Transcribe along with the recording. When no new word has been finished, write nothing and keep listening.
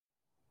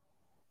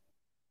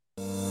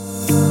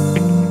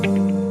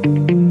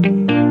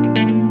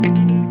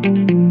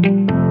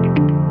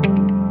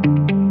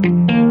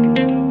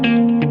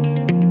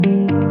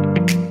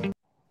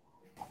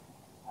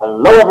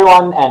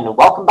everyone, and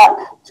welcome back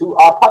to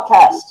our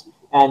podcast.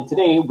 And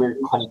today we're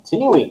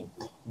continuing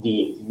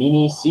the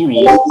mini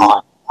series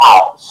on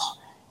DAOs.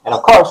 And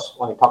of course,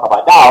 when we talk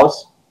about DAOs,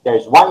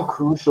 there's one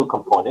crucial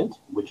component,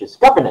 which is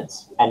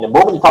governance. And the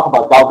moment you talk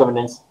about DAO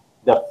governance,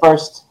 the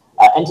first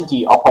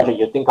entity or project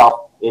you think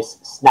of is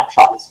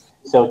Snapshots.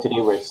 So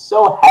today we're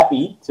so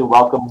happy to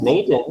welcome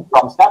Nathan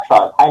from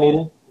Snapshot. Hi,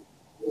 Nathan.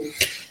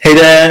 Hey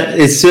there,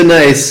 it's so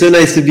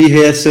nice to be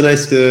here, so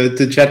nice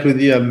to chat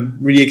with you. I'm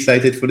really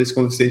excited for this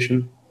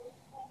conversation.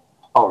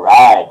 All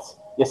right.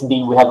 Yes,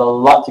 indeed, we have a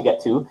lot to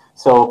get to.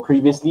 So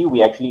previously,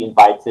 we actually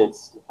invited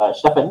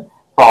Stefan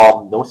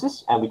from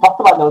Gnosis, and we talked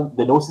about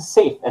the Gnosis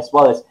Safe, as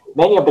well as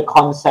many of the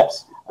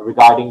concepts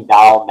regarding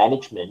DAO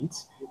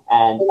management.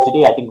 And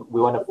today, I think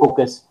we want to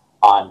focus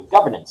on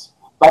governance.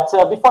 But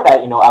before that,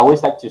 I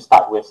always like to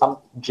start with some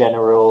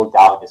general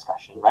DAO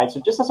discussion, right?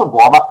 So just as a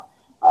warm-up,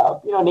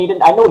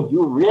 Nathan, I know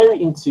you're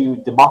really into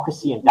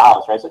democracy and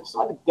DAOs, right? So I just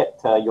want to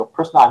get your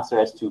personal answer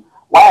as to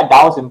why are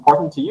DAOs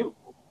important to you?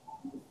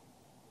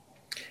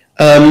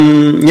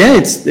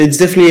 It's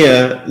definitely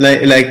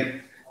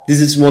like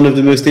this is one of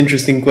the most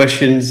interesting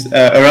questions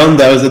around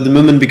DAOs at the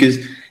moment,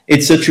 because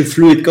it's such a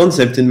fluid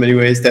concept in many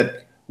ways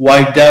that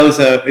why DAOs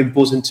are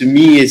important to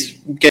me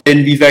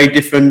can be very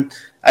different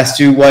as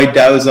to why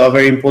DAOs are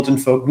very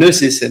important for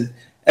Gnosis, and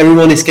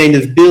everyone is kind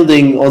of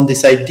building on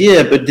this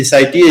idea, but this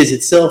idea is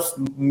itself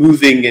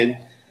moving, and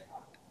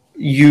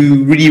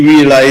you really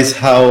realize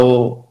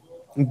how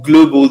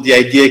global the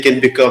idea can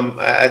become,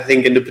 I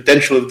think, and the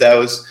potential of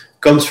DAOs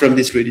comes from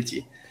this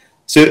fluidity.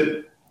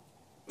 So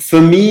for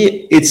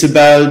me, it's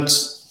about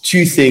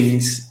two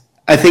things.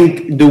 I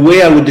think the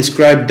way I would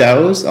describe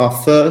DAOs are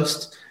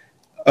first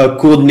a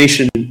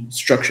coordination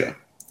structure.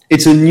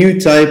 It's a new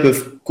type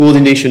of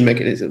coordination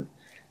mechanism.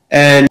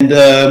 And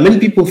many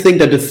people think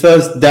that the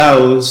first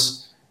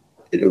DAOs,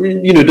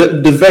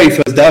 the very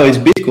first DAO is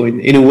Bitcoin.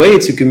 In a way,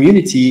 it's a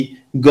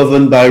community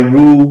governed by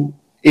rule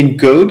in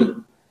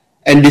code.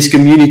 And this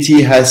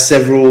community has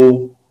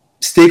several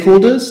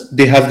stakeholders.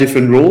 They have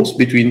different roles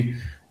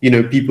between,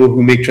 people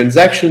who make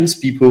transactions,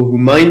 people who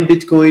mine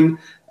Bitcoin,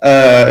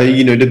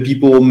 the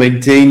people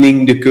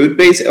maintaining the code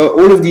base.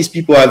 All of these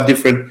people have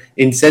different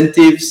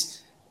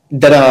incentives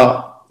that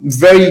are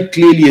very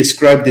clearly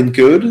ascribed in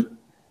code.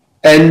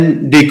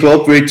 And they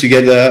cooperate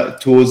together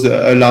towards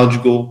a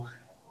large goal.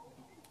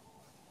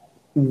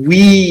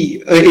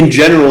 We, in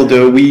general,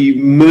 though, we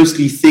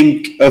mostly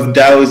think of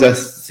DAOs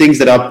as things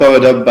that are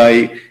powered up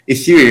by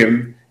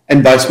Ethereum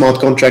and by smart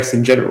contracts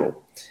in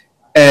general.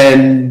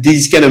 And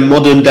these kind of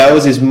modern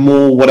DAOs is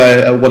more what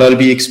I'll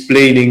be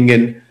explaining,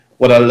 and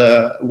what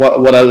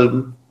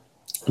I'll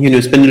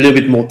spend a little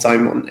bit more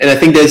time on. And I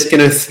think there's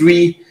kind of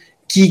three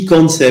key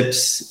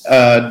concepts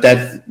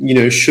that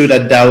show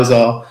that DAOs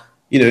are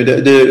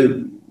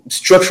the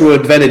structural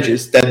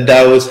advantages that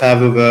DAOs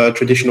have over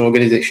traditional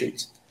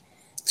organizations.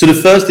 So the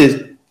first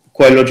is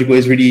quite logical,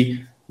 is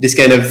really this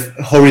kind of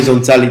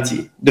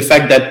horizontality. The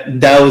fact that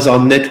DAOs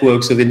are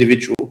networks of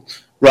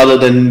individuals rather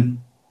than,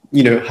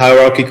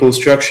 hierarchical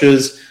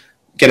structures,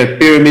 kind of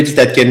pyramids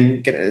that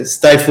can kind of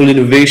stifle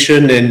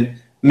innovation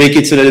and make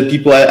it so that the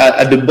people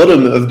at the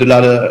bottom of the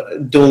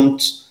ladder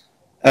don't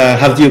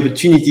have the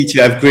opportunity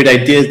to have great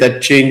ideas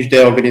that change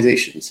their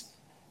organizations.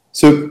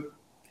 So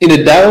in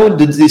a DAO,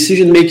 the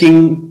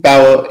decision-making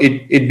power,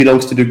 it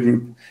belongs to the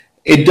group.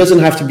 It doesn't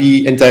have to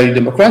be entirely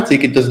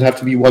democratic. It doesn't have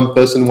to be one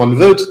person, one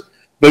vote.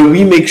 But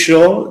we make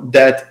sure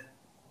that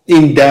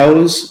in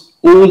DAOs,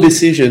 all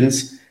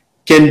decisions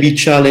can be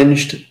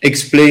challenged,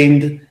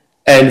 explained,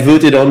 and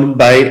voted on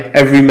by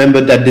every member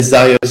that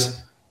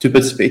desires to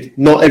participate.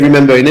 Not every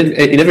member in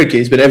every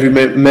case, but every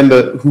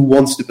member who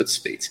wants to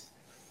participate.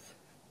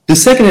 The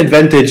second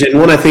advantage, and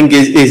one I think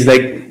is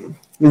like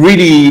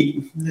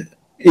really,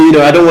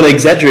 I don't want to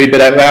exaggerate, but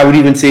I would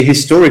even say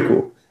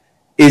historical,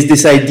 is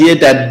this idea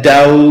that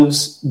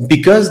DAOs,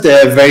 because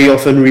they're very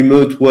often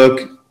remote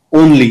work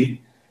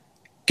only,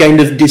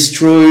 kind of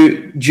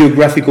destroy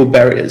geographical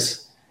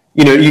barriers.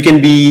 You can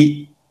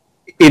be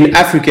in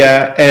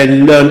Africa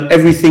and learn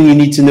everything you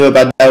need to know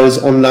about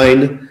DAOs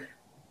online,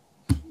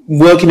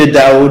 work in a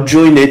DAO,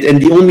 join it,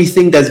 and the only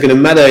thing that's going to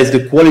matter is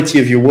the quality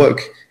of your work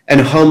and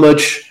how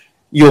much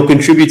you're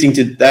contributing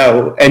to the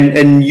DAO,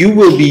 and you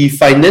will be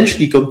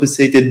financially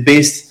compensated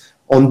based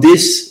on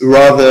this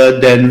rather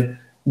than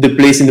the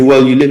place in the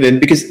world you live in,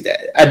 because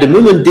at the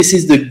moment, this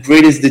is the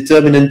greatest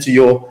determinant to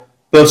your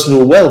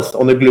personal wealth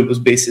on a global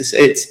basis.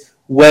 It's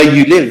where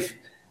you live.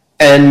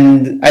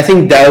 And I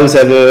think DAOs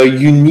have a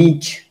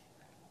unique,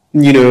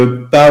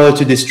 power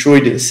to destroy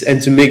this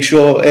and to make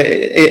sure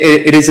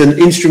it is an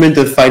instrument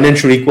of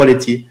financial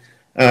equality,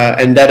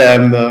 and that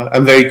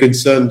I'm very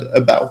concerned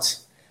about.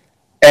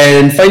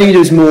 And finally,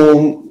 those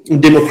more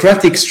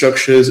democratic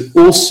structures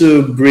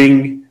also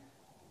bring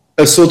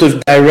a sort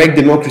of direct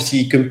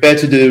democracy compared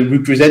to the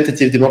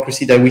representative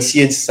democracy that we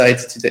see in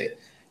society today.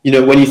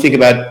 When you think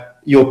about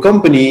your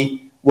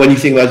company, when you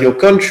think about your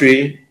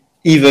country,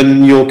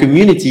 even your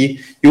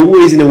community, you're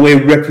always in a way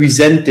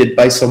represented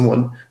by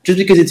someone, just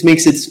because it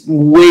makes it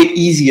way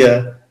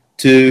easier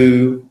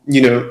to,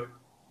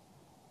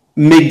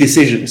 make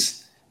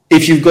decisions.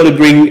 If you've got to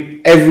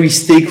bring every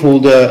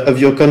stakeholder of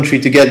your country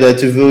together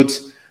to vote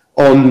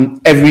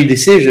on every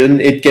decision,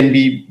 it can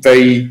be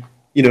very,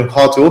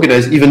 hard to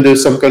organize, even though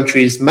some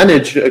countries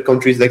manage,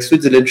 countries like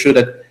Switzerland show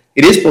that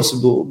it is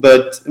possible,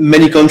 but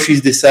many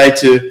countries decide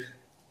to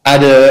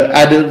add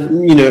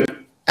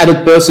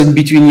a person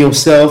between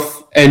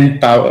yourself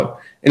and power.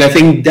 And I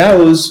think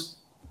DAOs,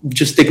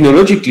 just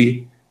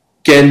technologically,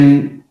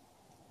 can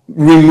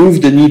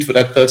remove the need for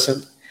that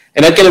person.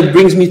 And that kind of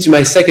brings me to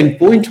my second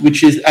point,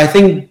 which is I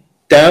think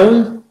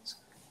DAOs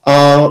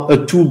are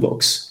a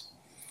toolbox.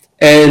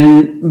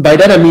 And by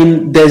that I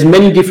mean there's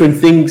many different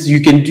things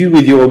you can do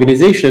with your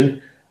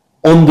organization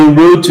on the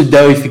road to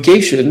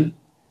DAOification,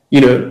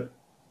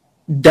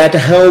 that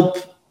help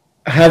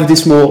have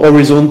this more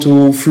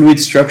horizontal, fluid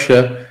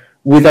structure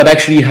without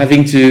actually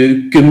having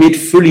to commit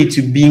fully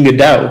to being a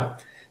DAO.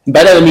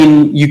 By that I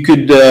mean you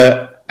could,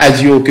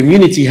 as your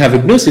community, have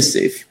a Gnosis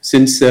Safe.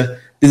 Since this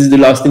is the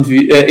last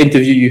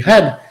interview you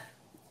had,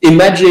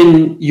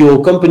 imagine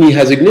your company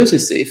has a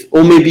Gnosis Safe,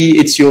 or maybe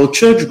it's your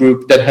church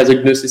group that has a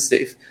Gnosis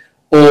Safe,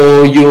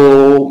 or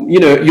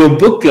your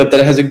book club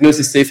that has a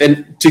Gnosis Safe,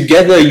 and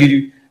together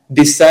you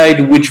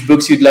decide which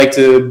books you'd like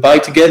to buy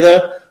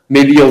together.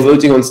 Maybe you're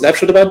voting on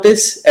Snapshot about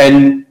this,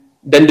 and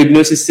then the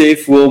Gnosis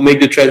Safe will make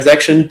the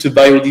transaction to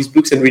buy all these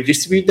books and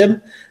redistribute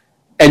them.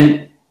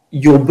 And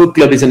your book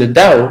club isn't a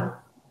DAO,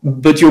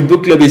 but your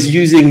book club is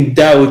using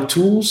DAO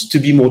tools to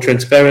be more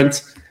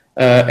transparent,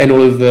 and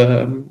all of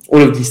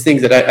these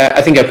things that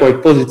I think are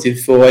quite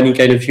positive for any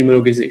kind of human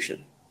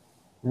organization.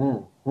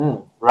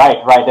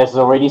 Right. There's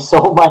already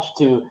so much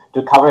to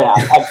cover and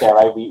unpack there,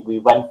 right? We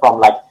went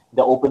from like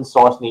the open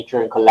source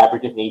nature and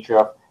collaborative nature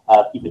of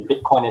even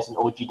Bitcoin as an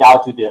OG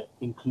DAO to the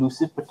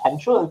inclusive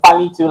potential, and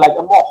finally to like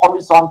a more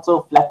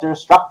horizontal, flatter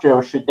structure.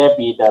 Or should there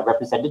be the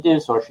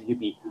representatives, or should you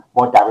be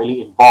more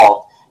directly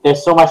involved?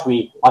 There's so much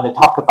we want to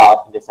talk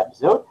about in this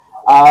episode.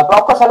 But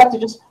of course, I'd like to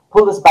just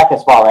pull this back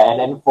as well, right? And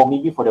then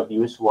for the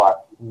viewers who are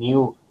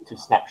new to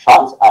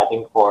Snapshot, I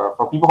think for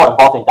people who are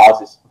involved in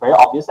DAOs, it's very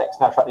obvious that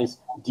Snapshot is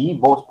the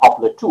most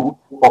popular tool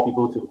for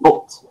people to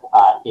vote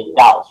in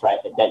DAOs, right?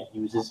 That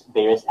uses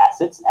various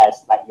assets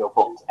as like your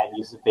vote and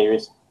uses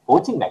various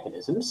voting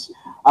mechanisms.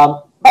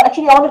 But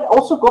actually, I want to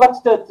also go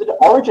back to the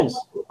origins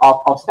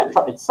of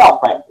Snapshot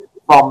itself, right?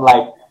 From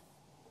like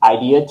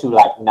idea to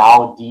like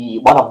now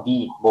one of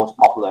the most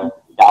popular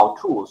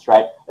DAO tools,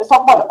 right? Let's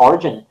talk about the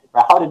origin,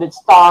 right? How did it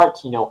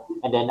start,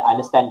 and then I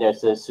understand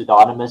there's a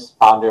pseudonymous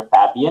founder,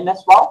 Fabian,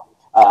 as well.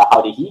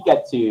 How did he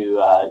get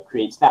to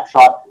create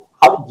Snapshot?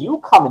 How did you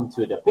come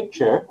into the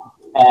picture?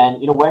 And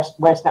where's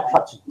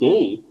Snapshot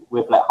today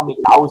with like how many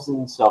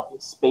thousands of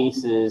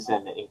spaces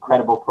and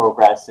incredible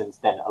progress since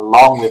then,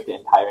 along with the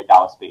entire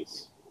DAO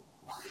space?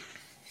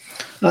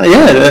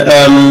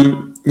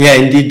 Yeah,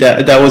 indeed,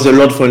 that was a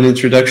lot for an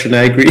introduction.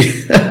 I agree.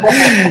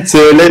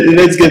 So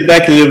let's get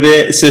back a little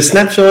bit. So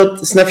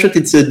Snapshot,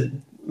 it's a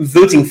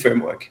voting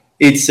framework.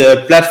 It's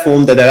a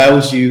platform that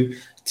allows you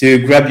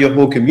to grab your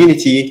whole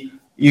community.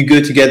 You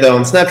go together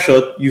on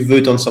Snapshot, you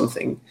vote on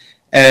something.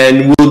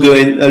 And we'll go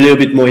in a little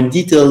bit more in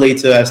detail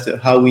later as to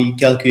how we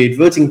calculate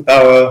voting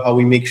power, how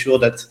we make sure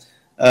that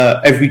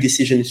every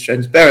decision is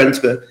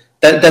transparent. But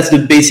that's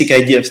the basic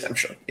idea of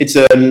Snapshot. It's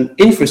an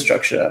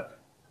infrastructure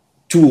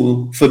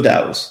tool for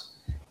DAOs.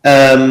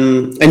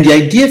 And the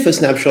idea for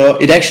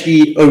Snapshot, it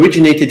actually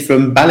originated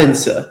from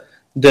Balancer,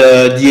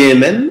 the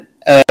AMM.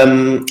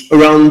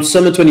 Around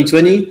summer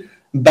 2020,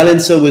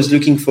 Balancer was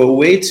looking for a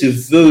way to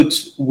vote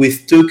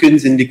with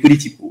tokens in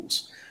liquidity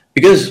pools.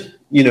 Because,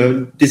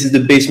 this is the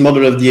base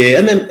model of the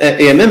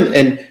AMM,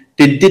 and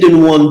they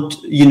didn't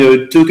want,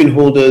 token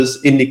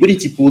holders in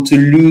liquidity pool to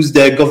lose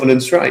their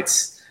governance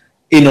rights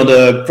in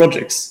other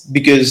projects.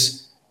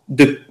 Because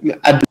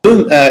at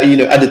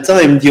the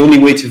time, the only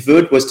way to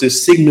vote was to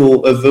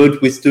signal a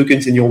vote with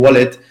tokens in your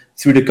wallet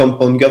through the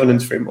Compound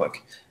governance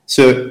framework.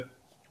 So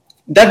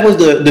that was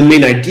the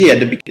main idea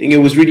at the beginning. It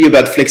was really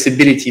about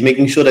flexibility,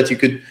 making sure that you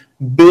could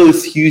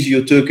both use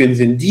your tokens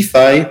in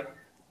DeFi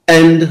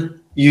and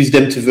use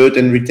them to vote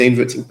and retain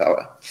voting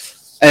power.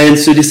 And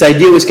so this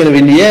idea was kind of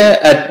in the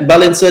air. At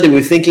Balancer, they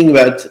were thinking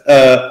about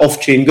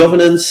off-chain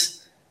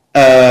governance,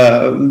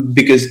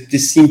 because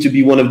this seemed to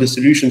be one of the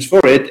solutions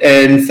for it.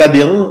 And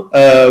Fabien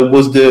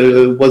was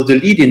the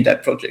lead in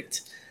that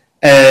project.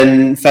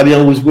 And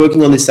Fabien was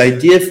working on this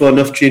idea for an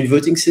off-chain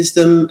voting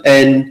system.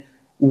 And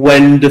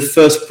when the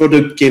first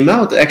product came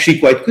out, actually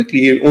quite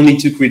quickly, it only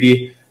took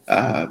really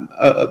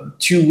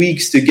 2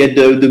 weeks to get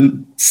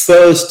the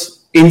first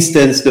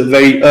instance, the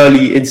very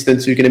early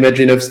instance you can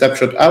imagine of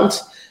Snapshot out.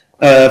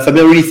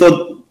 Fabien really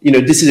thought,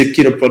 this is a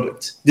killer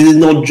product. This is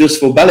not just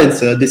for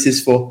Balancer, this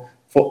is for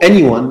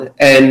anyone.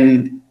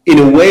 And in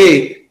a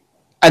way,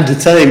 at the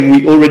time,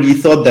 we already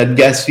thought that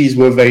gas fees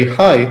were very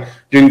high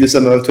during the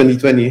summer of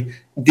 2020.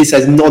 This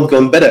has not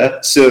gone better.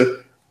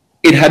 So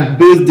it had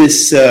both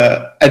this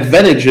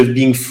advantage of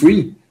being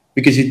free,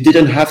 because you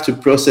didn't have to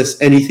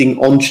process anything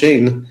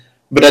on-chain,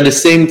 but at the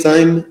same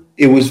time,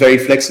 it was very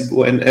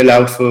flexible and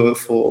allowed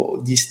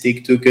for these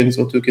stake tokens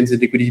or tokens in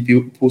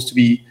liquidity pools to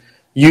be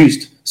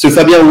used. So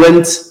Fabien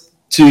went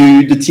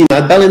to the team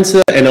at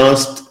Balancer and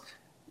asked,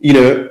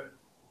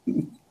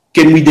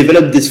 can we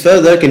develop this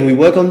further? Can we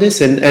work on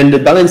this? And the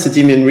Balancer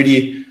team, in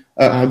really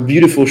a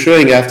beautiful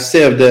showing, I have to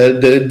say, of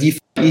the DeFi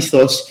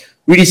ethos,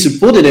 really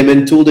supported him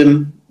and told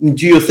him,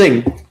 do your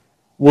thing.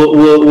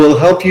 We'll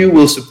help you,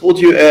 we'll support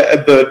you,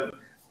 but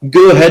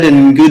go ahead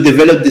and go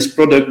develop this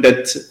product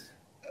that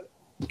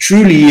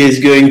truly is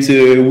going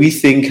to, we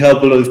think,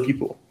 help a lot of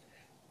people.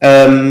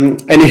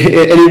 And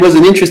it was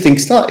an interesting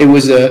start. It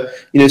was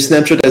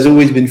Snapshot has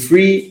always been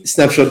free.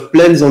 Snapshot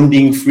plans on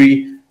being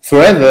free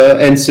forever.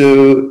 And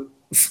so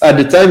at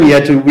the time, we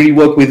had to really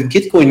work with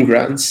Gitcoin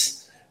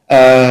grants.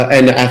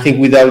 And I think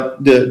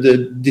without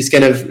this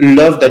kind of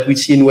love that we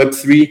see in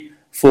Web3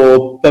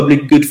 for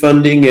public good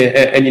funding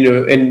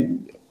and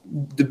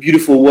the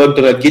beautiful work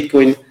done at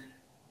Gitcoin,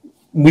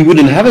 we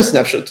wouldn't have a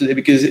Snapshot today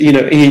because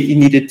he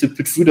needed to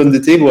put food on the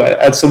table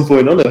at some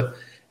point or another.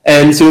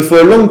 And so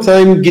for a long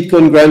time,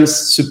 Gitcoin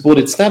grants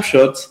supported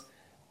Snapshot,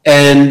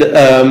 and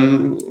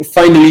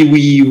finally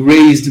we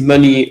raised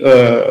money,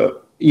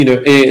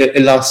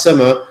 last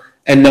summer,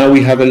 and now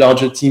we have a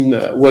larger team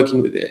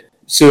working with it.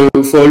 So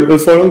for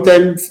a long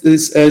time,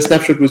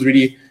 Snapshot was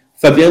really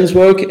Fabien's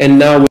work, and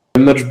now we're a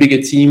much bigger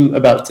team,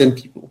 about 10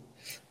 people.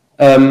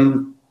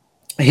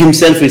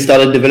 Himself, he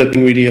started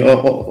developing really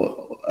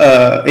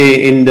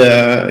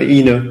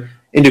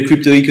in the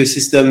crypto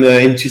ecosystem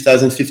in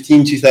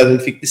 2015,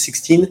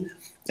 2016.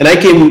 And I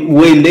came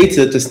way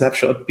later to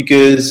Snapshot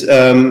because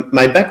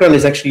my background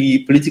is actually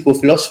political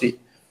philosophy.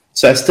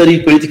 So I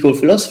studied political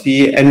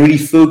philosophy and really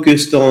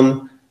focused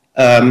on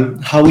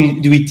how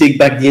do we take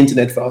back the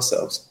internet for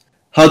ourselves?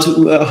 How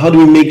do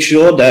we make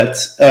sure that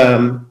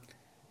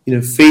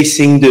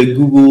facing the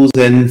Googles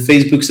and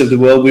Facebooks of the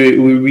world, we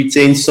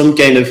retain some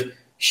kind of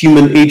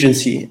human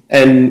agency,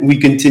 and we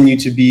continue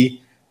to be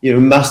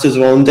masters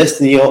of our own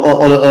destiny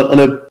on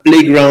a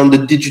playground,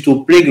 a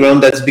digital playground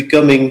that's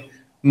becoming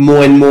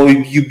more and more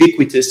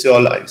ubiquitous to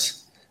our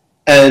lives.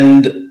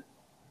 And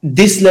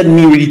this led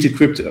me really to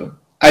crypto.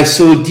 I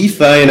saw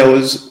DeFi and I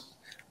was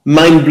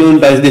mind blown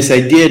by this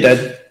idea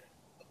that,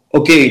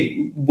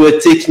 okay, we're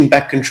taking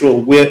back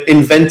control. We're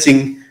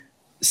inventing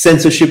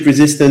censorship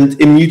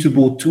resistant,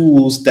 immutable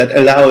tools that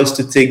allow us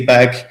to take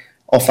back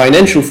our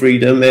financial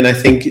freedom. And I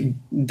think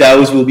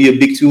DAOs will be a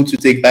big tool to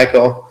take back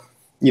our,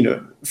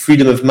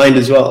 freedom of mind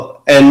as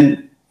well.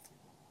 And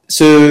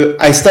so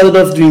I started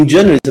off doing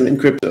journalism in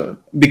crypto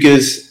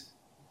because,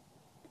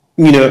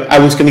 I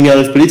was coming out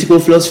of political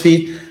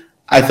philosophy.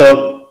 I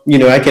thought,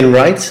 I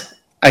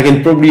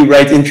can probably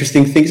write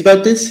interesting things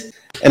about this.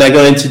 And I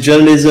got into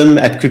journalism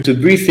at Crypto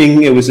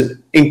Briefing. It was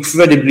an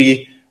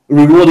incredibly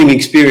rewarding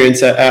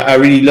experience. I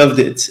really loved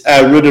it.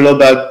 I wrote a lot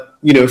about,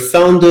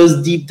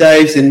 founders, deep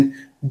dives in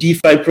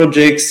DeFi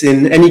projects,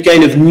 and any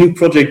kind of new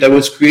project that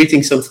was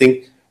creating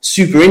something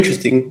super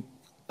interesting.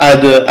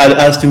 I'd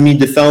asked to meet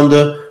the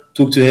founder,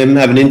 talk to him,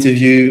 have an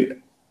interview,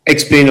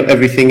 explain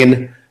everything.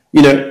 And,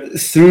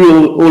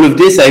 through all of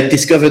this, I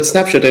discovered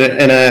Snapshot,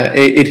 and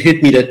it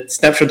hit me that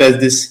Snapshot has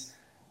this,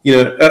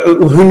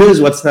 who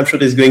knows what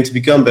Snapshot is going to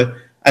become, but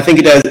I think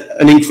it has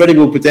an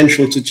incredible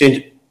potential to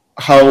change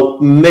how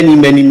many,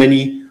 many,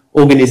 many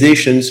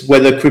organizations,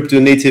 whether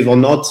crypto native or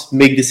not,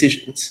 make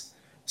decisions.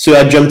 So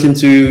I jumped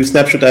into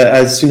Snapshot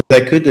as soon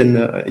as I could, and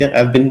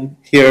I've been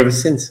here ever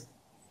since.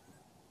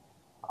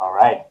 All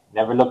right.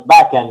 Never looked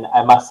back, and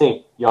I must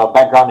say, your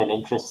background and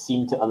interests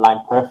seem to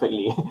align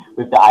perfectly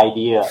with the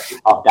idea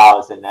of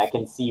DAOs, and I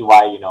can see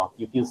why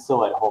you feel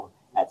so at home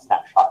at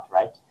Snapshot,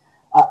 right?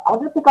 I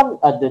want to pick on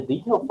the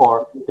detail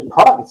for the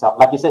product itself.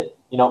 Like you said,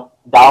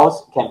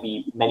 DAOs can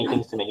be many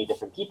things to many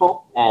different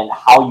people, and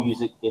how you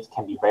use it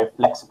can be very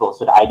flexible.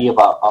 So the idea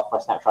for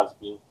Snapshot is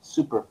being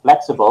super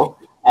flexible,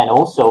 and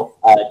also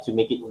to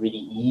make it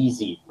really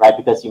easy, right?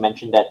 Because you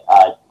mentioned that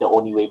the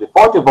only way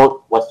before to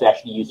vote was to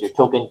actually use your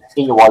token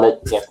in your wallet.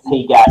 You have to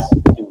pay gas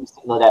to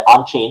signal that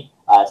on-chain.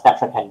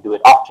 Snapshot can do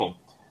it off-chain.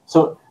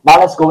 So now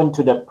let's go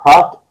into the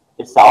product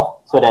itself,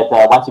 so that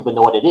once people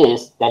know what it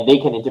is, then they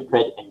can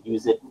interpret and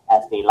use it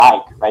as they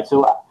like, right?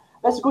 So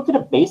let's go to the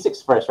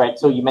basics first, right?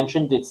 So you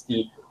mentioned it's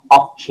the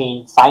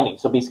off-chain signing.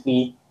 So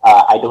basically,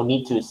 I don't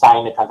need to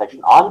sign a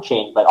transaction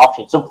on-chain, but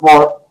off-chain. So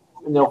for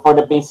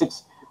the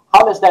basics,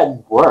 how does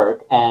that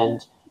work?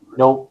 And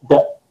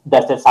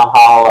does that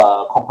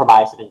somehow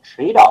compromise certain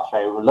trade-offs,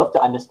 right? We'd love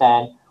to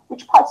understand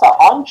which parts are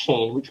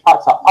on-chain, which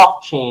parts are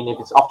off-chain. If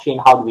it's off-chain,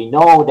 how do we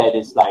know that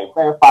it's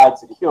verified,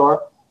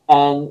 secure?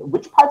 And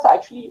which parts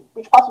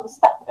of the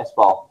stack as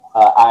well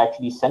are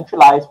actually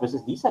centralized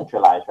versus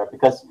decentralized, right?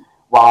 Because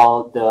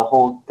while the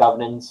whole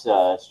governance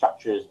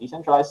structure is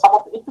decentralized, some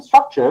of the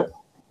infrastructure,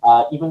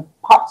 even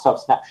parts of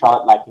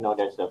Snapshot,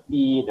 there's the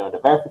feed, the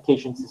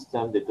verification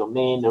system, the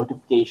domain,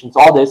 notifications,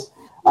 all this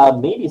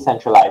may be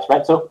centralized,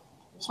 right? So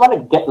just want to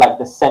get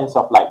the sense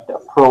of the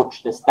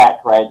approach, the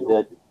stack, right?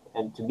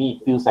 And to me,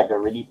 it feels like a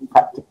really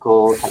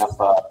practical kind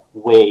of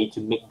way to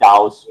make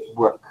DAOs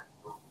work.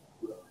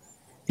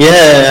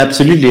 Yeah,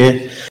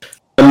 absolutely.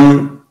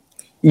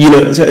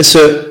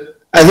 So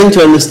I think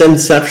to understand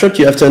Snapshot,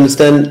 you have to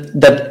understand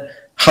that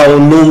how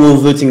normal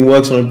voting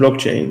works on a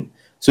blockchain.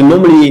 So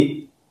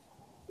normally,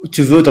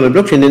 to vote on a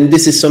blockchain, and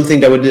this is something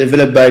that was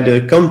developed by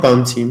the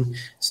Compound team,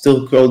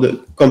 still called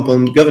the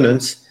Compound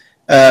Governance.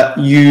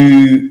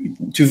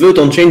 To vote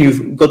on chain,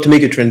 you've got to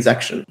make a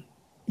transaction.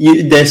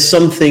 There's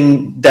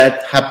something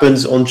that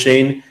happens on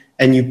chain,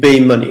 and you pay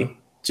money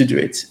to do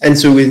it. And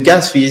so with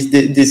gas fees,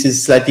 this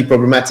is slightly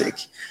problematic,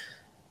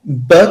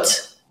 but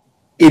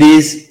it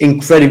is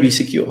incredibly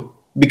secure,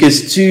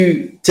 because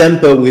to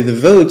tamper with a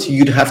vote,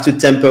 you'd have to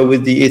tamper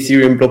with the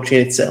Ethereum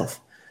blockchain itself.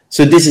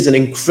 So this is an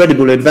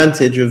incredible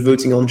advantage of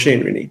voting on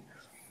chain, really.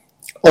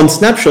 On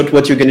Snapshot,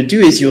 what you're going to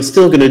do is you're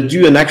still going to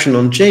do an action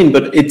on chain,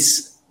 but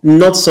it's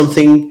not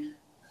something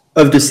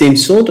of the same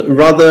sort.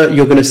 Rather,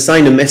 you're going to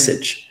sign a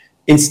message.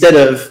 Instead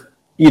of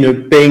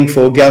paying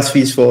for gas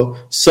fees for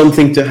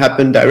something to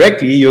happen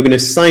directly, you're going to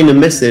sign a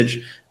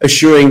message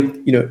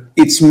assuring,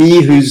 it's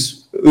me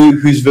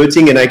who's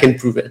voting and I can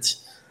prove it.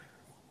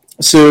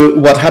 So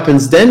what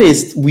happens then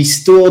is we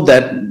store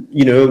that,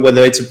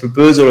 whether it's a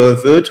proposal or a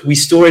vote, we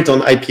store it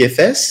on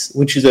IPFS,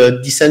 which is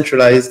a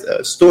decentralized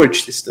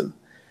storage system.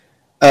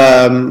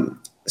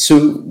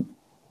 So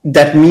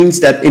that means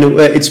that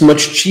it's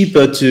much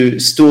cheaper to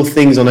store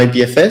things on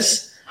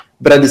IPFS.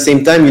 But at the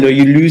same time,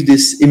 you lose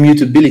this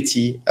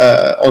immutability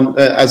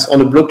as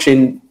on a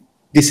blockchain.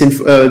 This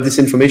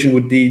information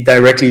would be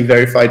directly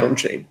verified on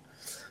chain.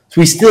 So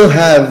we still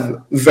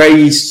have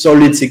very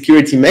solid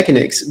security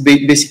mechanics.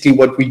 Basically,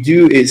 what we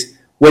do is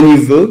when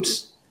you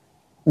vote,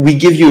 we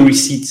give you a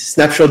receipt.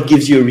 Snapshot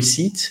gives you a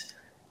receipt,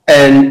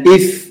 and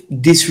if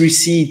this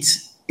receipt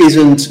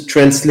isn't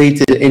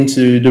translated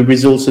into the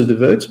results of the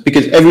vote,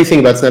 because everything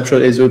about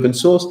Snapshot is open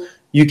source,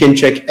 you can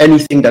check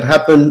anything that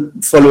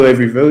happened, follow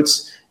every vote.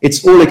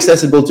 It's all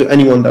accessible to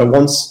anyone that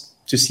wants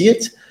to see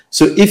it.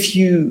 So if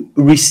you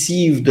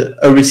received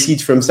a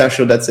receipt from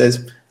Snapshot that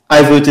says,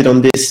 I voted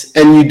on this,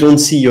 and you don't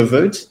see your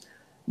vote,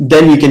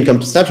 then you can come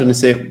to Snapshot and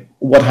say,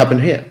 what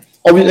happened here?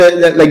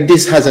 Obviously, like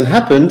this hasn't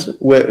happened,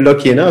 we're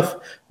lucky enough,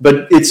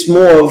 but it's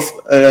more of,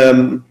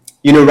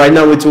 right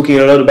now we're talking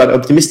a lot about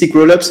optimistic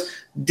rollups.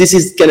 This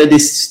is kind of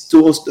this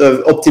source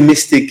of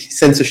optimistic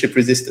censorship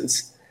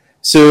resistance.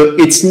 So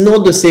it's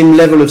not the same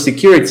level of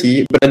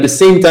security, but at the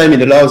same time,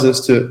 it allows us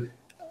to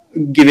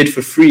give it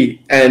for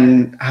free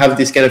and have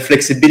this kind of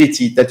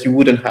flexibility that you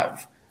wouldn't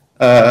have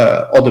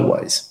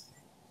otherwise.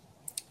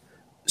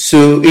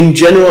 So in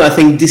general, I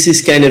think this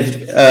is kind of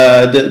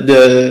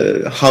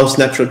the how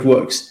Snapshot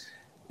works.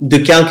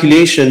 The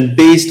calculation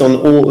based on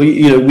all,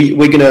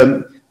 we're going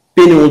to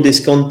pin all this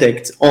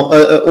content on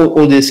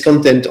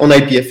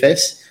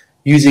IPFS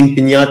using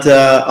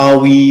Pinata,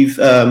 Arweave,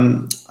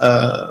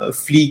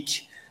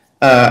 Fleek,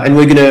 and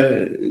we're going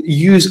to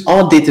use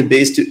our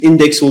database to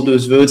index all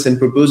those votes and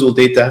proposal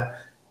data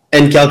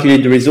and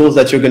calculate the results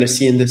that you're going to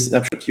see in the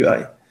Snapshot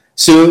UI.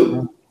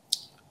 So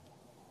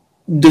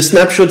the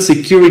Snapshot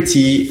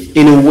security,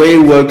 in a way,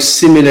 works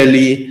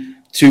similarly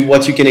to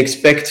what you can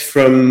expect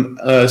from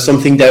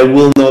something that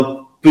will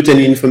not put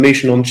any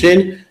information on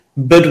chain,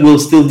 but will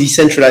still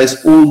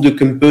decentralize all the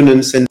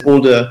components and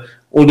all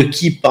the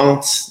key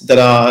parts that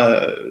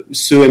are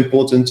so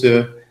important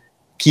to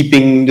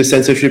keeping the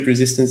censorship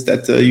resistance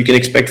that you can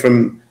expect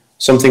from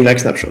something like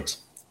Snapshot.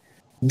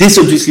 This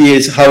obviously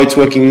is how it's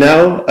working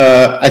now.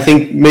 I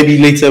think maybe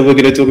later we're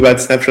going to talk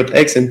about Snapshot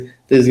X, and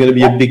there's going to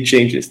be a big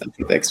change in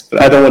Snapshot X,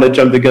 but I don't want to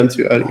jump the gun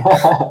too early.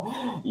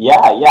 Yeah.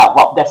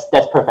 Well, that's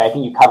perfect. I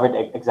think you covered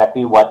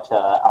exactly what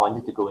I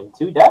wanted to go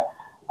into there.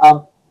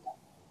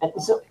 And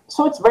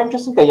so it's very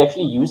interesting that you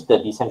actually use the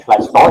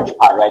decentralized storage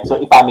part, right?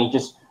 So if I may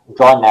just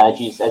draw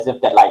analogies as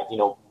if that, like,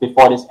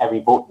 before this, every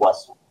vote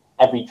was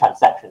every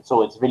transaction.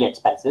 So it's really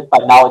expensive,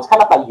 but now it's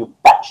kind of like you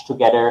batch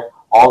together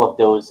all of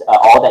those,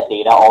 all that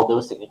data, all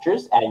those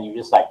signatures, and you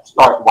just like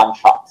start one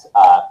shot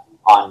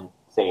on,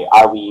 say,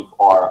 Arweave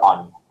or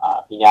on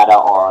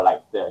Pinata or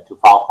like to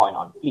Filecoin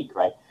on Fleek,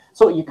 right?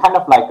 So you kind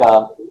of like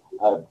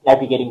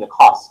aggregating the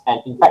costs.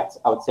 And in fact,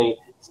 I would say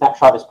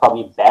Snapshot is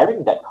probably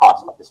bearing that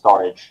cost of the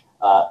storage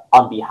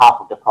on behalf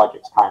of the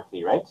projects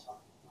currently, right?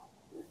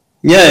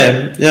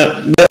 Yeah.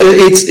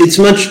 It's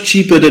much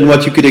cheaper than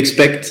what you could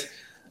expect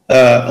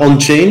on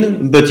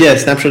chain, but yeah,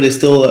 Snapshot is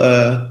still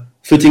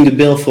footing the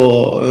bill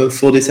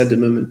for this at the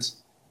moment.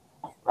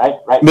 Right.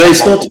 But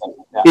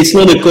it's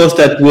not a cost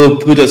that will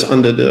put us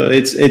under the.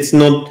 It's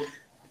not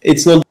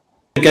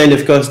the kind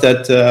of cost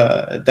that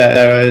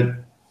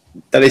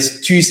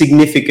is too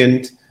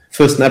significant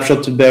for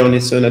Snapshot to bear on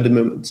its own at the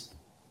moment.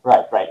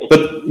 Right.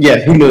 But yeah,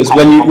 who knows?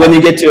 When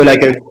you get to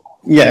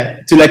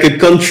like a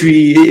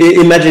country,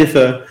 imagine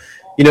for.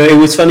 It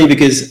was funny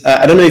because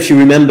I don't know if you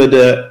remember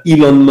the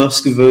Elon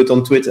Musk vote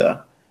on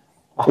Twitter,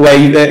 where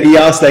he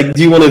asked, like,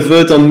 do you want to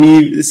vote on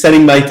me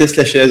selling my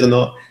Tesla shares or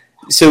not?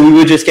 So we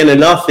were just kind of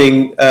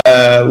laughing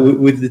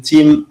with the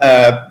team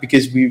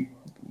because we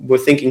were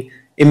thinking,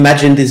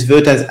 imagine this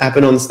vote has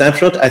happened on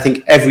Snapshot. I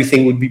think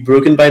everything would be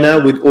broken by now.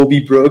 Would all be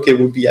broke. It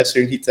would be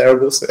absolutely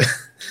terrible. So,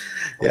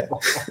 yeah.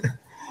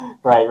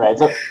 Right.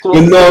 So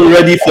we're not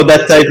ready for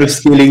that type of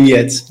scaling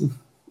yet.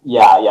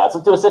 Yeah.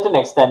 So to a certain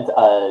extent,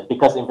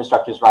 because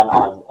infrastructure is run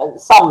on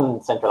some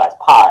centralized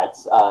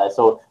parts,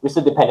 so we're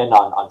still dependent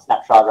on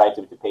Snapshot, right,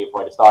 to pay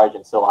for the storage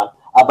and so on.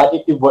 But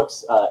it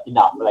works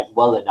enough, like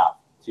well enough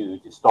to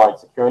store it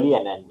securely,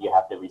 and then you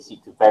have the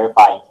receipt to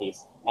verify in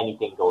case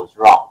anything goes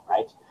wrong,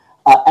 right?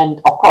 And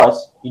of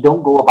course, you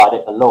don't go about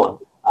it alone.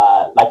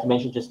 Like you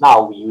mentioned just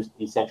now, we use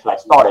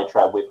decentralized storage,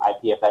 right, with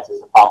IPFS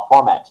as a file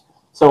format.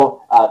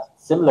 So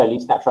similarly,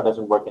 Snapshot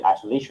doesn't work in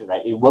isolation,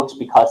 right? It works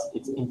because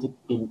it's in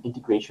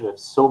integration with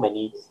so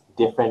many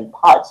different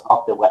parts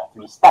of the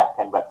Web3 stack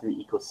and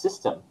Web3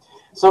 ecosystem.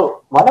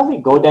 So why don't we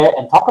go there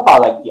and talk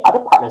about like the other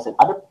partners and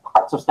other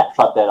parts of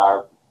Snapshot that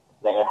are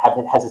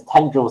has its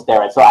tendrils there,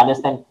 right? So I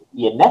understand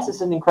ENS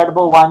is an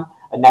incredible one,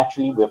 and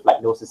naturally with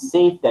like Gnosis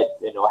Safe that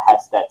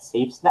has that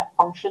safe snap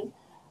function,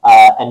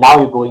 and now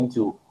you're going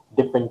to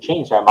different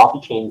chains, right?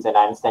 Multi-chains, and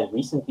I understand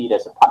recently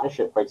there's a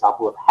partnership, for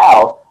example, with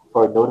HAL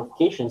for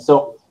notifications.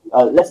 So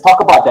let's talk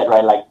about that,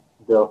 right? Like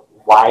the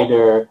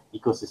wider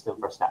ecosystem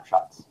for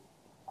snapshots.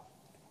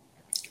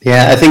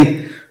 Yeah, I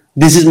think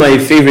this is my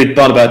favorite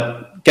part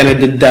about kind of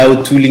the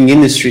DAO tooling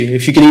industry,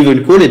 if you can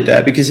even call it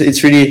that, because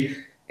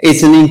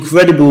it's an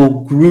incredible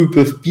group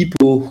of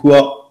people who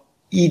are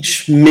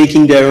each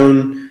making their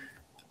own,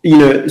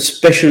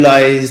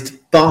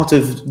 specialized part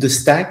of the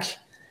stack.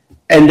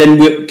 And then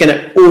we're kind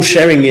of all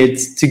sharing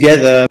it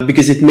together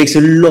because it makes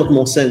a lot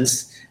more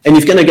sense. And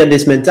you've kind of got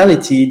this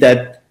mentality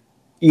that,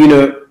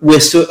 we're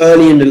so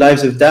early in the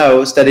lives of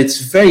DAOs that it's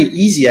very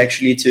easy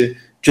actually to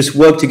just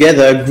work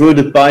together, grow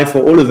the pie for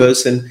all of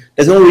us. And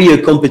there's not really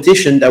a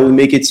competition that will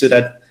make it so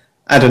that,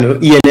 I don't know,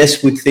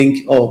 ENS would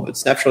think, oh, but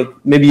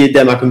Snapshot, maybe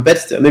they're my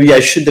competitor. Maybe I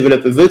should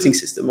develop a voting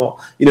system. Or,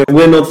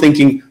 we're not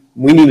thinking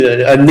we need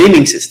a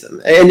naming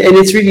system. And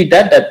it's really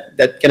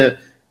that kind of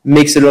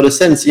makes a lot of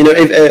sense.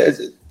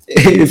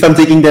 If I'm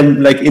taking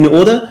them like in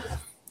order,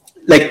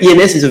 like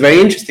ENS is a very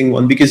interesting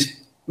one because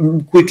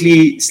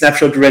quickly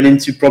Snapshot ran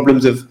into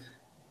problems of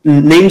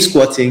name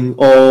squatting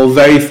or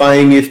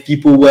verifying if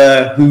people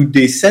were who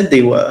they said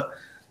they were.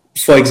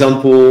 For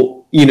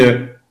example,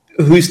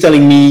 who's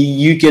telling me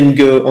you can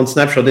go on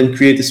Snapshot and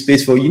create a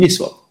space for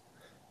Uniswap?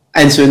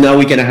 And so now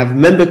we can have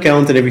member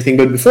count and everything,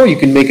 but before you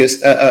can make a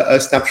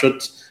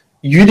Snapshot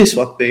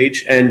Uniswap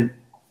page and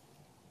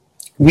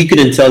we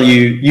couldn't tell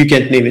you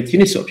can't name it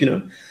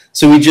Uniswap,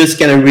 So we just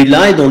kind of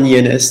relied on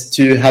ENS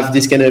to have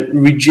this kind of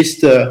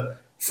register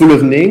full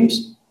of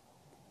names,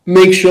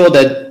 make sure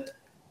that,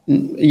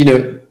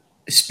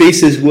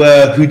 spaces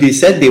were who they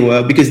said they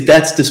were, because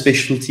that's the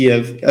specialty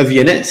of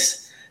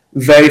ENS,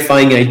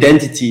 verifying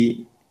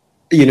identity,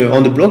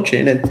 on the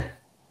blockchain. And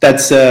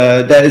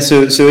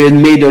so it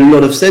made a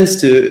lot of sense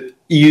to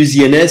use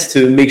ENS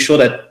to make sure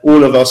that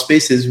all of our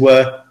spaces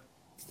were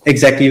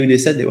exactly who they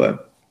said they were.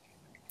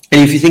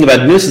 And if you think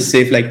about Gnosis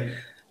Safe, like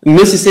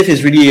Gnosis Safe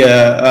is really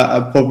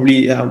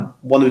probably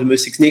one of the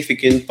most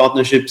significant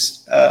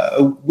partnerships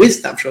with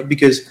Snapshot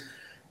because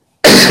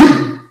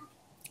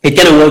it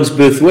kind of works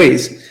both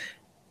ways.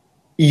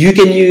 You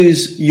can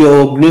use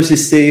your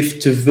Gnosis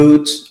Safe to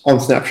vote on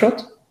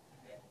Snapshot.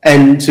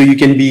 And so you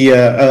can be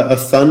a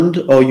fund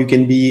or you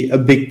can be a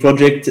big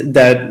project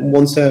that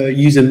wants to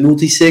use a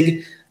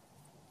multi-sig.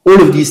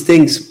 All of these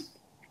things,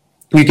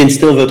 you can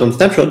still vote on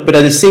Snapshot, but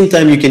at the same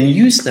time, you can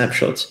use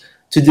Snapshot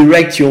to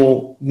direct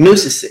your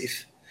Gnosis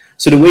Safe.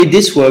 So the way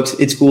this works,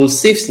 it's called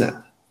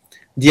SafeSnap.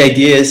 The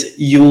idea is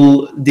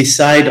you'll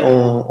decide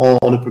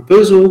on a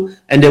proposal,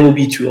 and there will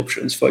be two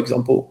options. For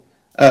example,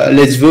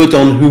 let's vote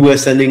on who we're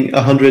sending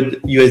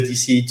 100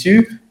 USDC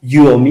to,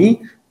 you or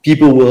me.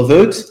 People will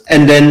vote,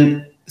 and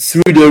then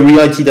through the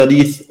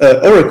Reality.eth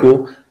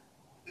Oracle,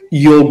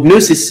 your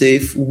Gnosis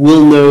Safe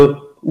will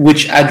know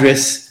which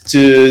address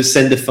to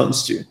send the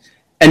funds to.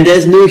 And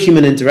there's no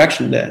human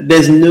interaction there.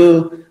 There's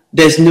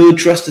no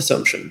trust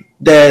assumption.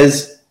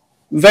 There's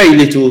very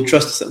little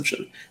trust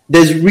assumption.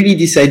 There's really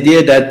this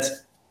idea that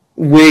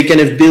we're kind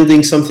of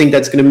building something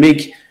that's going to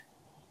make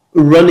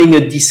running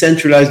a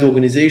decentralized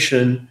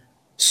organization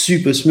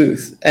super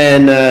smooth.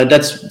 And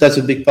that's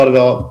a big part of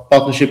our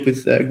partnership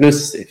with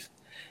Gnosis Safe.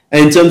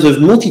 And in terms of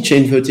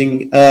multi-chain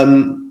voting,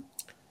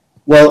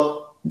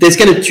 well, there's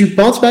kind of two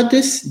parts about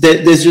this.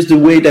 There's just the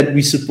way that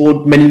we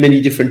support many,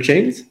 many different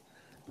chains,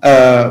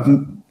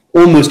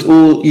 almost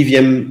all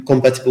EVM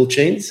compatible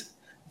chains.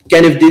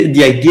 Kind of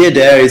the idea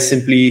there is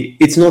simply,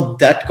 it's not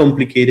that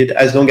complicated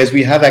as long as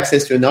we have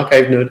access to an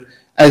archive node.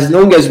 As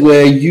long as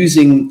we're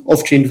using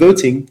off-chain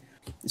voting,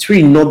 it's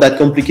really not that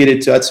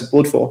complicated to add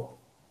support for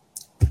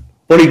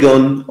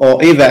Polygon or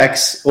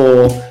AVAX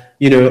or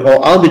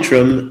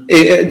Arbitrum.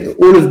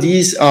 All of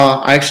these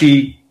are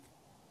actually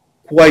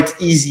quite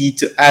easy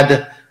to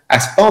add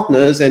as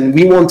partners, and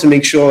we want to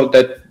make sure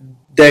that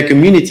their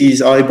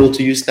communities are able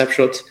to use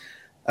Snapshot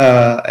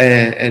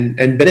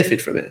and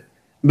benefit from it.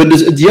 But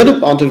the other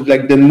part of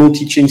like the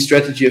multi-chain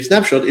strategy of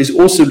Snapshot is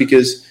also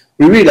because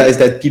we realized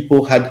that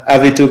people had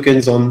Aave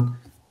tokens on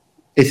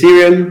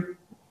Ethereum,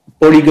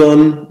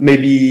 Polygon,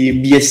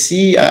 maybe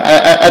BSC.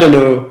 I don't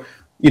know.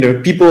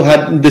 People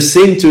had the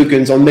same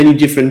tokens on many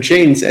different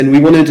chains, and we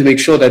wanted to make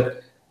sure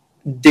that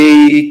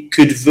they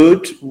could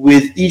vote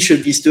with each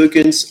of these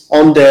tokens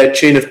on their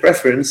chain of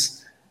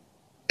preference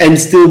and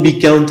still be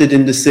counted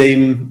in the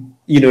same,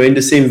 in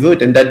the same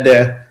vote, and that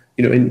they're,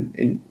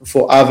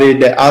 for Aave,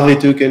 the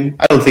Aave token,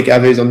 I don't think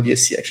Aave is on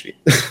BSC actually,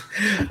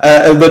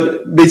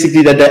 but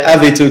basically that the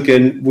Aave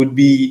token would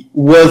be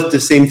worth the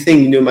same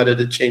thing no matter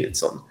the chain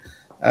it's on.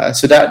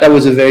 So that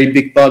was a very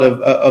big part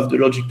of the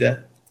logic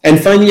there. And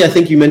finally, I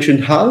think you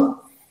mentioned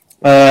HAL.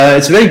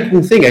 It's a very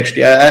cool thing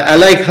actually. I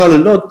like HAL a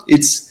lot.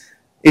 It's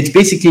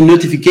basically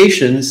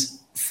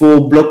notifications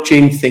for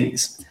blockchain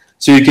things.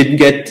 So you can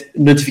get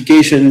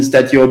notifications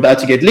that you're about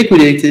to get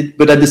liquidated,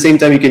 but at the same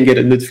time, you can get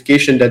a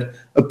notification that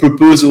a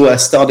proposal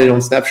has started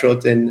on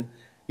Snapshot. And,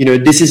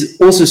 this is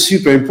also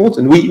super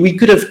important. We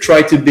could have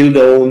tried to build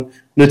our own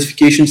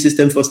notification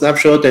system for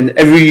Snapshot, and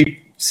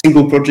every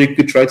single project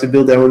could try to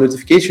build their own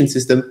notification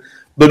system.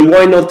 But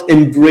why not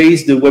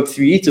embrace the Web3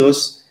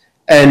 ethos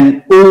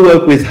and all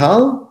work with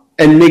HAL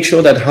and make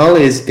sure that HAL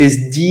is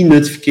the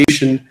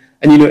notification,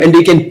 and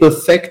they can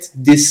perfect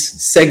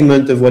this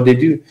segment of what they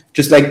do.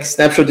 Just like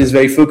Snapshot is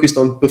very focused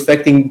on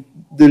perfecting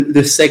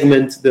the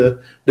segment,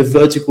 the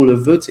vertical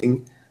of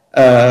voting.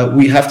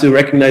 We have to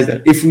recognize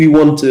that if we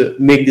want to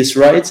make this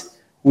right,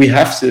 we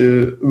have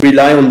to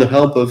rely on the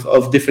help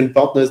of different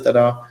partners that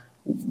are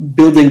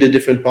building the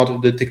different part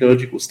of the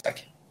technological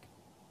stack.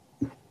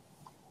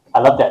 I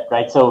love that,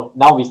 right? So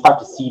now we start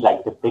to see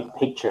like the big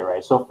picture,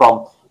 right? So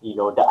from,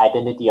 the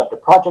identity of the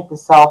project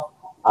itself,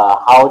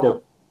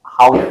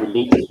 how it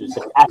relates to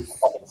certain assets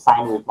that can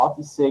sign with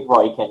multisig,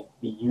 or it can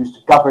be used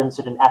to govern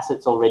certain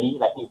assets already,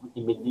 like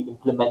immediately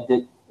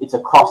implemented. It's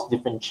across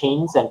different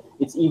chains, and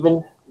it's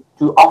even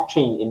to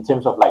off-chain in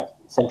terms of like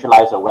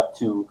centralized or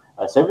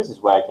Web2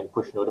 services where I can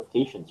push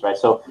notifications, right?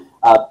 So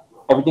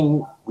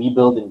everything we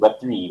build in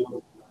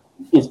Web3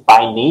 is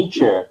by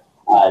nature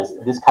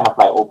this kind of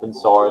like open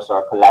source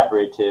or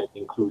collaborative,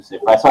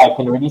 inclusive, right? So I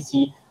can really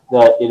see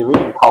it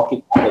really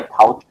inculcates the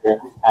culture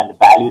and the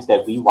values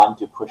that we want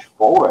to push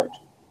forward.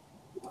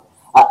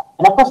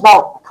 And of course,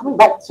 now coming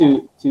back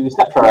to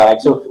Snapshot, right?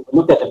 So we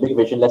looked at the big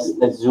vision. Let's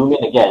zoom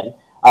in again.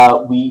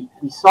 We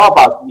saw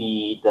about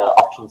the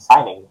off-chain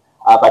signing,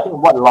 but I think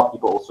what a lot of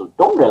people also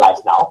don't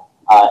realize now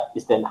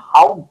is then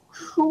how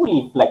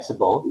truly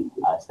flexible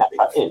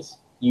Snapshot is.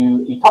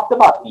 You talked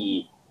about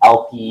the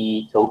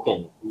LP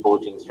token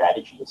voting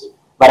strategies,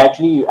 but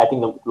actually, I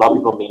think a lot of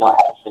people may not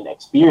have even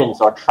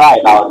experienced or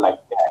tried out. Like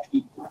there are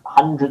actually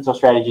hundreds of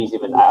strategies.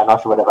 Even I'm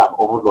not sure whether I'm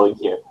overblowing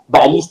here,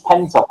 but at least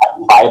tens of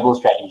viable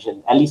strategies,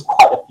 and at least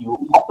quite a few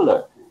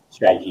popular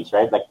strategies,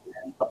 right? Like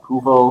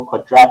approval,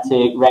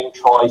 quadratic, rank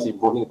choice,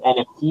 involving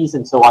NFTs,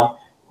 and so on.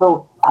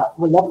 So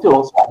we'd love to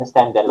also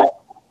understand that, like,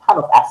 what kind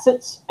of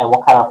assets and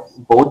what kind of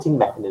voting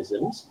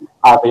mechanisms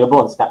are available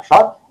on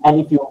Snapshot,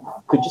 and if you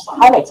could just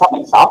highlight some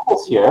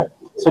examples here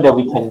so that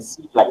we can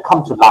see, like,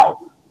 come to life.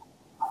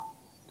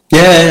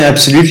 Yeah,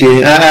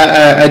 absolutely.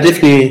 I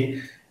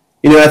definitely,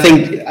 I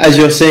think, as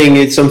you're saying,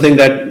 it's something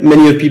that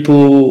many of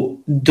people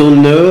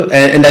don't know,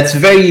 and that's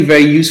very,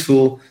 very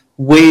useful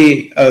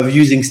way of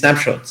using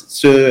Snapshots.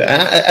 So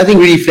I think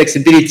really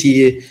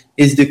flexibility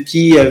is the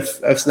key of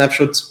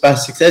Snapshot's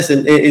past success,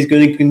 and it is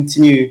going to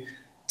continue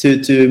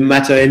to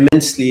matter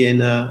immensely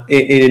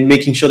in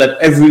making sure that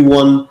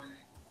everyone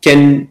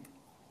can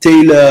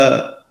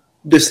tailor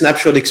the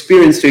Snapshot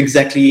experience to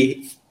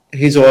exactly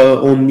his or her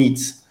own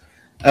needs.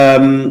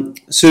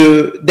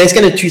 So there's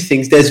kind of two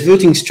things. There's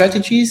voting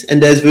strategies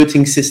and there's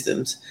voting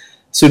systems.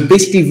 So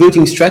basically,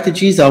 voting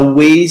strategies are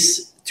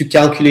ways to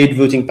calculate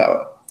voting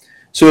power.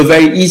 So a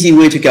very easy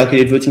way to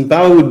calculate voting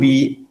power would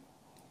be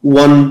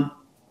one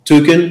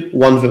token,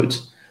 one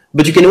vote.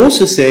 But you can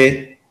also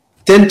say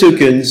 10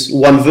 tokens,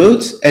 one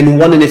vote, and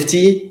one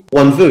NFT,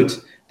 one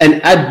vote,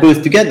 and add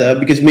both together,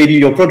 because maybe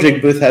your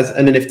project both has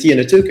an NFT and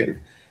a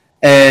token.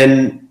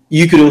 And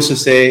you could also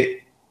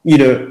say,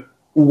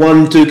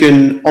 one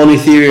token on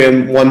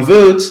Ethereum, one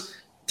vote,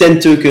 10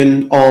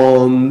 token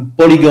on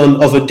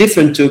Polygon of a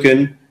different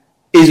token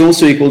is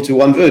also equal to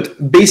one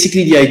vote.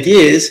 Basically, the idea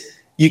is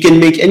you can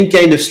make any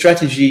kind of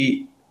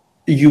strategy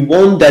you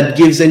want that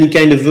gives any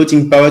kind of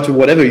voting power to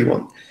whatever you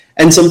want.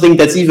 And something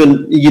that's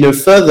even,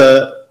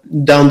 further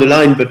down the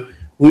line, but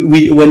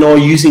we're not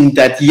using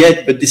that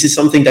yet, but this is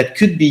something that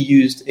could be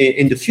used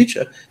in the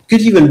future.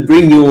 Could even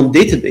bring your own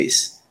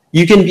database.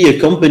 You can be a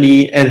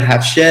company and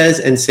have shares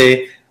and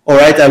say, all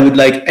right, I would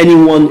like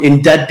anyone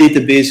in that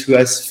database who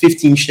has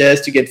 15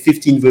 shares to get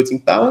 15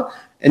 voting power.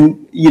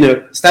 And,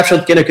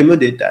 Snapshot can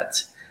accommodate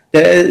that.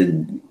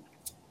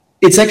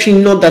 It's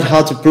actually not that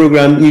hard to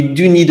program. You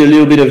do need a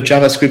little bit of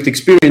JavaScript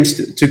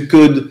experience to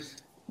code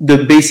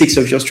the basics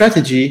of your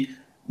strategy.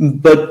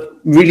 But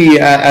really,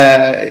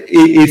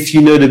 if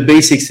you know the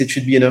basics, it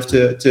should be enough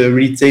to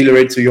really tailor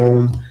it to your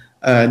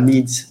own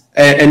needs.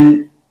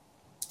 And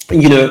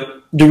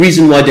the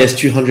reason why there's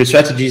 200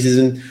 strategies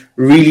isn't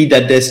really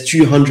that there's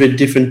 200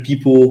 different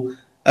people,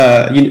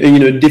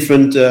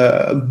 different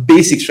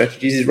basic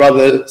strategies. It's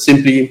rather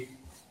simply,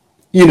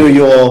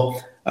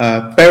 your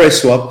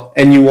Paraswap,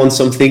 and you want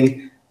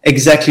something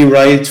exactly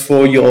right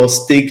for your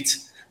staked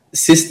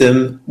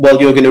system,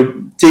 well, you're going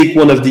to take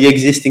one of the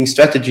existing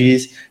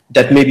strategies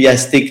that maybe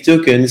has stake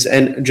tokens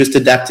and just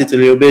adapt it a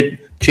little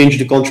bit, change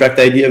the contract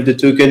ID of the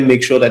token,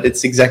 make sure that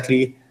it's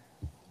exactly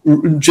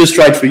just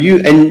right for you.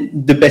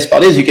 And the best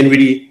part is you can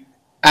really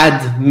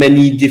add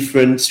many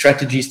different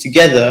strategies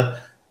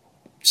together.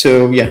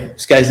 So yeah,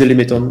 sky's the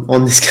limit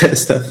on this kind of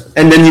stuff.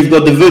 And then you've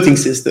got the voting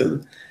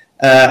system.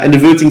 And the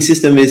voting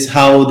system is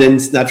how then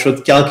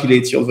Snapshot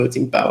calculates your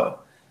voting power.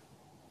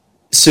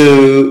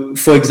 So,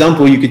 for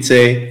example, you could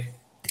say,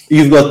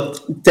 you've got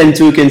 10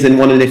 tokens and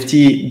one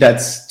NFT,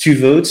 that's 2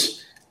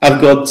 votes. I've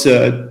got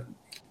 10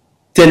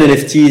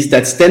 NFTs,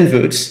 that's 10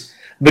 votes.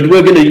 But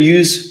we're going to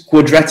use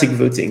quadratic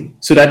voting.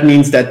 So that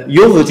means that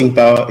your voting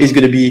power is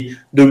going to be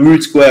the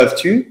root square of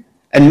 2,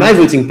 and my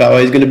voting power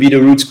is going to be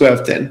the root square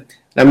of 10.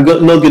 I'm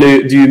not going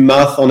to do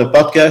math on a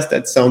podcast.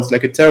 That sounds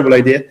like a terrible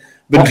idea.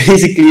 But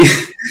basically,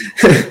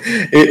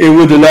 it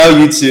would allow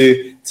you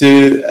to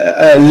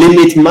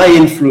limit my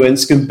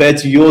influence compared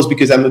to yours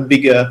because I'm a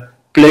bigger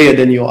player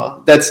than you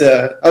are. That's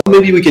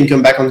maybe we can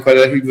come back on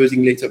quadratic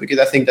voting later because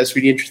I think that's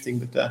really interesting.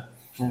 But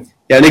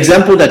yeah, an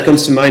example that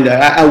comes to mind,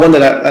 one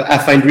that I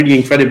find really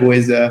incredible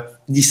is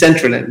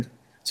Decentraland.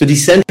 So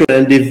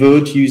Decentraland, they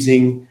vote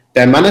using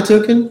their mana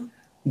token.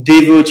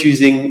 They vote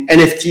using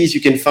NFTs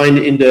you can find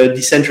in the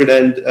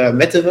Decentraland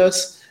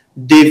metaverse.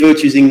 They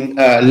vote using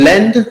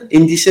land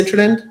in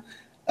Decentraland.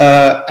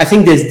 I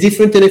think there's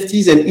different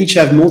NFTs and each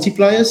have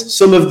multipliers.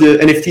 Some of the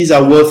NFTs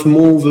are worth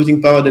more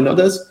voting power than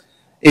others.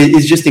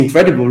 It's just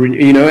incredible,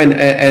 you know,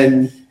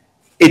 and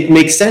it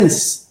makes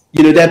sense.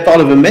 You know, they're part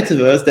of a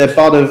metaverse. They're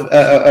part of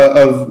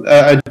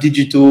a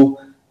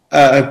digital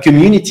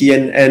community,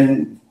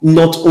 and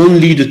not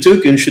only the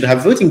token should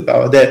have voting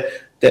power.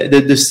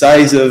 The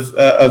size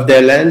of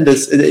their land,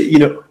 you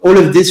know, all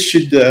of this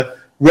should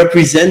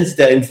represent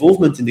their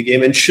involvement in the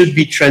game and should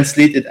be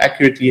translated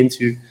accurately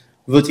into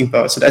voting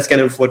power. So that's kind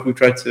of what we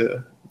try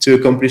to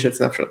accomplish at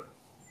Snapshot.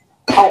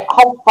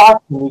 How far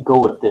can we go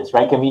with this,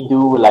 right? Can we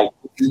do like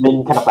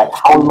then kind of like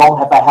how long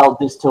have I held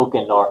this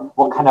token, or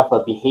what kind of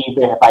a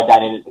behavior have I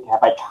done?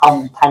 How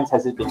many times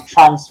has it been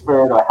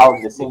transferred or held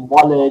in the same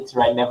wallet,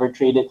 right? Never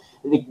traded.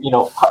 You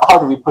know, how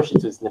do we push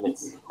it to its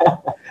limits?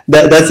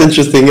 That's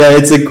interesting. Yeah,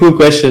 it's a cool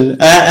question.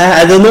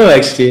 I don't know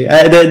actually.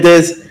 I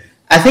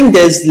think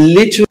there's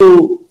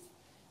literal.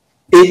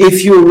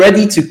 If you're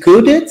ready to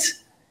code it,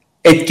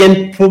 it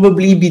can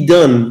probably be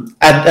done.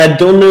 I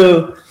don't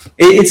know.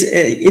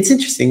 It's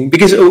interesting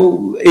because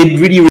it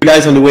really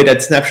relies on the way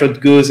that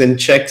Snapshot goes and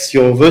checks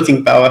your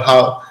voting power,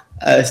 how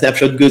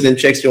Snapshot goes and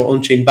checks your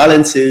on-chain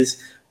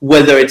balances,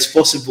 whether it's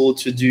possible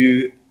to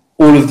do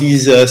all of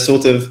these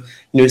sort of,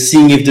 you know,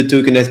 seeing if the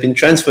token has been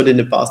transferred in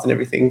the past and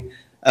everything.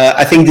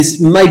 I think this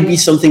might be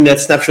something that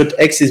Snapshot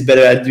X is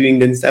better at doing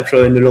than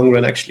Snapshot in the long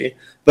run, actually.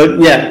 But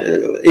yeah,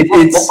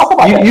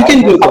 you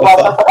can go quite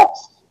far.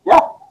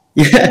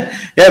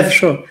 Yeah, for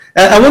sure.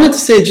 I wanted to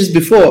say just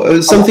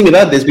before something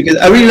about this because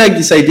I really like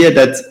this idea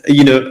that,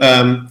 you know,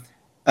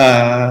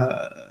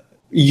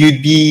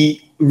 you'd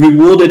be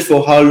rewarded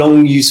for how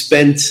long you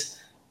spent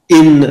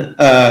in,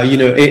 you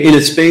know, in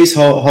a space,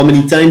 how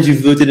many times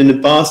you've voted in the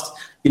past,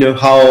 you know,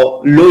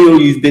 how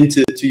loyal you've been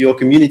to your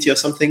community or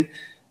something.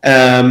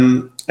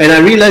 And I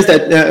realized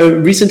that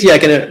recently I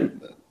kind of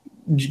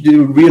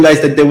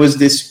realized that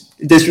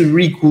there's a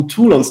really cool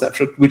tool on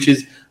Snapshot, which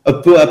is a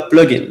POAP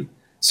plugin.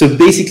 So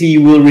basically,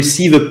 you will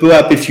receive a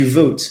POAP if you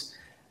vote.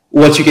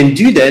 What you can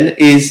do then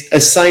is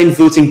assign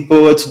voting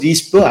power to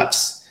these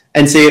POAPs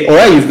and say, all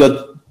right, you've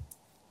got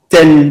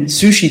 10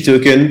 sushi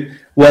token.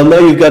 Well, now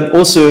you've got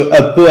also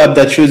a POAP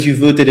that shows you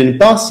voted in the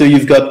past, so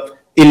you've got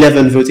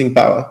 11 voting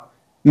power.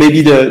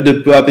 Maybe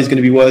the POAP is going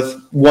to be worth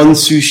 1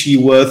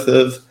 sushi worth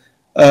of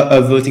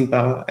voting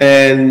power.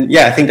 And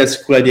yeah, I think that's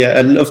a cool idea.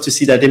 I'd love to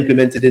see that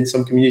implemented in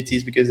some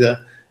communities because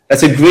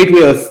that's a great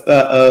way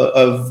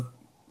of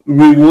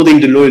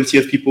rewarding the loyalty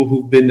of people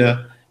who've been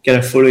kind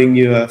of following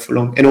you for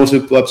long, and also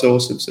POAPs are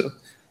awesome. So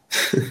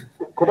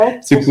could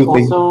I just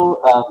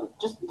also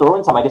just throw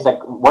in some ideas?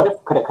 Like, what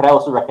if could I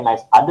also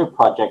recognize other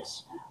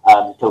projects'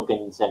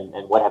 tokens and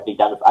what have they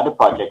done with other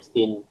projects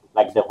in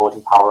like the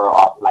voting power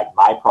of like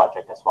my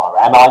project as well?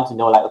 Right? I want to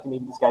know like, okay,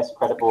 maybe this guy's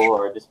credible,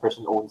 or this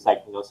person owns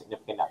like, you know,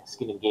 significant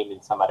skin in game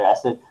in some other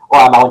asset, or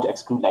I want to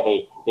exclude like,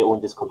 hey, they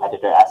own this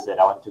competitor asset.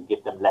 I want to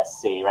give them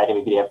less say, right? And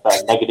maybe they have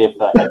negative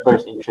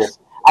adverse interest.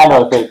 I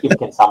don't know if it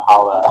can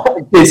somehow.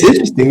 It's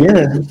interesting,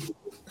 yeah.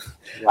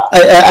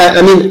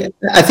 I mean,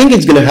 I think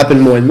it's going to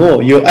happen more and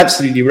more. You're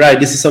absolutely right.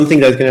 This is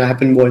something that's going to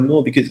happen more and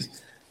more because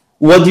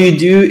what do you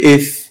do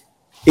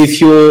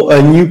if you're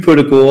a new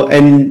protocol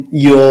and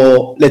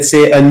you're, let's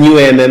say, a new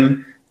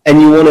AMM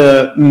and you want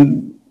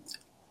to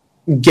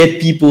get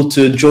people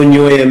to join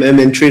your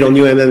AMM and trade on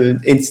your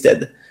AMM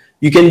instead?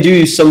 You can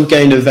do some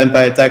kind of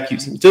vampire attack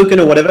using token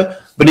or whatever.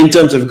 But in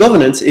terms of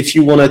governance, if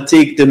you want to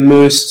take the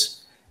most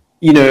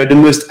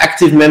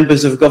active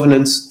members of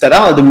governance that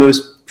are the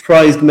most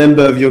prized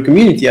member of your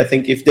community, I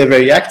think if they're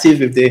very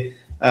active, if they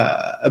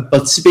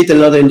participate a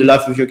lot in the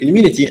life of your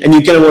community, and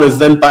you kind of want to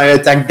vampire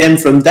attack them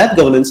from that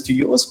governance to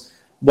yours,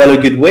 while a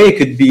good way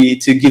could be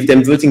to give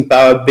them voting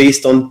power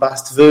based on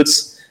past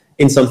votes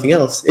in something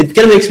else. It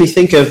kind of makes me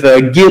think of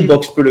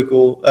Gearbox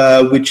Protocol,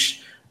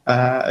 which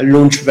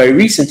launched very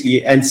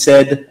recently and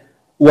said,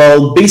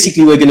 well,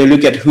 basically we're going to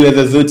look at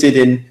whoever voted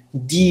in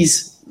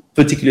these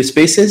particular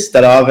spaces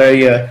that are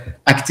very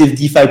active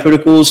DeFi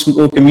protocols,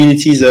 small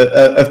communities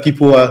of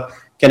people who are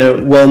kind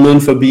of well known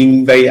for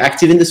being very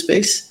active in the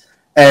space.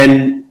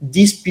 And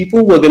these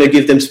people, we're going to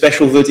give them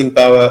special voting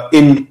power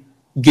in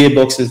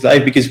Gearbox's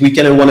live, because we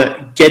kind of want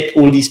to get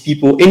all these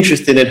people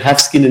interested and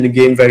have skin in the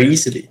game very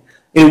easily.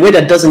 In a way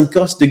that doesn't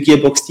cost the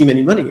Gearbox team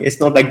any money.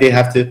 It's not like they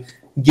have to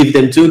give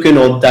them token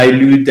or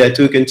dilute their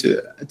token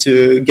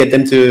to get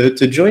them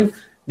to join.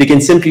 They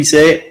can simply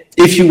say,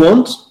 if you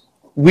want,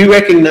 we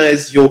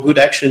recognize your good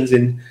actions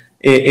in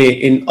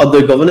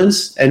other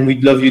governance, and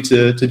we'd love you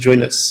to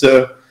join us.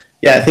 So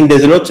yeah, I think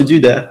there's a lot to do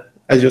there,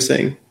 as you're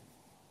saying.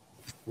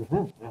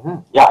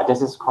 Yeah, there's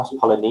this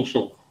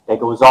cross-pollination that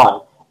goes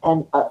on.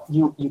 And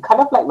you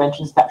kind of like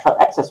mentioned Snapshot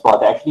X as well,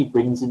 that actually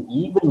brings in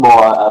even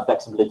more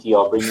flexibility,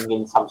 or bringing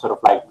in some sort of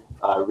like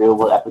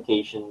real-world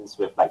applications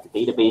with like the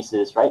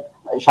databases, right?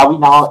 Shall we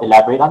now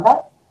elaborate on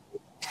that?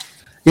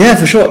 Yeah,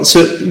 for sure.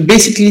 So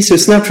basically,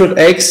 Snapshot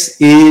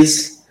X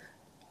is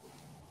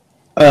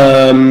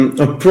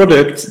a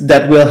product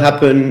that will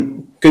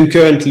happen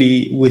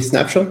concurrently with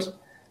Snapshot.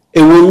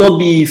 It will not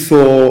be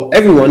for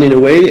everyone in a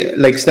way.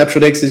 Like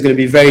Snapshot X is going to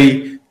be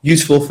very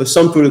useful for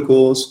some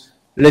protocols,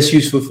 less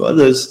useful for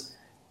others.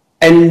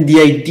 And the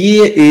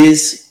idea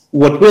is,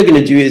 what we're going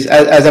to do is,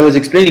 as I was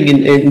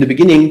explaining in the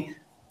beginning,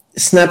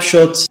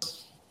 Snapshot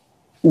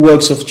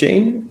works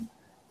off-chain,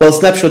 while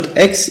Snapshot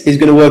X is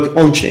going to work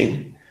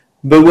on-chain.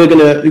 But we're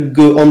going to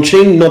go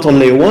on-chain, not on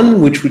layer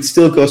 1, which would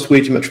still cost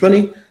way too much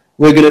money.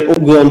 We're going to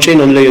go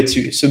on-chain on layer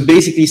 2. So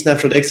basically,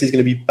 Snapshot X is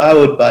going to be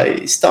powered by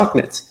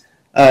Starknet,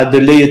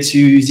 the layer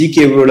 2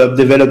 ZK rollup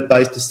developed by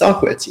the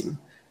Starkware team.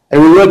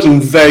 And we're working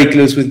very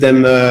close with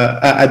them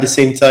at the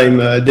same time,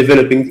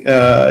 developing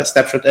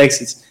Snapshot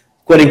X. It's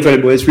quite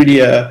incredible. It's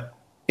really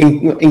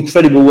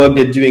incredible work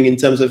they're doing in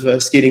terms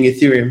of scaling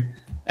Ethereum.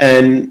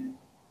 And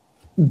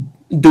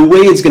the way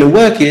it's going to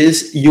work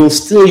is, you'll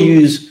still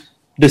use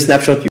the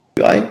Snapshot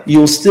UI.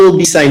 You'll still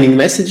be signing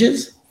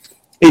messages.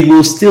 It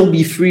will still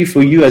be free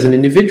for you as an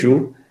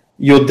individual.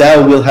 Your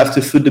DAO will have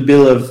to foot the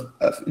bill of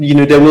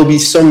there will be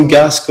some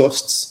gas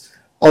costs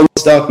on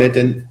Starknet,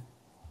 and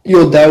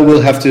your DAO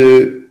will have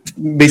to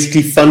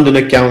basically fund an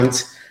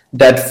account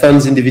that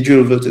funds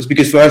individual voters.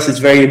 Because for us, it's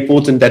very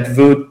important that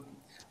vote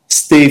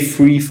stay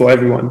free for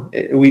everyone.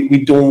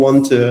 We don't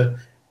want to.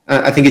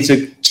 I think it's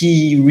a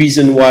key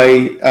reason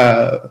why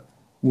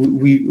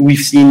we've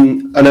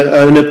seen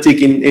an uptick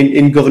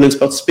in governance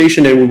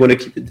participation, and we want to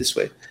keep it this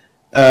way.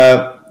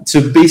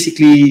 So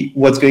basically,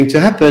 what's going to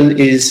happen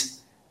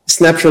is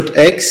Snapshot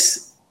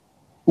X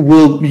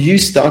will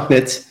use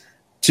Starknet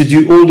to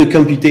do all the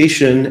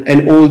computation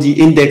and all the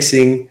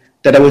indexing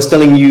that I was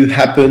telling you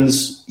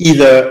happens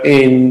either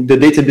in the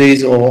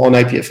database or on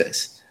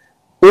IPFS.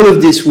 All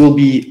of this will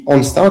be on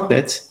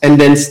Starknet, and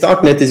then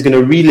Starknet is going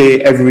to relay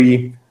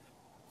every,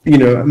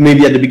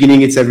 maybe at the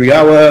beginning it's every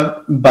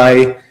hour,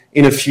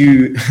 in a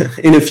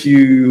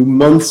few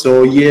months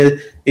or a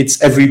year,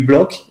 it's every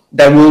block,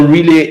 that will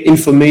relay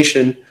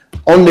information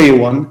on layer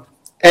 1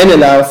 and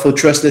allow for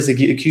trustless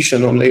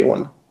execution on layer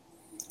 1.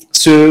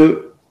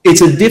 So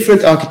it's a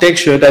different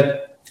architecture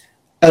that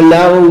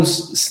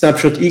allows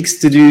Snapshot X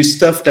to do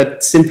stuff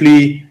that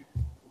simply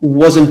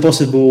wasn't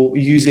possible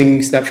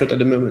using Snapshot at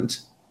the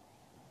moment.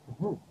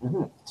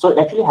 So it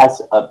actually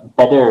has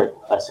better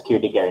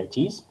security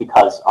guarantees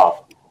because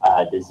of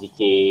the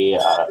ZK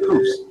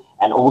proofs,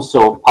 and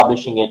also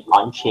publishing it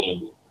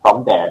on-chain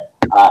from there.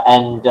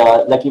 And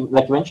like you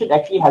mentioned,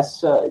 actually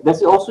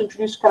does it also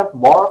introduce kind of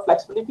more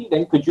flexibility?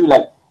 Then could you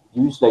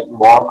use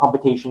more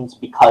computations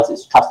because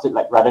it's trusted,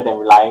 rather than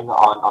relying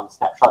on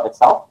Snapshot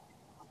itself?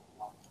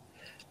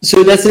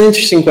 So that's an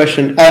interesting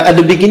question. At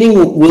the beginning,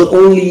 we'll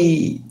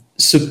only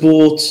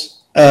support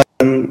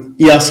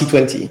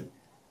ERC20.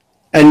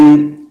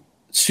 And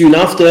soon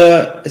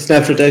after,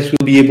 Snapshot X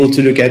will be able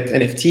to look at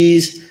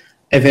NFTs,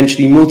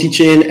 eventually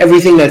multi-chain,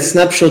 everything that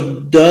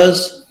Snapshot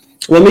does.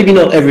 Well, maybe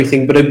not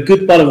everything, but a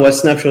good part of what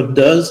Snapshot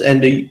does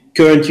and the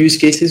current use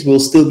cases will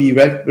still be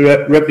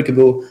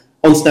replicable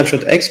on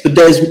Snapshot X. But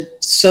there's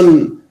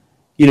some,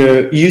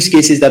 use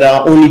cases that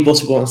are only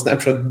possible on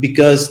Snapshot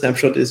because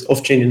Snapshot is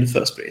off-chain in the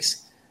first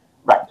place.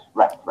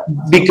 Right.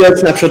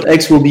 Because Snapshot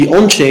X will be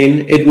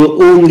on-chain, it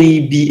will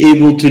only be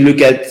able to look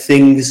at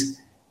things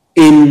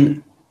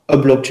in a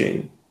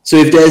blockchain. So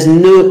if there's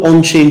no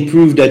on-chain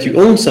proof that you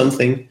own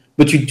something,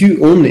 but you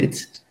do own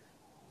it,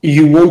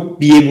 you won't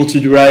be able to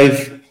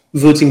derive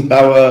voting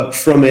power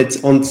from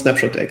it on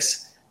Snapshot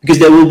X, because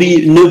there will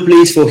be no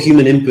place for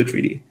human input,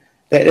 really.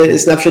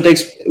 Snapshot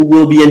X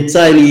will be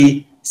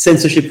entirely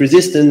censorship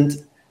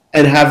resistant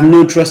and have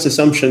no trust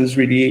assumptions,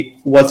 really,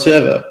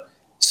 whatsoever.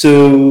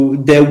 So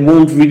there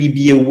won't really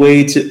be a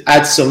way to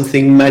add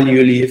something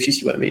manually, if you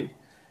see what I mean.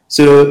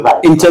 So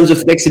in terms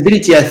of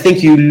flexibility, I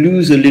think you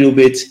lose a little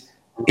bit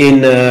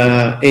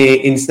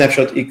in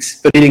Snapshot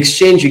X, but in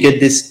exchange you get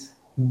this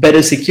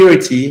better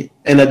security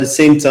and at the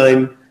same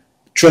time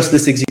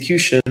trustless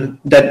execution.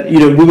 That, you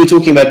know, we were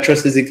talking about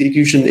trustless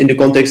execution in the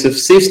context of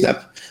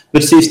SafeSnap,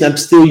 but SafeSnap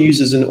still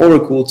uses an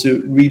oracle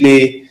to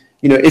relay.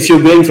 You know, if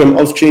you're going from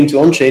off-chain to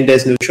on-chain,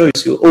 there's no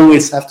choice. You'll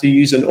always have to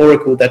use an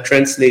oracle that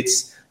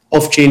translates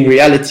off-chain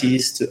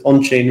realities to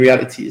on-chain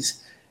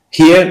realities.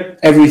 Here,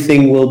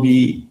 everything will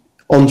be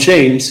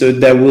on-chain, so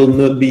there will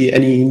not be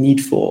any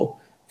need for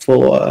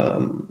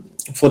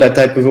that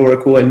type of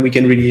oracle, and we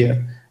can really,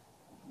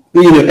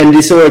 you know, and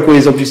this oracle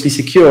is obviously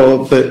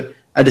secure, but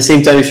at the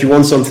same time, if you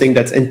want something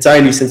that's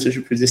entirely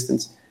censorship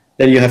resistant,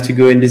 then you have to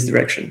go in this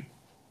direction.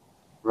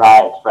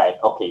 Right.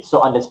 Okay. So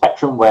on the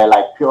spectrum where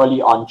like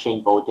purely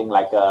on-chain voting,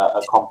 like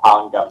a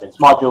compound governance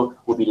module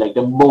would be like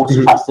the most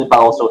trusted, but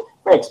also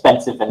very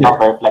expensive and not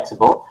very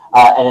flexible.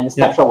 And then the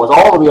Snapshot was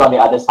all the way on the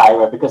other side,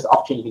 where because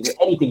off-chain you can do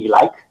anything you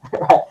like,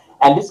 right?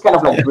 And this kind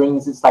of like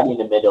brings it slightly in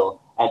the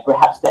middle, and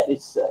perhaps that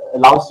is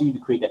allows you to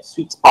create that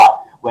sweet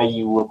spot where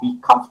you will be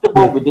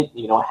comfortable with it,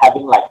 you know,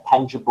 having like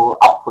tangible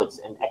outputs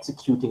and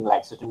executing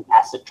like certain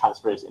asset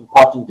transfers,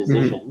 important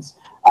decisions,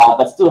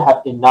 but still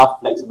have enough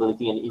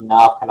flexibility and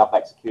enough kind of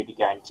like security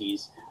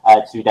guarantees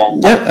to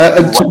then.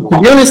 To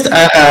be honest,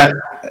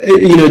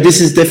 you know, this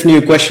is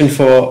definitely a question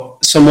for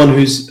someone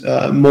who's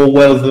more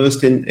well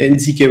versed in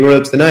ZK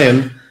rollups than I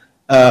am.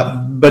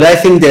 But I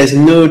think there's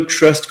no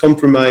trust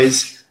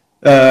compromise.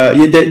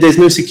 There's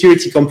no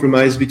security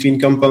compromise between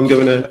Compound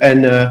Governor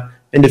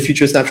and the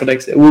future Snapshot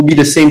X. It will be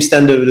the same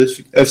standard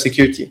of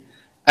security.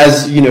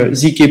 As you know,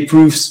 ZK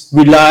proofs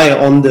rely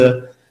on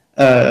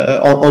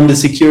the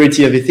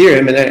security of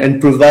Ethereum and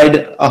provide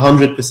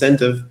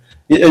 100% of.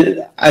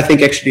 I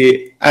think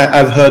actually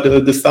I've heard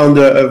the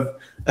founder of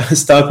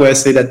Starkware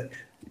say that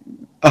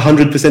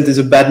 100% is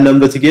a bad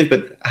number to give,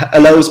 but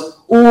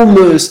allows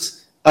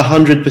almost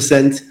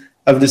 100%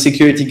 of the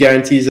security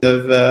guarantees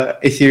of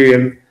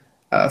Ethereum.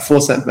 For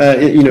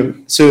you know,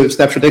 so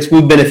Snapshot X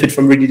will benefit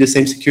from really the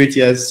same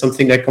security as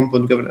something like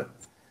Compound Governor.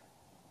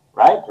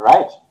 Right.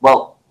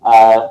 Well,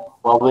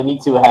 we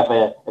need to have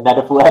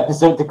another full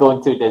episode to go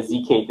into the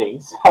ZK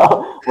things.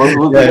 So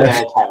we'll do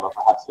another time, or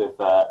perhaps with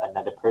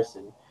another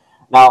person.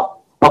 Now,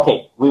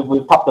 okay,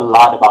 we've talked a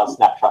lot about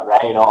Snapshot,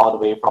 right? You know, all the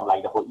way from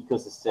like the whole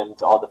ecosystem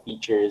to all the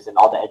features and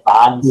all the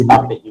advanced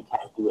stuff that you can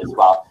do as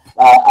well.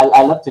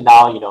 I love to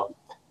now, you know,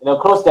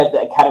 close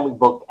the academic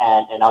book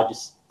and I'll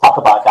just talk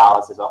about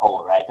DAOs as a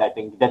whole, right? I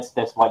think that's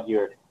what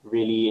you're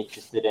really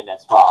interested in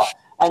as well.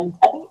 And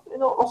I think, you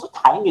know, also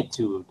tying it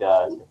to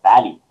the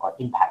value or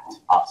impact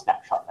of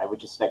Snapshot, right?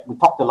 Which is like, we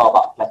talked a lot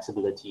about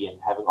flexibility and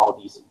having all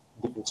these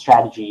different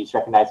strategies,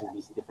 recognizing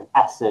these different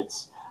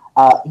assets.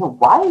 You know,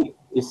 why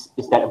is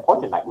that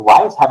important? Like,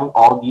 why is having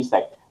all these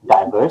like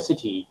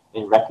diversity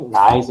in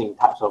recognizing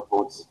types of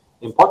votes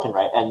important,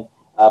 right? And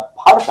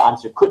part of the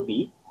answer could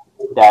be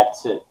that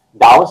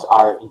DAOs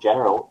are, in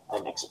general,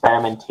 an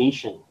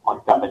experimentation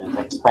on governance,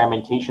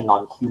 experimentation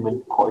on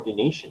human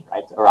coordination,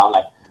 right? Around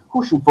like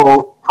who should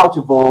vote, how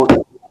to vote,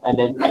 and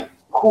then like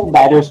who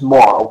matters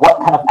more, or what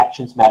kind of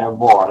actions matter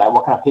more, like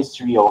what kind of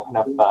history or what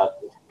kind of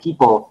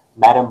people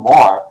matter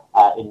more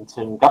in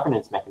certain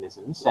governance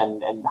mechanisms,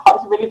 and how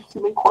does it relate to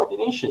human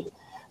coordination?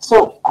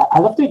 So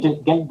I'd love to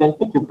again then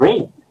pick your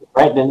brain,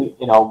 right? Then,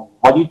 you know,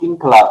 what do you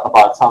think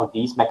about some of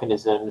these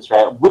mechanisms,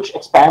 right? Which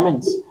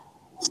experiments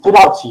stood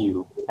out to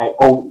you, right?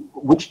 Or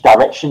which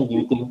direction do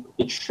you think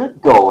it should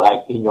go,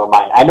 like in your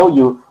mind? I know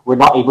you were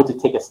not able to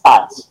take a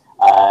stance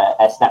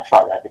as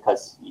Snapshot, right?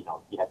 Because, you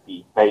know, you have to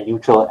be very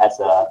neutral as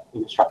a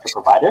infrastructure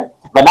provider.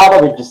 But now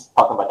that we're just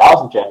talking about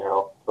DAOs in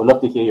general, we'd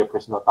love to hear your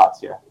personal thoughts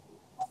here.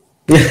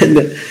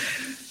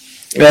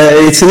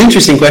 It's an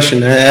interesting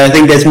question. I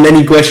think there's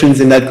many questions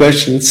in that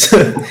question.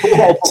 So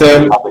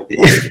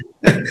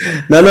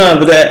but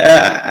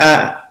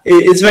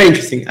it's very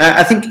interesting.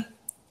 I think.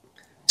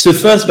 So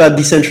first about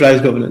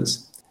decentralized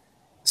governance.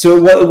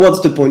 So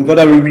what's the point? What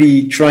are we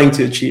really trying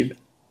to achieve?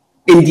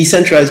 In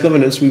decentralized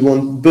governance, we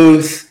want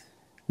both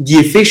the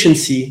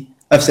efficiency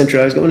of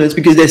centralized governance,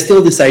 because there's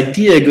still this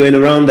idea going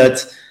around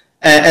that,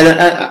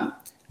 and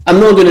I'm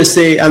not going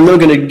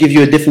to give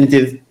you a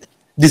definitive,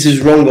 this is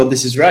wrong or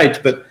this is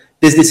right, but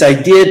there's this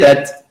idea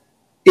that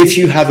if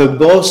you have a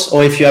boss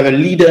or if you have a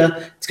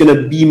leader, it's going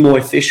to be more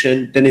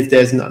efficient than if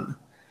there's none.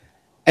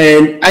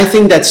 And I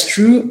think that's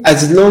true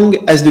as long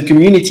as the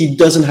community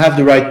doesn't have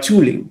the right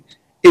tooling.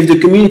 If the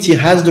community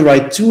has the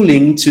right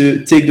tooling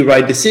to take the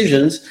right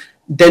decisions,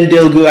 then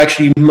they'll go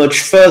actually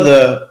much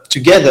further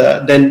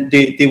together than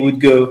they would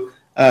go,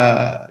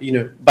 you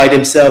know, by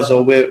themselves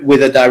or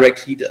with a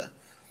direct leader.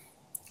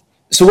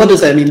 So what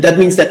does that mean? That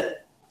means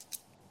that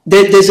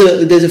there's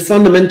a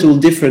fundamental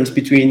difference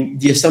between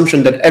the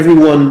assumption that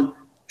everyone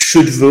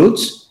should vote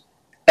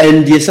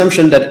and the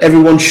assumption that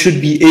everyone should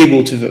be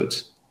able to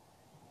vote.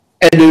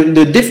 And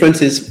the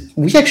difference is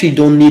we actually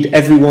don't need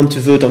everyone to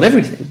vote on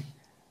everything.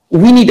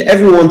 We need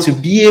everyone to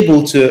be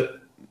able to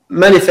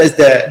manifest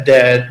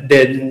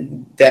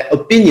their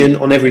opinion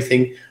on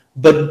everything,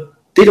 but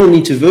they don't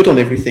need to vote on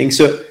everything.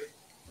 So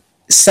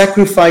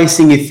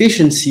sacrificing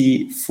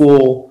efficiency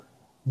for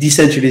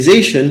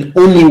decentralization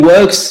only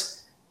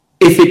works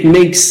if it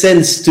makes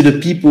sense to the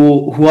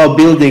people who are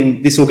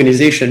building this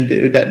organization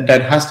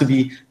that has to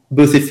be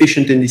both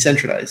efficient and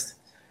decentralized.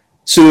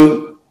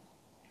 So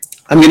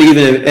I'm going to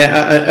give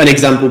an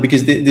example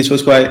because this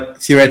was quite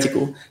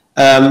theoretical.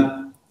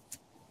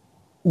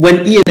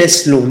 When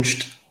ENS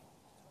launched,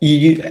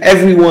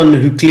 everyone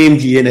who claimed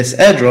the ENS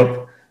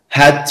airdrop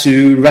had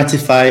to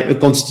ratify a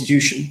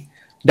constitution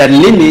that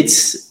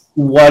limits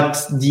what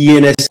the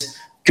ENS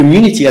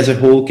community as a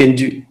whole can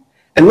do.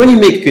 And when you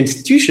make a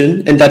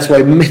constitution, and that's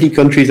why many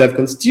countries have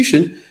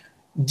constitution,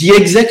 the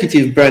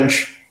executive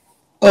branch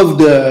of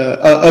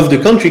the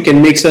country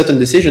can make certain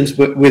decisions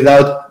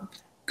without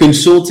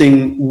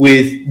consulting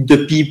with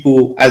the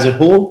people as a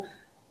whole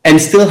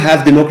and still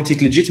have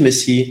democratic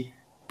legitimacy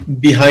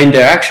behind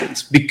their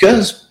actions.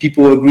 Because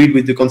people agreed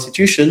with the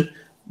constitution,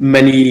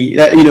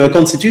 a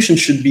constitution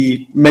should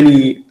be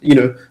many,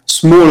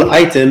 small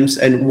items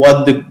and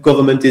what the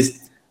government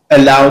is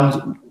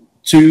allowed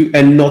to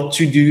and not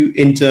to do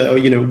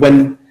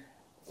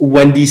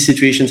when these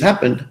situations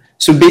happened.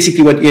 So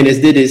basically what ENS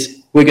did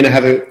is we're going to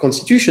have a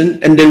constitution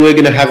and then we're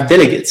going to have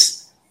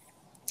delegates.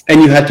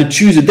 And you had to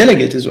choose a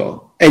delegate as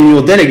well. And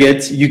your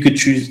delegate, you could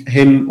choose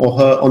him or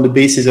her on the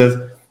basis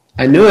of,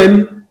 I know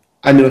him,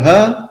 I know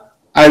her,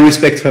 I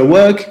respect her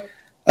work,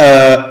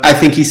 I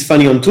think he's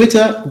funny on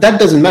Twitter. That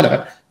doesn't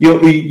matter.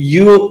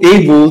 You're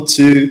able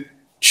to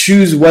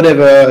choose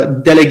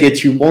whatever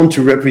delegate you want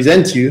to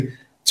represent you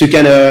to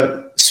kind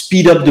of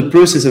speed up the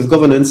process of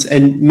governance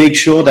and make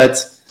sure that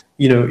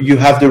you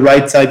have the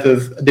right type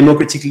of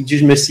democratic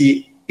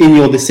legitimacy in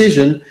your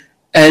decision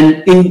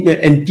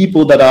and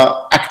people that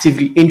are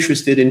actively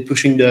interested in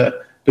pushing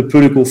the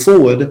protocol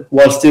forward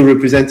while still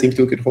representing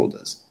token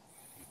holders.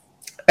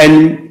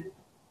 And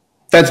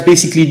that's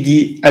basically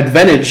the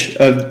advantage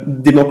of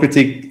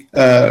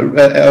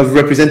of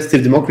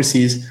representative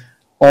democracies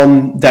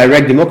on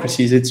direct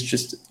democracies.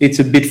 It's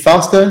a bit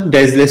faster.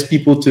 There's less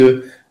people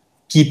to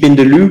keep in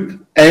the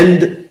loop.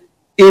 And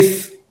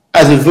if,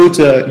 as a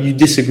voter, you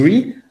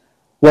disagree,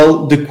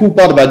 well, the cool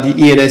part about the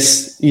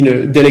ENS,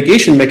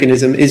 delegation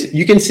mechanism is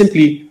you can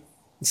simply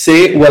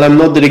say, well, I'm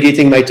not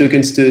delegating my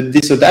tokens to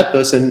this or that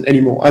person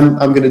anymore. I'm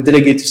going to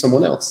delegate to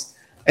someone else.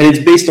 And it's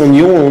based on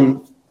your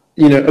own,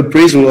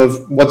 appraisal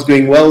of what's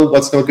going well,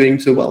 what's not going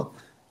so well.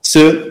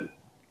 So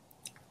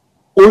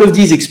all of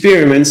these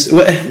experiments,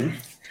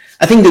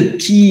 I think the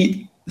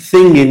key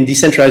thing in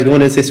decentralized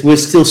governance is we're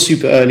still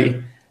super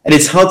early. And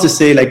it's hard to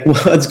say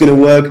what's going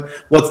to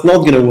work, what's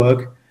not going to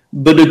work.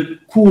 But the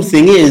cool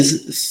thing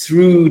is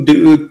through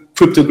the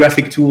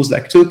cryptographic tools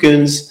like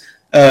tokens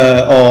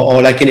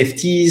or like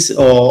NFTs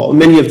or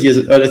many of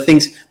these other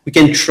things, we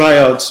can try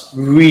out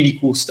really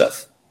cool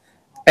stuff.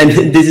 And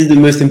this is the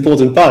most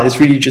important part. It's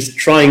really just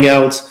trying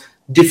out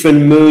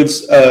different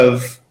modes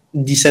of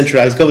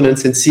decentralized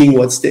governance and seeing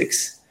what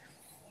sticks.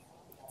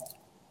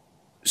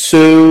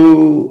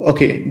 So,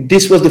 okay,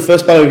 this was the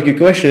first part of your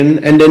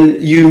question. And then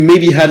you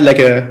maybe had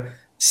a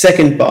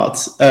second part,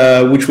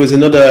 which was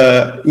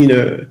another,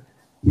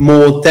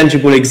 more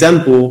tangible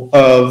example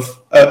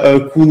of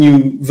a cool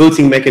new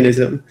voting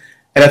mechanism.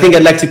 And I think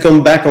I'd like to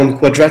come back on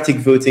quadratic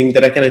voting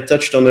that I kind of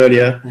touched on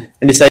earlier.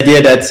 And this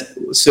idea that,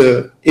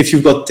 so if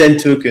you've got 10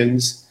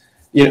 tokens,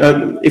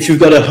 if you've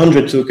got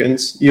 100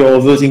 tokens,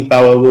 your voting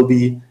power will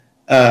be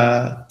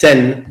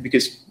 10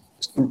 because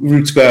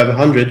root square of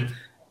 100.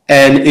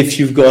 And if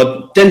you've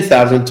got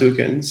 10,000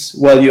 tokens,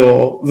 well,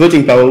 your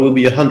voting power will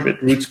be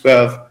 100, root square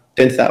of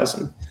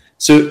 10,000.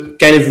 So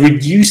kind of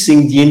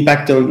reducing the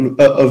impact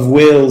of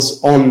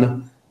whales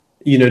on,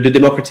 the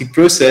democratic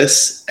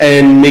process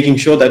and making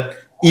sure that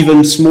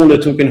even smaller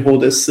token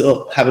holders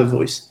still have a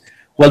voice.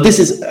 Well, this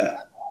is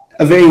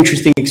a very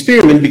interesting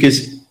experiment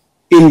because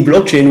in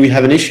blockchain, we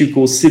have an issue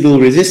called Sybil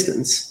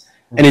resistance.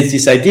 And it's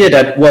this idea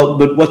that,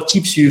 but what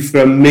keeps you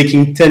from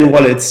making 10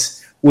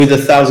 wallets with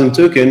 1,000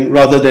 token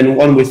rather than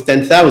one with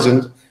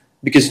 10,000?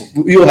 Because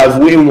you'll have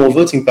way more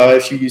voting power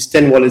if you use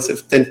 10 wallets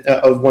of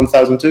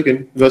 1,000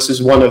 token versus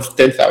one of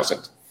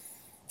 10,000.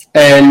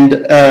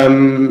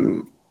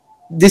 And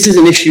this is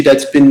an issue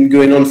that's been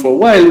going on for a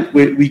while.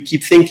 We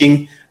keep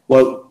thinking,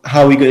 well,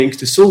 how are we going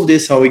to solve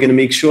this? How are we going to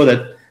make sure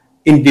that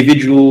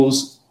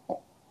individuals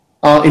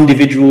are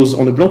individuals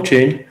on the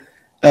blockchain?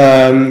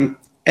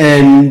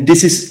 And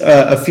this is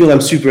a field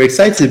I'm super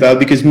excited about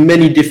because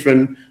many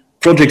different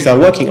projects are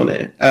working on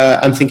it.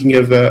 I'm thinking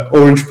of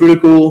Orange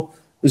Protocol,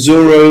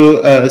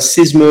 Zoro,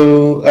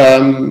 Sysmo,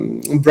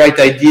 Bright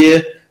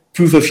Idea,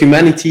 Proof of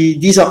Humanity.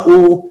 These are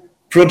all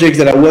projects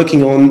that are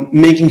working on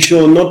making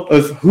sure not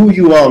of who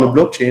you are on a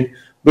blockchain,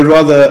 but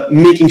rather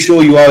making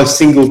sure you are a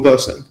single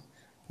person,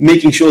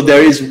 making sure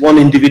there is one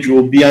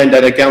individual behind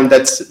that account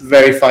that's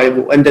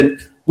verifiable. And then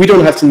we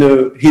don't have to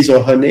know his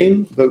or her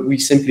name, but we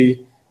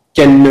simply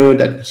can know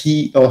that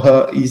he or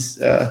her is,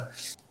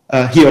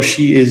 he or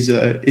she is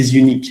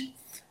unique.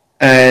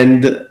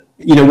 And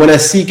when I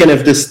see kind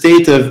of the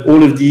state of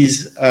all of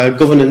these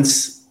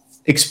governance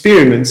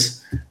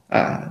experiments,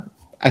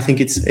 I think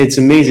it's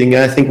amazing.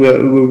 I think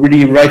we're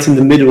really right in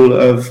the middle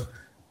of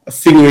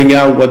figuring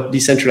out what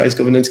decentralized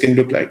governance can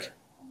look like.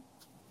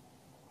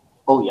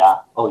 Oh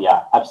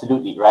yeah,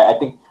 absolutely, right. I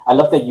think I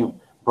love that you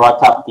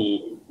brought up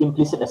the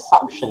implicit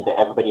assumption that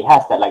everybody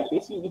has that like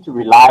basically you need to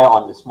rely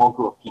on the small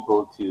group of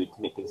people to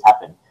make things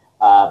happen.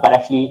 But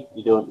actually,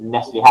 you don't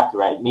necessarily have to,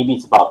 right? Maybe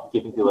it's about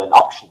giving people an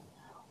option.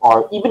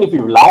 Or even if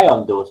you rely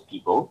on those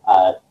people,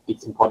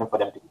 it's important for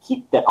them to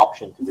keep that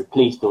option to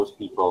replace those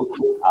people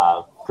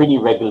pretty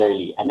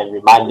regularly and then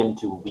remind them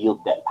to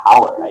wield that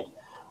power, right?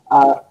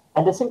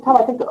 At the same time,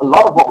 I think a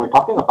lot of what we're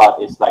talking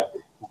about is like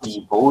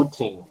the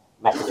voting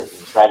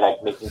mechanisms, right?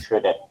 Like making sure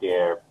that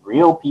they're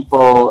real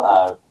people,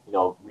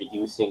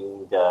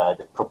 reducing the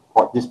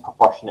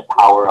disproportionate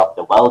power of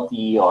the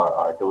wealthy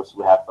or those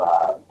who have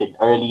been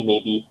early,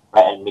 maybe,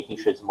 right? And making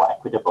sure it's more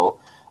equitable.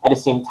 At the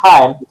same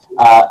time,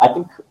 I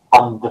think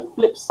on the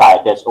flip side,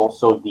 there's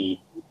also the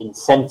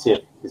incentive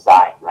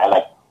design, right?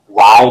 Like,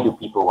 why do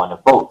people want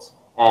to vote?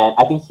 And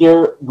I think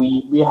here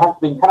we have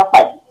been kind of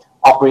like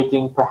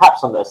operating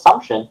perhaps on the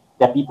assumption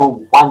that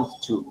people want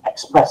to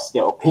express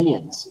their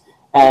opinions.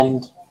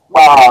 And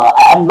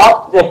I'm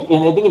not like I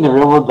think in the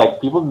real world, like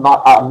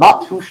I'm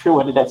not too sure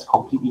whether that's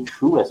completely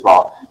true as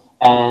well.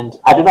 And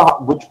I don't know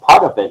which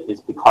part of it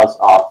is because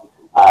of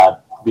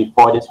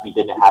before this we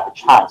didn't have a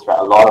chance, right?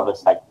 A lot of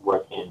us like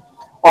work in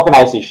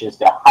organizations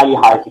that are highly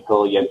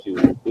hierarchical. You have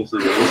to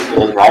basically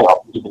listen, right?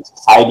 Or even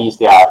societies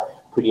that are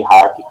pretty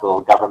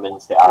hierarchical,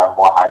 governments that are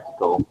more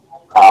hierarchical,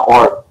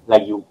 or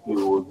like you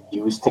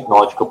use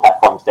technological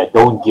platforms that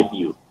don't give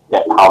you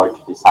that power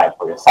to decide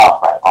for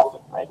yourself, right?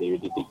 Often, right? They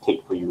really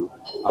dictate for you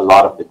a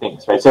lot of the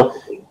things, right? So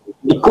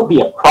it could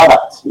be a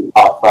product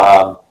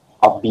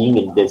of being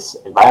in this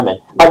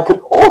environment, but it could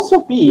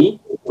also be,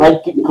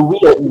 right? Could we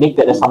make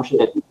that assumption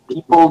that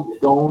people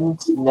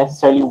don't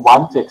necessarily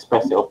want to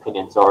express their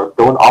opinions or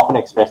don't often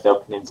express their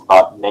opinions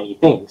about many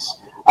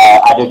things?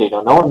 Either they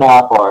don't know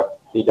enough, or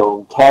they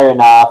don't care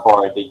enough,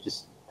 or they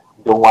just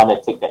don't want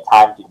to take that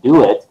time to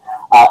do it.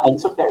 And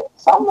so there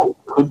some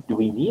like, do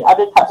we need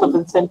other types of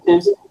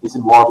incentives? Is it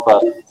more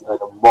of a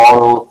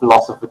moral,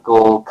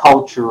 philosophical,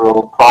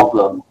 cultural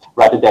problem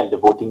rather than the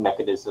voting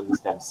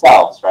mechanisms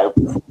themselves, right?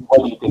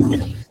 What do you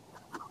think?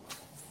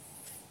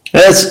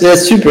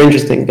 That's super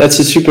interesting. That's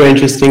a super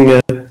interesting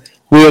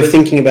way of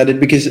thinking about it,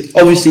 because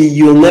obviously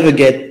you'll never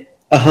get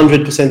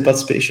 100%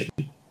 participation.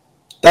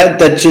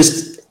 That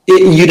just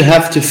you'd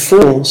have to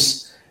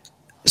force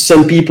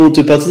some people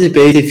to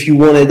participate if you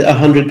wanted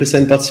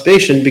 100%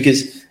 participation,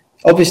 because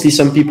obviously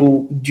some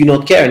people do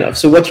not care enough.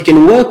 So what you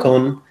can work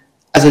on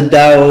as a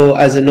DAO,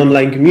 as an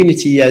online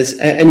community, as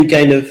any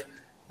kind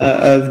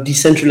of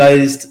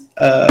decentralized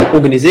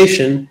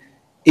organization,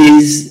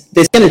 is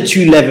there's kind of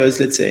two levers,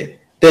 let's say.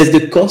 There's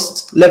the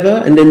cost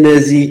lever, and then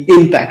there's the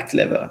impact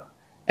lever.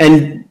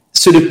 And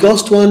so the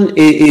cost one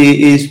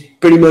is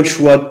pretty much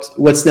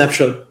what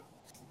Snapshot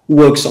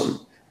works on.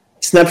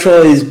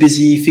 Snapshot is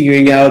busy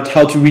figuring out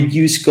how to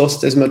reduce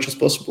cost as much as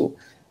possible,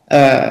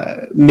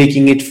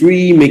 making it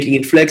free, making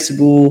it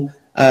flexible.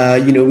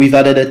 We've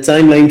added a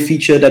timeline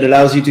feature that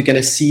allows you to kind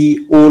of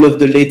see all of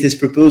the latest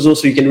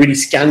proposals, so you can really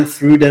scan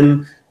through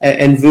them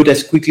and vote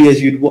as quickly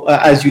as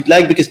you'd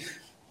like, because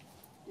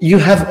you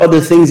have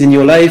other things in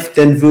your life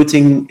than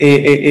voting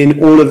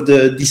in all of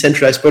the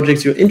decentralized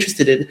projects you're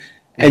interested in.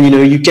 And,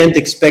 you can't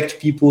expect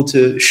people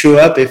to show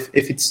up if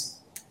it's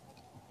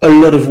a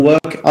lot of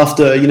work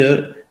after,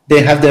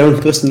 they have their own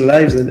personal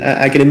lives. And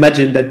I can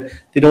imagine that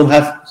they don't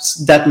have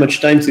that much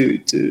time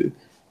to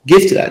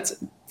give to that.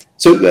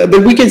 So,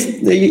 but we can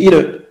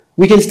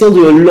still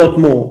do a lot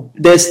more.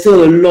 There's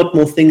still a lot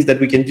more things that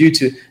we can do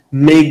to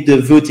make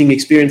the voting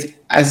experience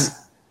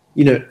as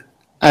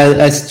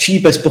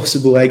cheap as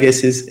possible, I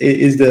guess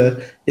is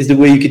the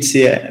way you could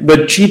say it.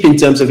 But cheap in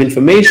terms of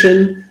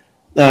information,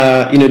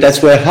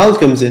 that's where HAL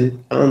comes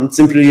in.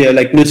 Simply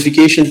like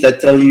notifications that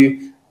tell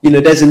you,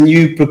 there's a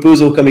new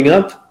proposal coming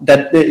up,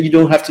 that you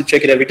don't have to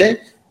check it every day.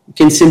 You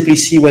can simply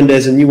see when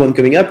there's a new one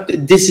coming up.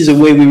 This is a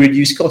way we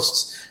reduce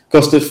cost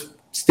of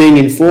staying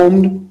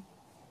informed,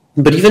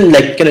 but even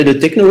like kind of the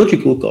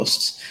technological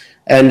costs.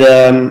 And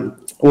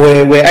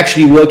we're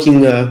actually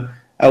working.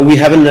 We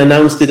haven't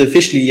announced it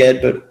officially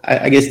yet, but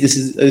I guess this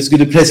is as good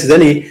a place as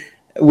any.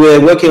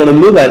 We're working on a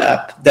mobile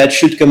app that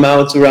should come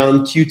out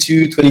around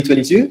Q2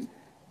 2022.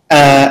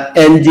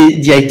 And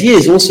the idea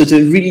is also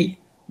to really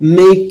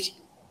make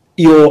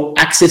your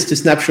access to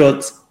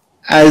Snapshot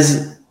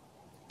as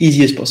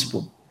easy as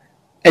possible,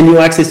 and your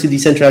access to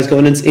decentralized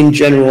governance in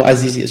general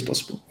as easy as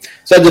possible.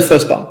 So that's the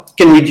first part,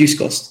 can reduce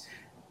cost.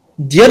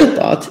 The other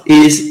part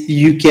is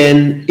you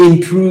can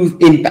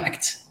improve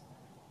impact.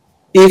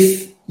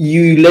 If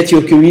you let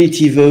your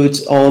community vote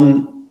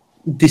on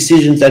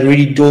decisions that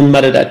really don't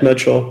matter that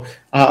much or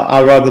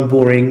are rather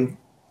boring,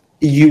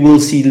 you will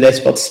see less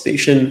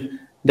participation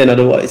than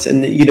otherwise.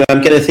 And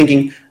I'm kind of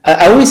thinking,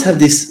 I always have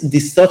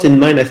this thought in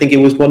mind. I think it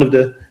was one of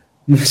the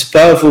most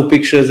powerful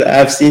pictures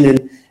I've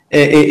seen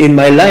in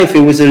my life.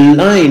 It was a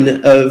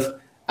line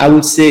of, I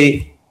would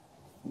say,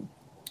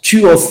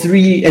 2 or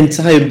 3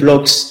 entire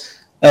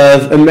blocks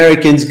of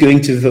Americans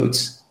going to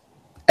vote.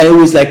 And it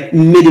was like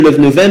middle of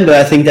November.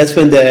 I think that's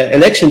when the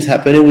elections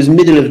happened. It was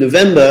middle of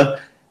November.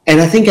 And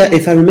I think,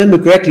 if I remember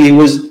correctly, it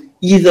was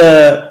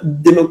either,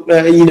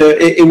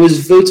 it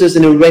was voters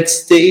in a red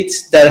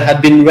state that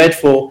had been red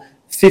for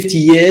 50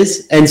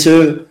 years. And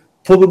so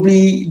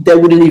probably there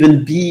wouldn't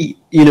even be,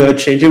 a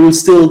change. It would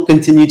still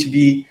continue to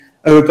be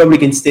a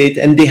Republican state.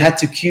 And they had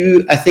to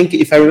queue, I think,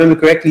 if I remember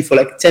correctly, for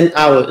like 10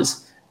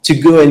 hours to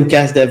go and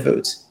cast their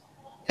votes.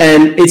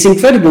 And it's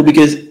incredible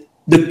because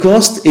the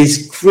cost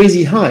is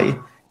crazy high.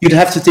 You'd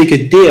have to take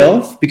a day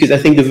off because I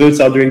think the votes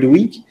are during the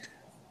week.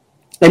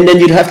 And then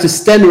you'd have to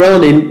stand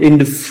around in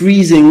the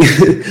freezing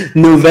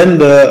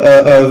November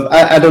of,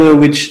 I don't know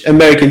which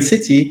American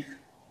city,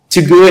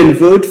 to go and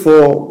vote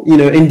for,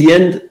 in the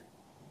end,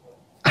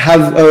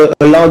 have a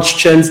large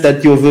chance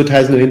that your vote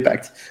has no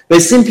impact. But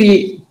it's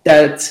simply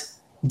that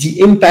the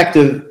impact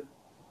of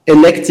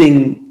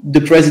electing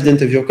the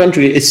president of your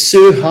country is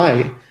so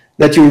high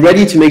that you're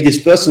ready to make this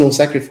personal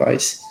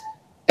sacrifice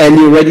and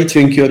you're ready to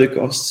incur the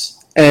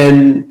costs.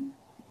 And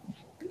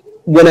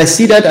when I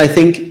see that, I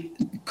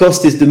think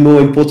cost is the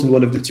more important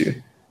one of the two.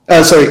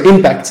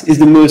 Impact is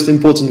the most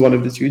important one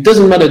of the two. It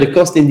doesn't matter the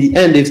cost in the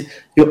end. If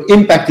your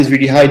impact is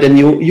really high, then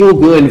you'll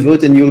go and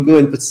vote and you'll go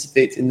and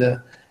participate in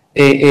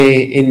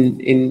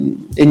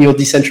your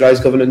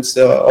decentralized governance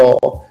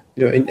or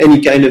in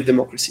any kind of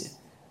democracy.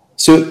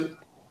 So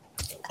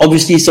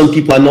obviously some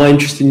people are not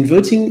interested in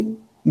voting,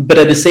 but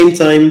at the same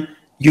time,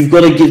 you've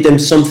got to give them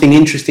something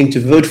interesting to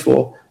vote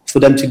for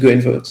them to go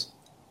and vote.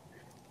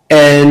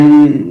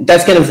 And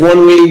that's kind of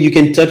one way you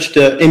can touch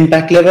the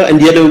impact level. And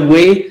the other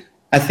way,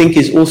 I think,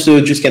 is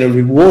also just kind of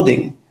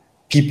rewarding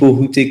people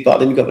who take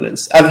part in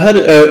governance. I've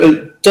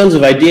heard tons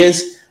of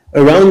ideas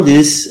around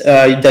this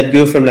that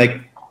go from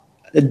like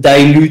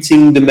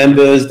diluting the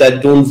members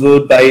that don't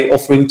vote by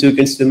offering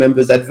tokens to the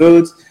members that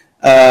vote.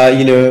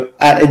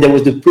 There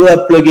was the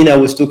ProUp plugin I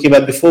was talking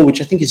about before, which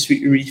I think is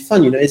really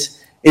fun.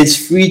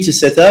 It's free to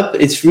set up,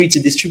 it's free to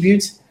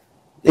distribute.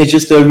 It's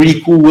just a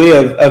really cool way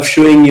of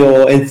showing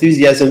your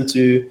enthusiasm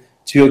to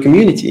your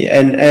community.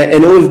 And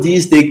all of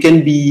these, they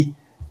can be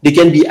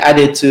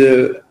added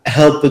to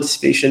help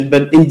participation.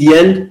 But in the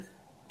end,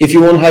 if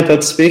you want high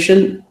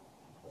participation,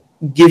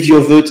 give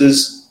your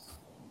voters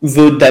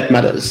vote that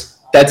matters.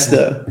 That's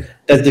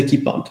the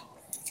key part.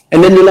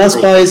 And then the last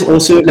part is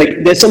also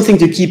like there's something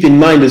to keep in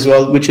mind as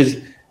well, which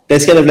is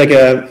there's kind of like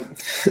a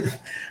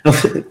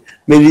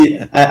maybe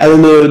I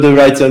don't know the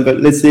right term, but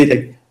let's say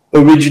like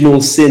original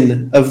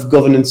sin of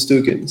governance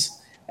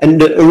tokens. And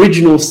the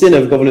original sin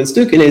of governance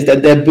token is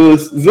that they're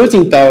both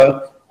voting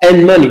power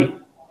and money.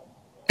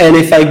 And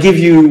if I give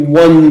you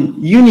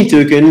one uni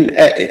token,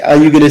 are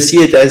you going to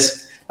see it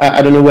as,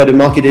 I don't know where the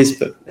market is,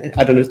 but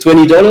I don't know,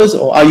 $20?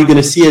 Or are you going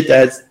to see it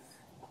as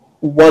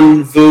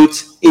one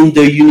vote in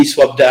the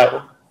Uniswap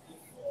DAO?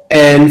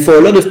 And for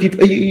a lot of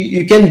people,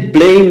 you can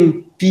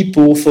blame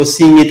people for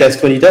seeing it as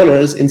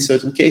 $20 in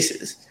certain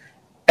cases.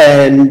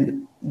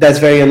 And that's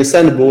very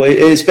understandable,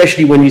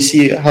 especially when you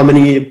see how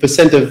many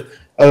percent of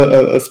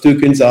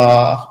tokens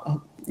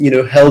are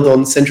held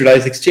on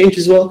centralized exchange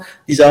as well.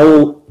 These are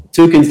all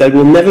tokens that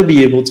will never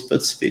be able to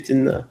participate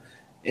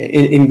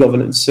in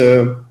governance.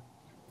 So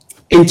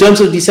in terms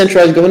of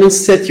decentralized governance,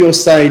 set your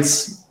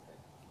sights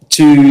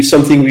to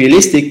something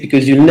realistic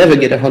because you'll never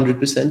get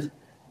 100%,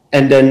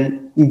 and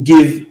then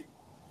give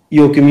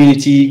your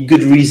community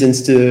good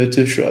reasons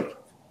to show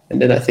up.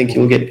 And then I think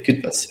you'll get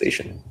good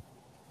participation.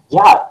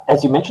 Yeah,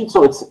 as you mentioned,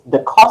 so it's the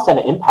cost and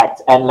the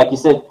impact. And like you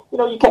said,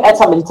 you can add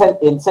some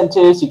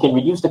incentives, you can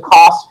reduce the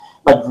cost,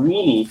 but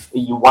really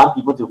you want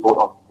people to vote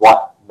on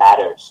what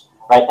matters,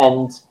 right?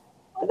 And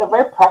in a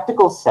very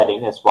practical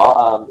setting as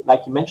well,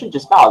 like you mentioned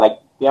just now, like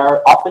there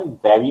are often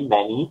very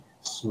many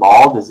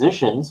small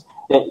decisions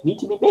that need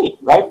to be made,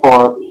 right?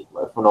 For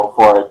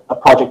a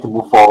project to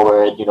move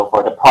forward,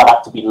 for the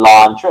product to be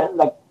launched, and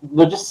like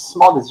they're just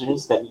small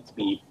decisions that need to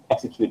be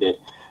executed.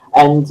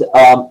 And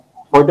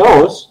for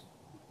those,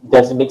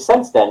 does it make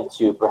sense then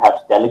to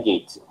perhaps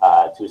delegate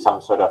to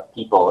some sort of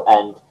people?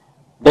 And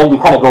then we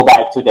kind of go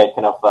back to that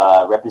kind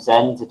of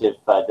representative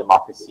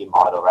democracy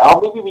model, right?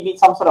 Or maybe we need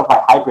some sort of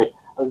a hybrid.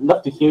 I'd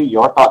love to hear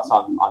your thoughts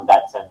on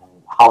that and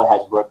how it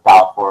has worked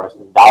out for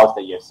some DAOs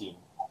that you've seen.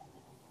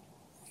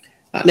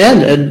 Yeah,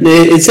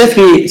 it's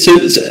definitely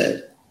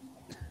so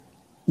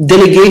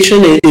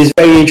delegation is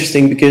very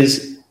interesting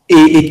because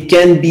it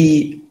can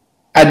be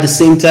at the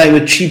same time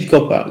a cheap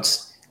cop-out.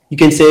 You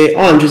can say,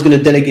 I'm just going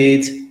to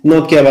delegate,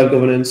 not care about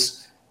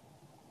governance.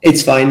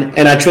 It's fine.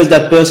 And I trust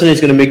that person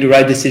is going to make the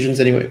right decisions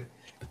anyway.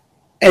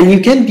 And you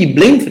can't be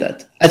blamed for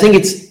that. I think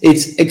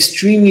it's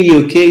extremely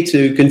okay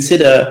to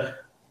consider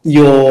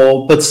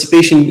your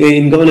participation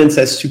in governance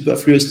as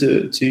superfluous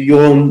to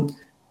your own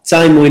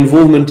time or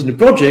involvement in the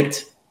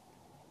project.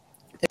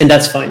 And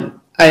that's fine.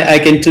 I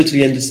can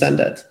totally understand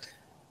that.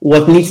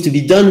 What needs to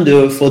be done,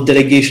 though, for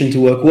delegation to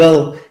work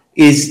well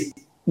is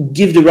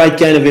give the right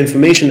kind of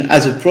information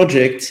as a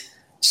project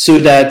so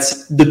that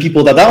the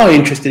people that are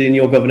interested in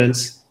your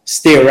governance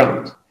stay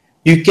around.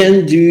 You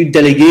can do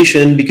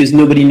delegation because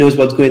nobody knows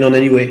what's going on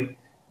anyway.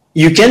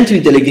 you can do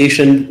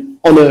delegation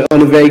on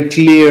a very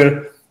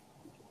clear,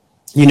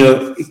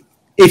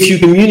 if you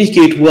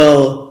communicate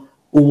well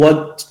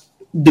what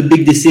the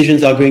big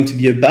decisions are going to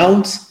be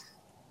about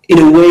in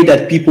a way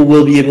that people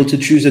will be able to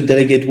choose a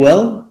delegate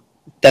well,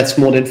 that's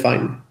more than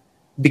fine.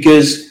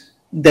 Because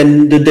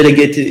then the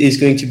delegate is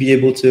going to be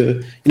able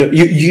to,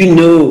 you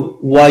know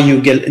why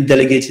you get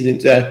delegated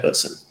into that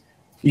person.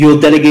 You're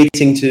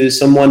delegating to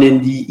someone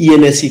in the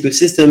ENS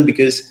ecosystem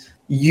because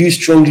you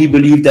strongly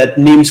believe that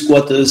name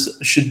squatters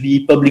should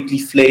be publicly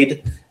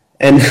flayed.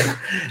 And,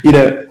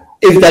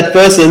 if that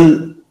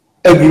person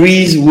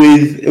agrees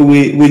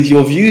with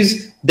your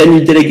views, then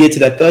you delegate to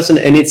that person,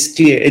 and it's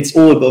clear, it's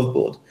all above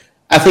board.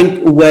 I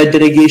think where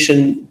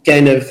delegation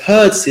kind of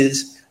hurts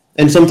is,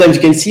 and sometimes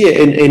you can see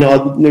it in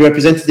our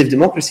representative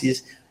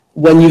democracies,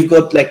 when you've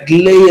got like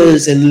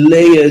layers and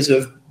layers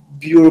of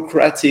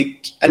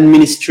bureaucratic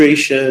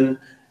administration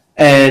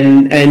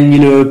and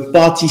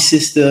party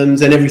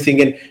systems and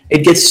everything, and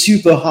it gets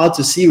super hard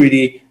to see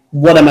really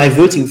what am I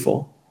voting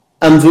for.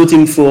 I'm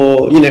voting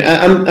for,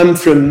 I'm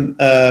from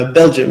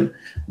Belgium.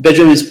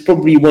 Belgium is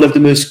probably one of the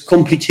most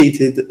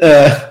complicated,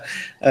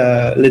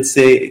 let's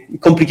say,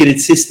 complicated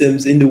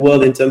systems in the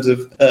world in terms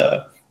of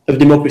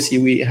democracy.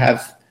 We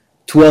have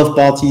 12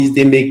 parties,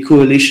 they make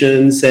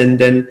coalitions, and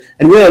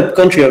we're a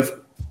country of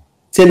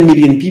 10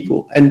 million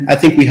people, and I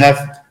think we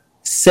have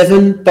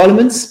 7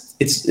 parliaments.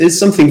 It's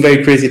something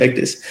very crazy like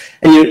this.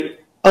 And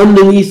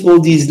underneath all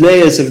these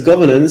layers of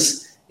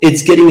governance,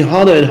 it's getting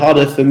harder and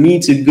harder for me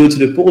to go to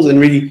the polls and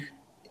really,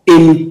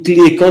 in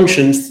clear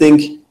conscience,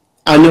 think,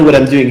 I know what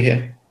I'm doing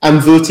here. I'm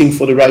voting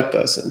for the right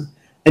person.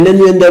 And then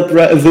you end up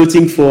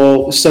voting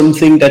for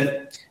something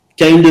that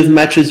kind of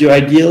matches your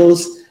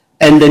ideals,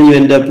 and then you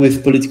end up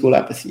with political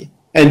apathy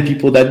and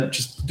people that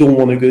just don't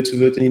want to go to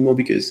vote anymore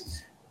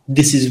because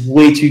this is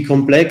way too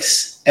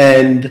complex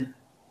and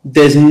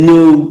there's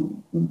no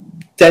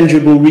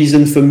tangible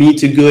reason for me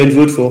to go and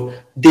vote for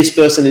this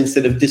person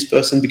instead of this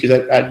person because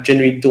I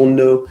generally don't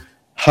know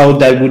how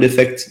that would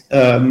affect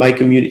my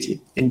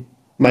community, in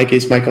my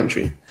case, my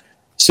country.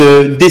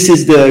 So this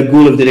is the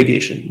goal of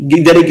delegation.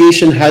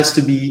 Delegation has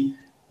to be,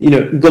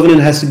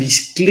 governance has to be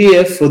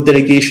clear for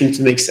delegation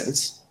to make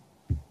sense.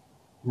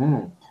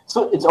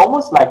 So it's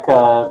almost like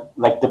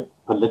the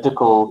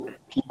political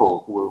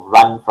people who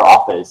run for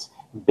office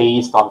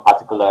based on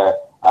particular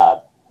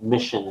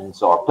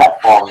missions or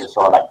platforms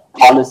or like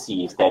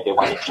policies that they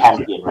want to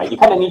champion, right? You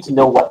kind of need to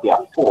know what they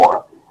are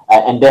for,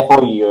 and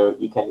therefore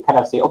you can kind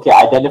of say, okay,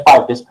 identify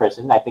with this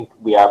person. I think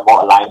we are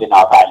more aligned in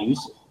our values.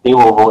 They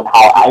will vote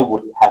how I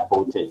would have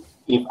voted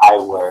if I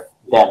were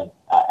them,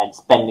 and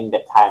spending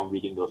that time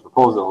reading those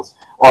proposals,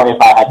 or if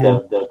I had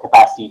the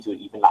capacity to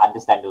even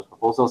understand those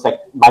proposals, like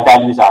my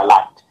values are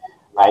aligned,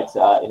 right?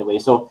 In a way.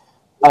 So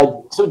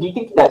do you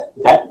think that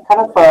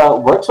kind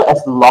of works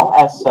as long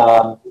as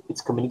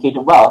it's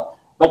communicated well?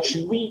 But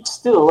should we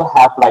still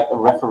have like a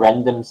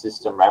referendum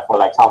system, right, for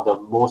like some of the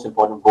most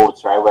important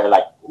votes, right, where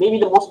like maybe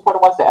the most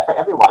important ones that affect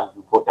everyone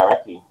who vote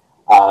directly,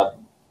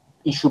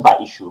 issue by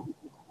issue,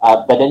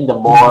 but then the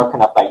more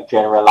kind of like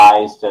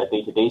generalized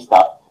day-to-day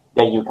stuff,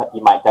 then you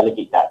might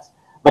delegate that.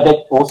 But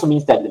that also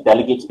means that the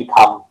delegates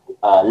become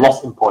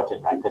less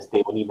important, right, because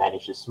they only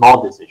manage the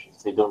small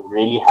decisions. They don't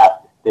really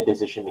have the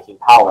decision-making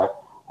power,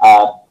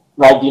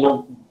 right?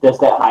 Does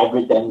that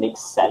hybrid then make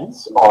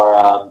sense,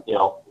 or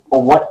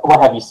or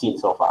what have you seen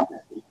so far?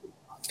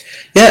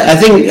 Yeah,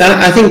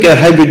 I think a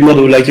hybrid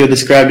model like you're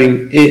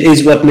describing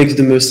is what makes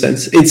the most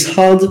sense. It's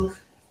hard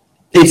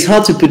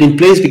to put in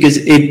place because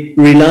it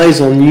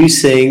relies on you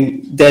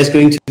saying there's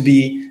going to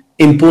be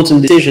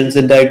important decisions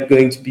and they're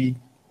going to be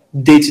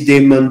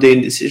day-to-day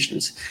mundane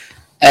decisions.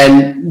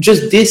 And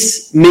just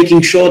this,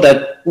 making sure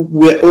that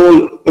we're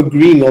all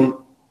agreeing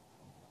on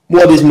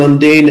what is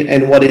mundane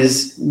and what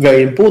is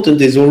very important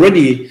is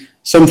already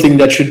something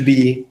that should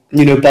be,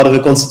 part of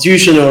a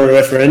constitution or a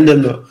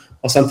referendum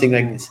or something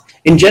like this.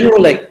 In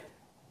general, and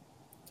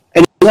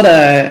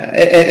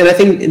I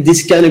think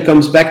this kind of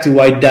comes back to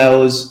why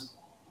DAOs,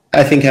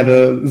 I think, have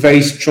a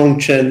very strong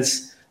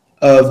chance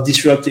of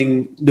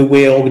disrupting the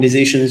way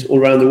organizations all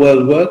around the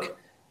world work,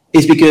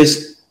 is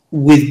because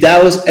with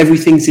DAOs,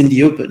 everything's in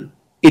the open.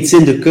 It's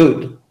in the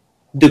code.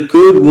 The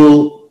code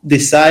will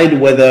decide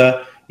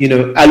whether,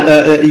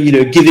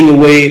 giving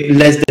away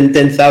less than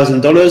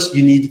 $10,000,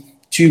 you need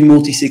 2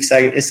 multi-sig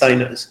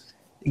signers.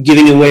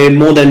 Giving away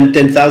more than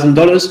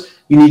 $10,000,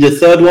 you need a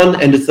third one,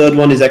 and the third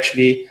one is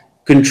actually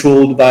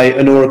controlled by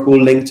an oracle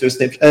linked to a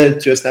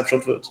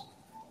snapshot vote.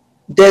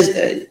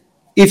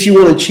 If you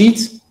want to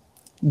cheat,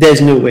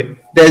 there's no way.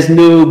 There's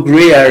no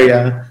gray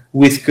area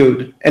with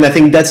code. And I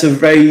think that's a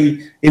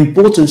very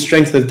important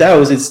strength of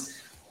DAOs.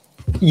 It's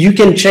you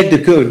can check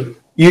the code.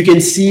 You can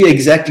see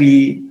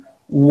exactly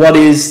what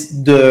is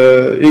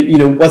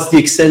what's the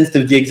extent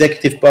of the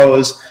executive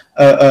powers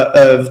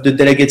of the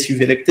delegates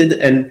you've elected,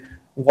 and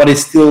what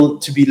is still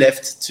to be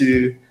left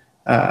to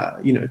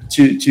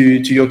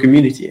your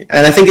community.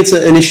 And I think it's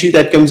an issue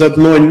that comes up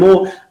more and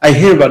more. I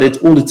hear about it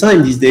all the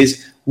time these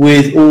days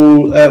with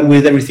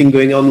everything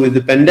going on with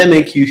the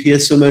pandemic. You hear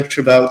so much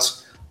about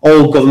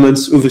all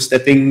governments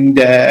overstepping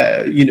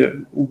their,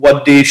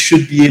 what they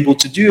should be able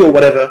to do or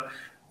whatever.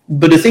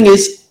 But the thing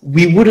is,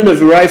 we wouldn't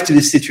have arrived to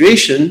this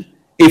situation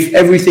if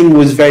everything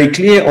was very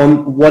clear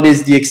on what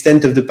is the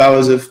extent of the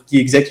powers of the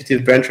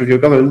executive branch of your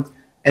government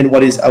and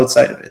what is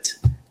outside of it.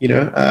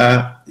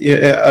 A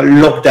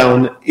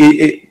lockdown,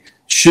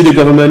 should a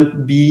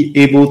government be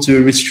able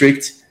to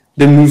restrict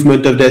the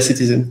movement of their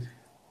citizens?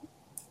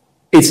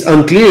 It's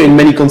unclear in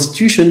many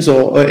constitutions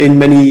or in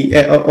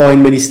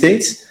many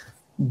states,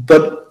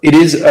 but it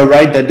is a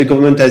right that the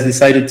government has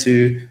decided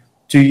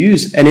to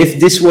use. And if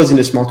this was in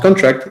a smart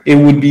contract, it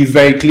would be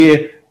very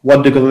clear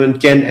what the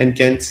government can and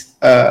can't,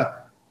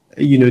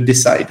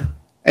 decide.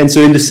 And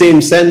so, in the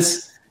same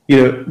sense,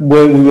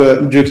 where we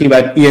were joking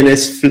about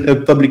ENS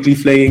publicly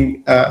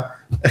flaying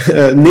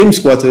name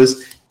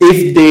squatters,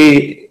 if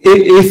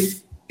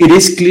it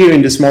is clear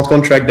in the smart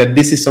contract that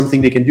this is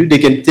something they can do, they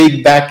can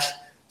take back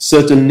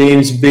certain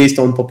names based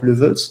on popular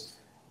votes.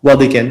 Well,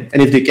 they can.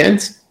 And if they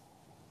can't,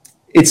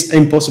 it's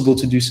impossible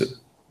to do so.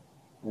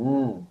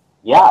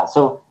 Yeah,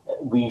 so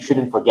we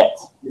shouldn't forget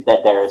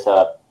that there is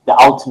the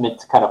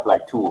ultimate kind of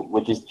like tool,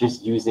 which is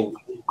just using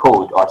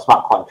code or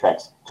smart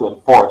contracts to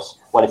enforce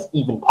what is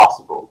even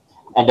possible.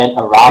 And then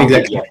around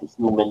it, you have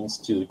humans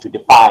to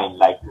define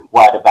like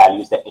what are the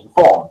values that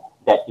inform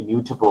that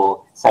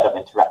immutable set of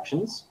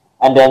interactions.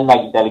 And then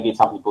like delegate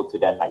some people to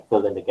then like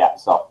fill in the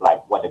gaps of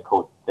like what the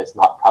code does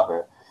not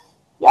cover.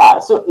 Yeah,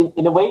 so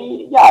in a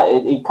way,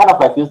 it kind of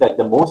like feels like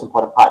the most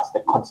important part is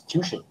the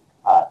constitution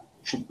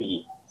should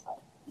be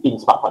in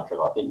smart contract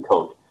or in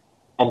code.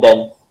 And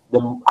then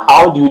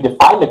how do you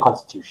define the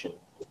constitution?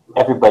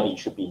 Everybody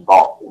should be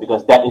involved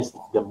because that is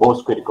the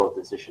most critical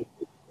decision.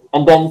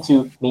 And then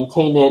to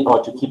maintain it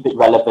or to keep it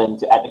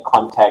relevant, to add the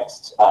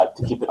context,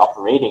 to keep it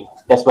operating,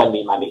 that's when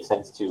it might make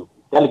sense to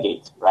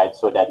delegate, right?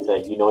 So that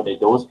that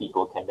those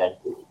people can then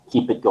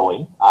keep it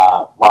going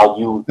while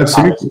you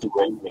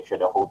make sure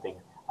the whole thing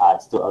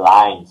still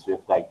aligns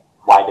with like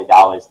why the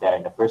DAO is there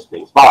in the first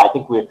place. Wow, I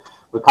think we're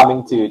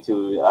coming to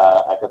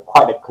like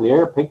quite a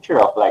clear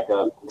picture of like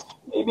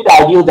maybe the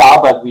ideal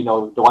DAO, but we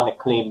don't want to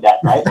claim that,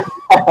 right?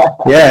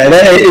 Yeah,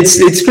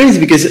 it's crazy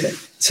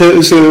because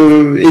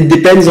so it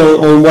depends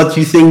on what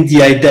you think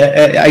the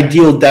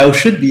ideal DAO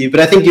should be.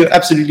 But I think you're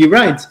absolutely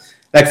right.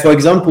 Like for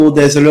example,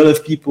 there's a lot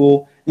of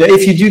people.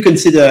 If you do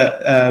consider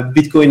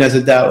Bitcoin as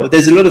a DAO,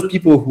 there's a lot of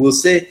people who will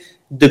say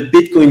the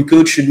Bitcoin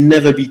code should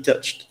never be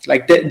touched.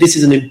 Like this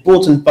is an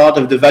important part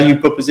of the value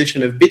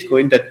proposition of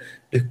Bitcoin, that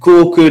the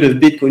core code of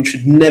Bitcoin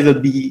should never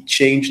be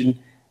changed in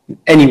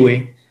any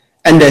way.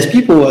 And there's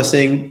people who are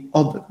saying,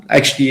 oh, but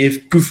actually,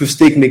 if proof of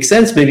stake makes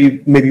sense,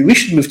 maybe we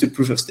should move to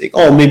proof of stake.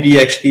 Or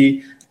maybe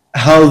actually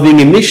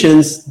halving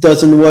emissions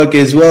doesn't work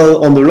as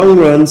well on the long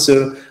run.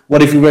 So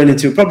what if we run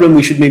into a problem?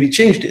 We should maybe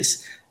change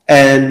this.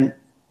 And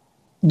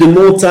the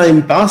more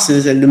time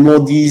passes and the more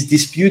these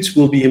disputes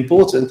will be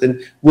important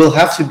and will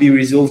have to be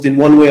resolved in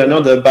one way or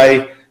another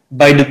by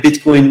the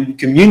Bitcoin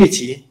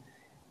community.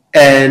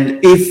 And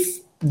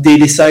if they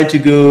decide to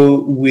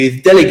go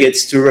with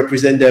delegates to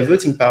represent their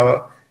voting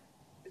power,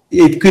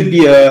 it could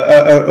be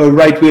a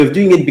right way of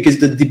doing it because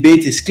the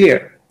debate is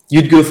clear.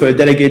 You'd go for a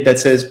delegate that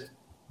says,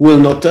 we'll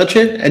not touch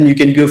it, and you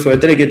can go for a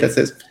delegate that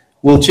says,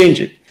 we'll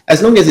change it.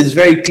 As long as it's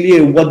very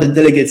clear what the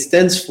delegate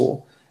stands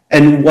for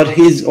and what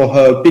his or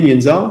her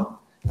opinions are,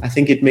 I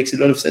think it makes a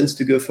lot of sense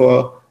to go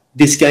for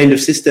this kind of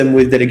system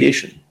with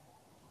delegation.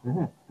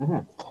 Mm-hmm, mm-hmm.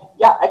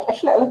 Yeah,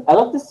 actually, I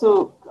love this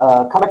to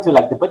come back to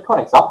like the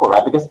Bitcoin example,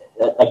 right? Because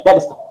like that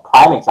is the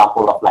prime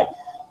example of like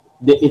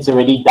it's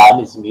already done,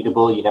 it's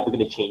immutable, you're never going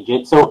to change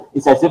it. So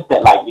it's as if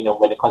that like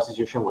when the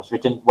Constitution was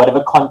written,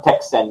 whatever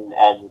context and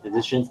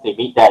decisions they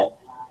made then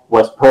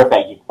was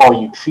perfect, or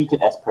you treat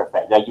it as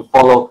perfect. Like you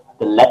follow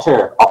the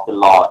letter of the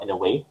law in a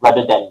way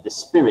rather than the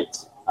spirit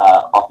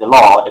of the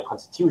law or the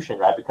Constitution,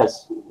 right?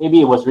 Because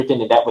maybe it was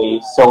written in that way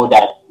so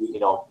that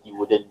you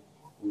wouldn't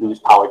lose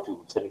power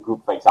to a certain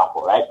group, for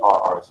example, right?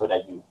 Or so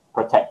that you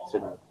protect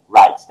certain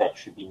rights that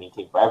should be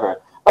maintained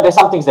forever. But there's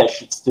some things that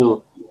should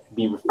still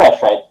be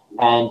refreshed, right?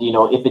 And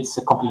if it's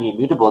completely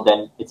immutable,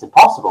 then it's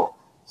impossible.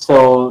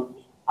 So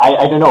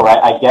I don't know,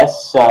 right? I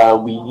guess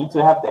we need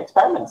to have the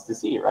experiments to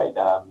see, right?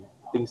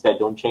 Things that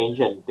don't change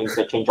and things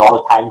that change all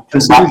the time, too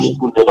much,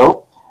 too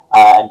little.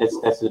 And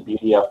that's the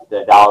beauty of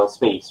the DAO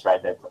space,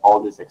 right? That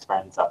all these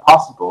experiments are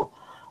possible.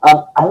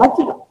 I'd like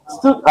to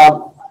still,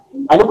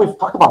 I know we've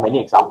talked about many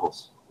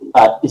examples.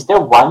 Is there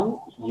one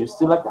you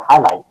still like to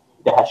highlight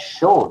that has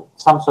shown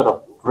some sort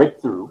of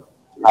breakthrough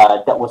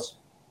that was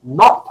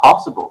not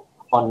possible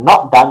or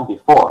not done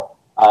before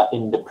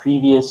in the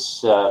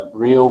previous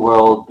real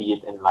world, be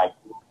it in like,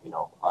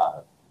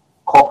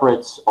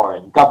 corporates or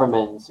in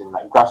governments, in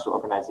like grassroots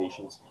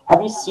organizations? Have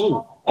you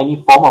seen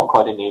any form of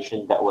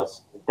coordination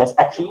that's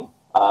actually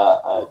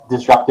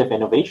disruptive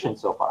innovation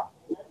so far?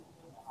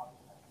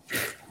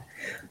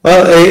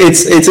 Well,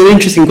 it's an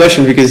interesting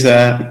question because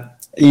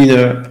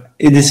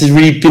this is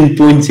really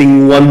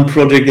pinpointing one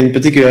project in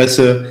particular.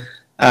 So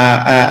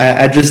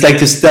I'd just like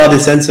to start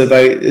this answer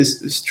by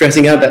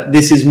stressing out that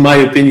this is my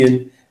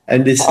opinion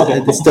and this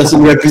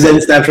doesn't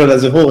represent Snapshot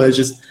as a whole. It's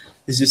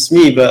just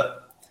me.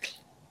 But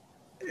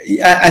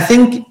I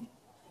think,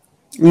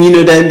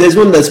 then there's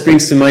one that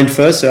springs to mind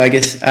first. So I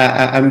guess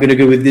I'm going to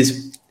go with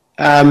this.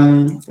 I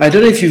don't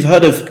know if you've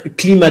heard of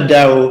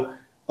KlimaDAO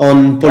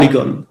on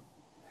Polygon.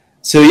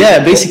 So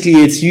yeah,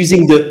 basically it's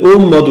using the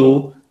Ohm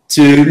model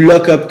to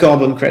lock up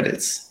carbon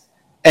credits.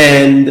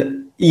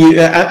 And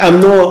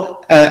I'm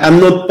not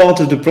part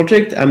of the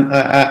project.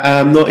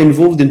 I'm not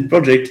involved in the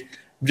project,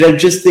 but I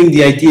just think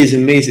the idea is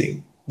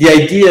amazing. The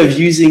idea of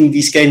using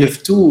these kind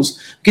of tools,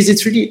 because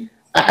it's really,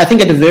 I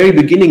think at the very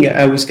beginning,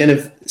 I was kind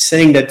of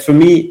saying that for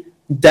me,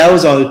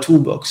 DAOs are a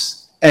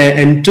toolbox,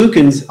 and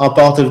tokens are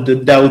part of the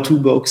DAO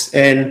toolbox,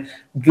 and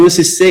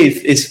Gnosis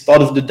Safe is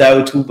part of the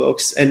DAO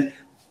toolbox, and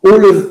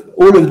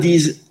all of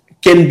these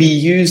can be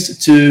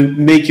used to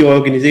make your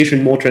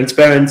organization more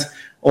transparent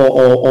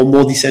or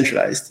more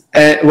decentralized.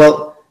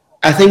 Well,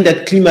 I think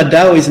that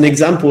KlimaDAO is an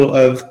example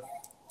of,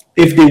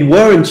 if they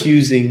weren't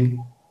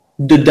using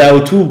the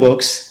DAO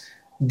toolbox,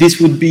 this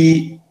would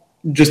be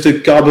just a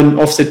carbon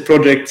offset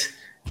project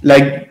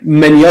like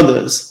many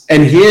others.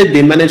 And here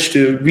they managed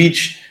to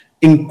reach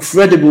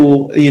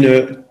incredible,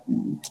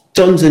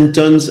 tons and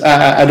tons.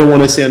 I don't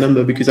want to say a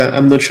number because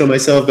I'm not sure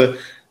myself, but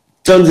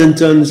tons and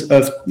tons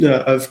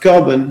of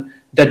carbon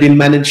that they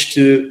managed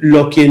to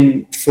lock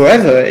in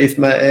forever, if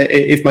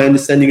my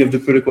understanding of the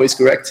protocol is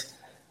correct,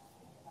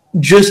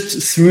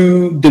 just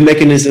through the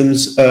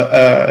mechanisms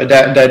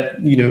that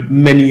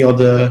many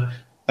other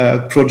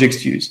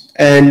projects use.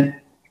 And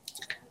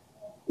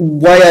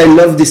why I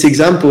love this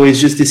example is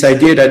just this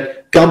idea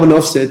that carbon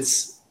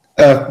offsets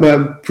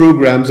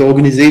programs or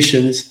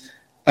organizations,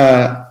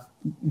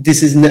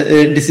 this is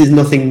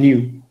nothing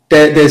new.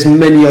 There's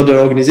many other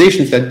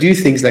organizations that do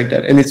things like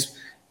that, and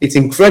it's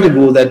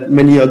incredible that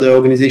many other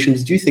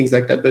organizations do things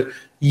like that. But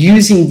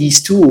using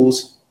these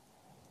tools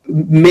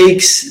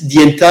makes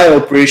the entire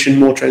operation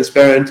more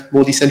transparent,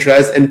 more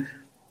decentralized, and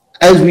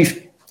as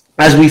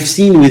we've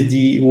seen with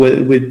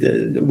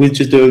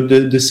just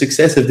the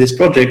success of this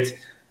project,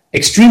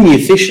 extremely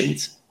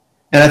efficient.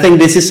 And I think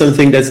this is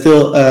something that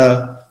still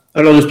a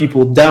lot of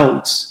people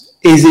doubt.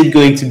 Is it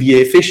going to be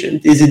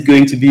efficient? Is it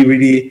going to be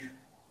really,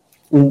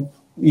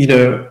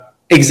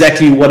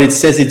 exactly what it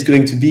says it's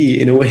going to be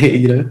in a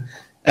way?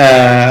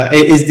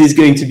 Is this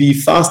going to be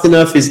fast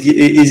enough? Is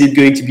it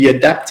going to be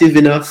adaptive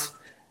enough?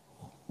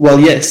 Well,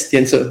 yes. The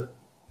answer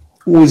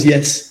was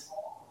yes.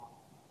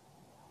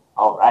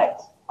 All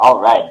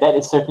right. That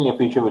is certainly a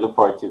feature we look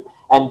forward to.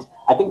 And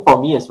I think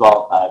for me as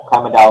well,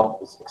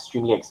 KlimaDAO is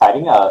extremely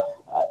exciting.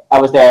 I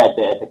was there at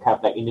the kind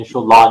of like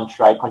initial launch,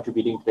 right,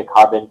 contributing to the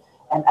carbon.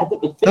 And I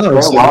think it fits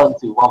very well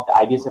into one of the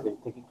ideas I've been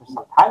thinking for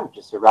some time, which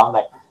is around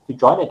like, to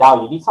join a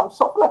DAO, you need some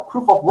sort of like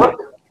proof of work,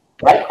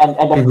 right? And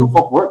the proof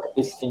of work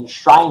is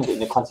enshrined in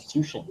the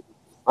constitution,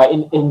 right?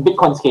 In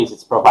Bitcoin's case,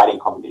 it's providing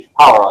computation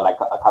power or like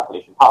a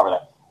calculation power.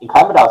 Like in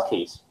KlimaDAO's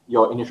case,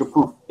 your initial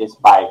proof is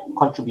by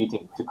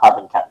contributing to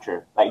carbon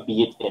capture, like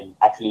be it in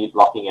actually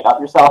locking it up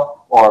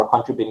yourself or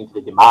contributing to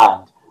the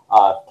demand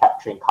of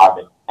capturing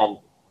carbon. And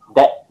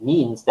that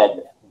means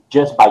that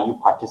just by you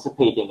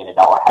participating in a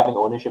DAO or having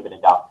ownership in a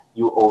DAO,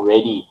 you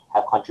already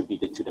have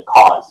contributed to the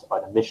cause or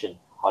the mission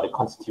or the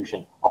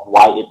constitution of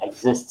why it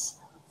exists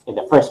in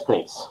the first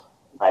place,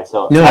 right?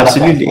 So no,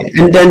 absolutely.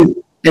 And then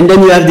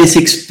you have this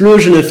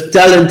explosion of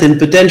talent and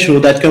potential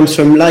that comes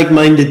from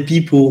like-minded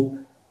people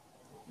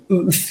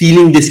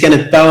feeling this kind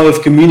of power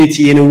of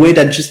community in a way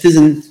that just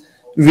isn't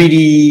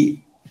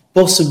really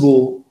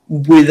possible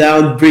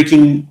without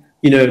breaking,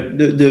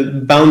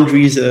 the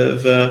boundaries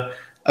of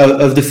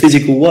the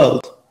physical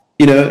world.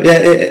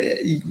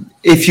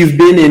 If you've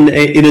been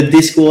in a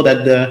Discord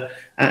at the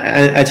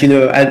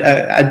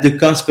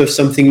cusp of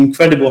something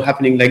incredible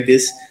happening like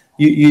this,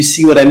 you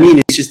see what I mean.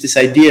 It's just this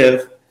idea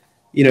of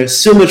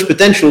so much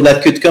potential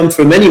that could come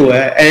from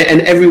anywhere, and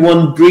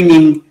everyone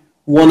bringing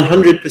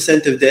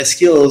 100% of their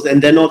skills,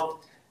 and they're not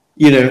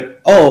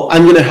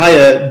I'm going to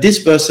hire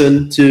this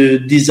person to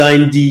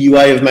design the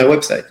UI of my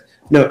website.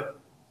 No,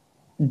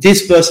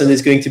 this person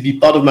is going to be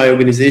part of my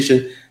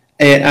organization,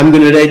 and I'm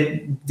going to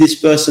let this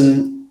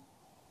person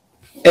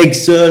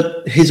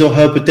exert his or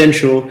her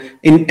potential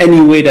in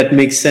any way that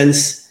makes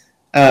sense,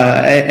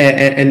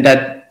 and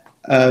that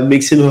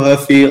makes him or her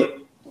feel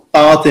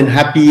part and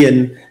happy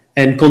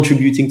and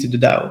contributing to the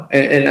DAO.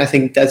 And I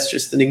think that's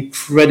just an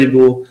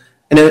incredible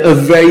and a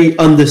very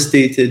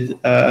understated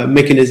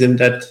mechanism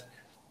that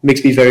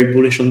makes me very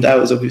bullish on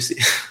DAOs, obviously.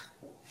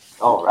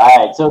 All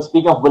right. So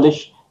speaking of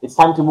bullish, it's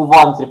time to move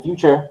on to the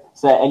future.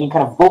 So any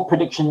kind of bold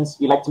predictions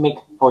you'd like to make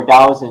for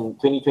DAOs in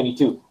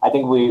 2022? I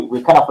think we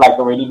kind of like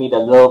already made a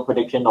little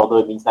prediction, although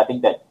it means nothing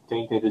that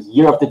 2022 is the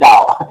year of the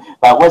DAO.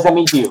 But what does that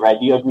mean to you, right?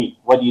 Do you agree?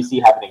 What do you see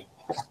happening?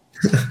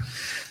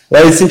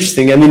 Well, it's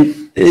interesting. I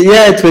mean,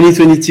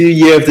 2022,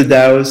 year of the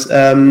DAOs.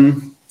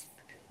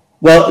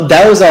 Well,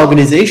 DAOs are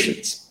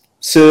organizations.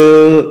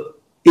 So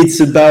it's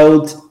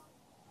about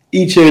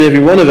each and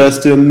every one of us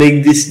to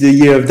make this the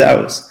year of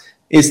DAOs.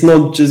 It's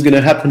not just going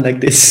to happen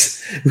like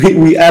this.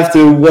 We have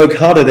to work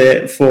harder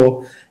there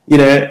for,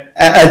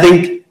 I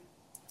think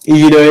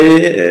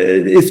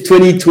if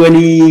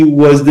 2020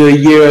 was the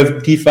year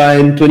of DeFi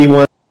and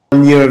 21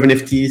 year of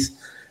NFTs,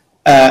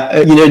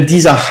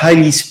 these are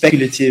highly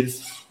speculative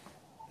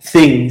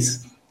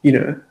things.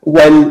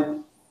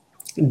 While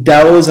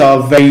DAOs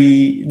are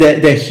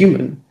they're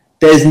human.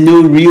 There's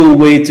no real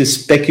way to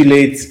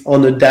speculate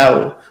on a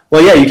DAO.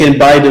 Well, yeah, you can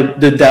buy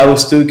the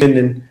DAO's token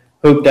and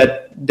hope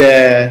that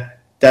their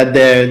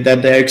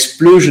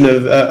explosion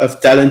of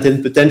talent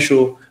and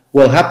potential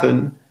will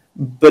happen.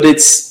 But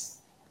it's,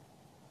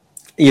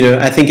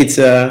 I think it's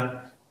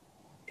I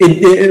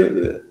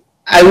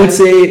would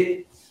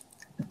say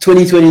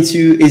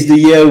 2022 is the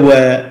year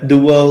where the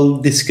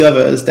world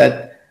discovers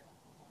that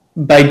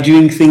by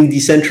doing things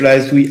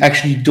decentralized, we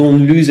actually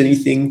don't lose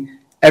anything.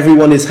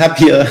 Everyone is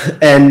happier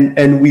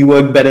and we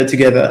work better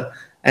together.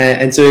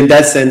 And so in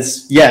that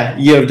sense, yeah,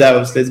 year of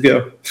DAOs, let's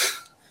go.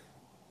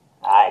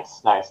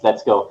 Nice,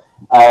 let's go.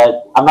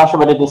 I'm not sure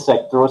whether this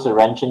throws a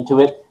wrench into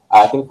it.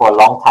 I think for a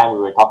long time we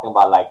were talking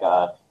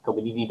about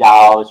community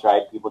DAOs,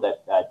 right? People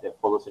that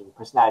follow certain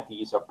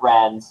personalities or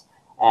brands.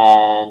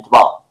 And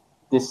well,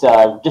 this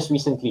just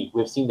recently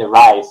we've seen the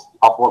rise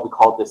of what we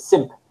call the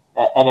simp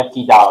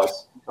NFT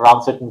DAOs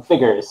around certain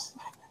figures.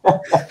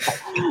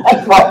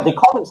 And well, they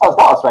call themselves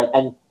DAOs, right?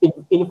 And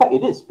in fact,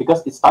 it is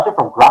because it started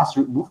from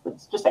grassroots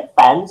movements, just like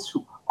fans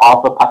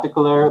of a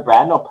particular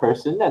brand or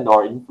person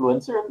or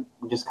influencer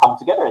who just come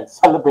together and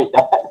celebrate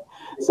that.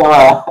 So,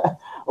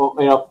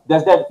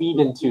 does that feed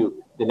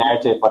into the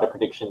narrative or the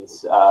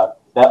predictions, or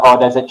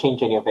does it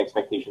change any of the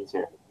expectations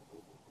here?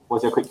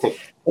 What's your quick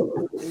take?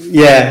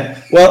 Yeah,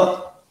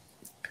 well,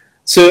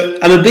 so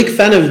I'm a big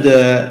fan of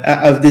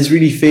this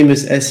really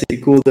famous essay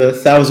called "The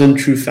 1,000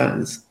 True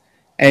Fans,"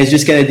 and it's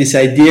just kind of this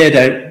idea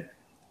that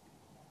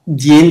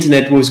the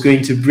internet was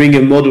going to bring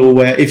a model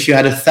where if you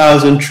had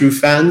 1,000 true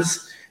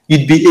fans,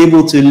 you'd be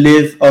able to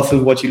live off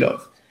of what you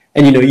love.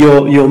 And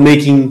you're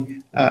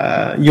making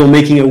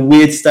a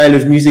weird style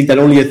of music that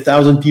only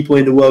 1,000 people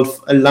in the world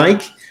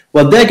like.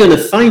 Well, they're going to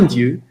find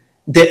you.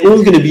 They're all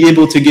going to be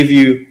able to give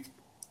you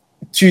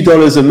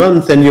 $2 a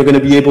month, and you're going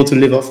to be able to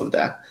live off of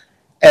that.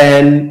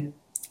 And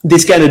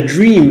this kind of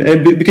dream,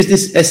 because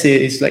this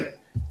essay is like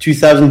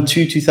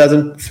 2002,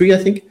 2003, I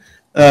think.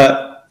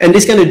 And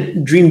this kind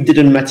of dream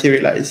didn't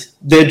materialize.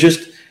 They're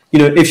just,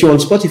 if you're on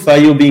Spotify,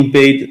 you're being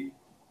paid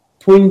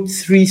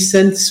 0.3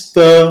 cents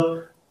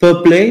per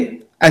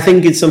play. I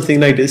think it's something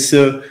like this.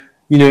 So,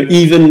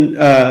 even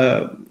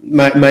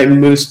my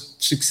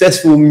most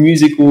successful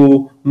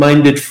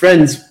musical-minded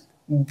friends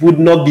would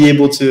not be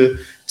able to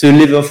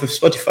live off of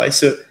Spotify.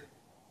 So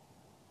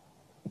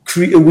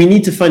we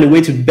need to find a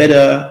way to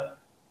better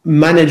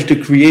manage the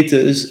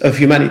creators of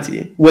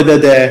humanity, whether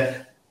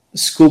they're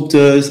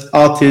sculptors,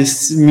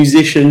 artists,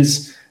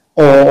 musicians,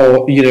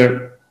 or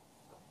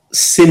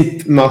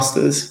synth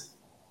masters.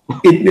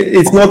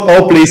 It's not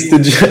our place to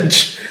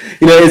judge.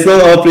 It's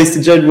not our place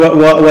to judge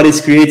what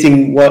is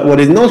creating, what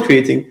is not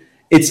creating.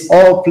 It's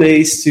our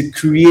place to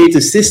create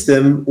a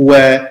system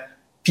where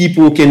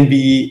people can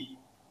be,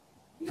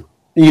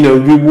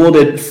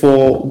 rewarded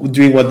for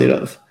doing what they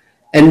love.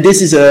 And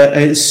this is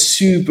a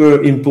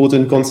super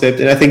important concept.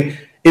 And I think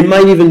it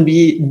might even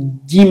be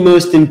the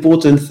most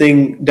important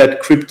thing that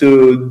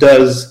crypto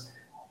does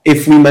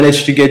if we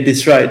manage to get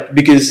this right,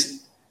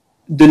 because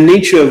the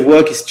nature of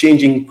work is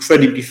changing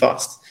incredibly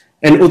fast,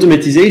 and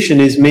automatization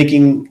is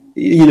making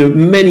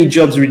many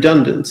jobs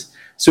redundant.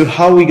 So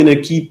how are we going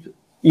to keep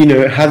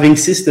having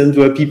systems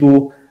where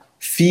people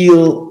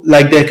feel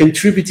like they're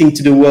contributing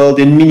to the world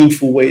in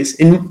meaningful ways,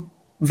 in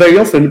very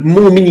often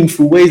more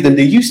meaningful ways than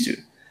they used to?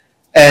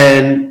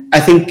 And I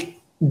think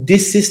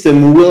this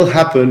system will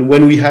happen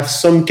when we have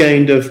some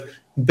kind of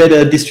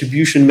better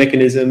distribution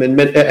mechanism and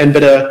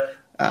better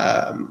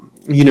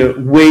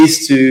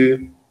ways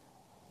to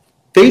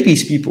pay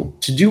these people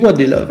to do what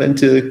they love and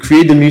to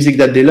create the music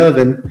that they love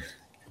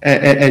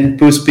and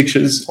post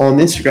pictures on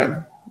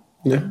Instagram.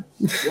 Yeah.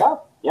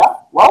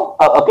 Well,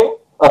 okay.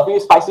 A few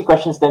spicy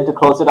questions then to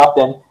close it up.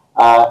 Then,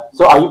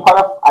 so are you part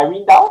of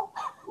Irene DAO?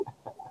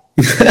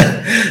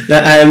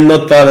 I am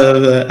not part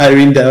of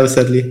Irene DAO,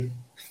 sadly.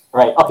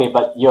 Right. Okay,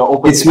 but you're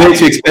open. It's way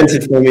too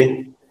expensive for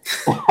me.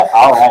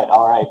 All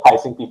right.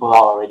 Pricing people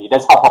out already.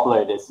 That's how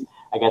popular it is,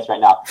 I guess,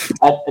 right now.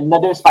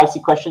 Another spicy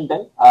question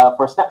then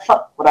for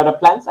Snapshot. What are the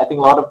plans? I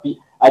think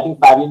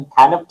Fabian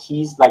kind of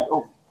teased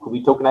could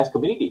we tokenize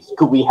communities?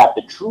 Could we have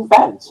the true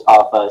fans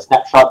of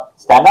Snapshot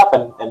stand up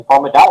and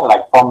form a DAO,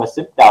 like form a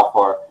simp DAO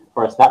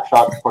for a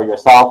Snapshot for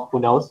yourself? Who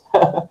knows?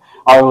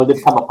 Or will it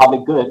become a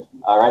public good?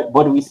 All right.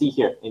 What do we see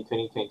here in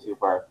 2022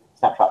 for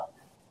Snapshot?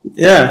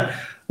 Yeah.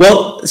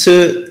 Well,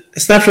 so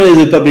Snapshot is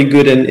a public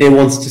good and it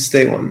wants to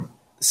stay one.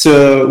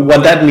 So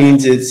what that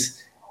means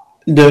is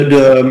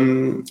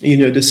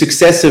the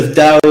success of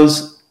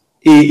DAOs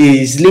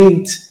is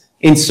linked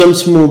in some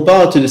small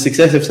part to the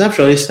success of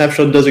Snapshot. If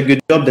Snapshot does a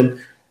good job,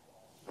 then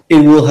it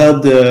will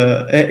help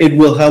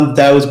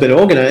DAOs better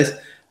organize.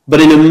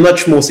 But in a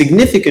much more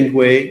significant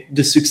way,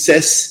 the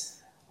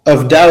success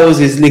of DAOs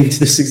is linked to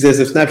the success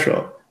of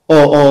Snapshot.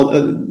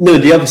 No,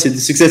 the opposite.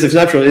 The success of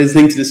Snapshot is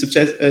linked to the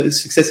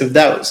success of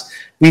DAOs.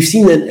 we've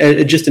seen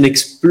just an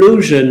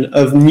explosion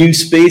of new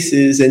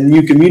spaces and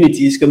new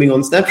communities coming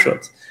on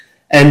Snapshot.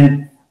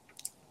 And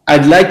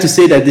I'd like to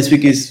say that this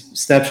because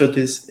Snapshot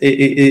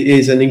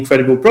is an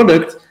incredible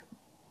product.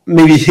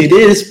 Maybe it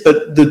is,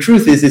 but the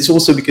truth is it's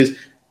also because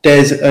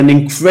there's an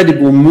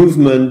incredible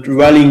movement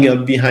rallying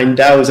up behind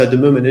DAOs at the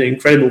moment, an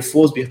incredible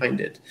force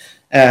behind it.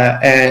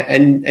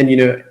 And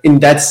in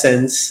that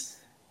sense,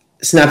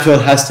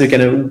 Snapshot has to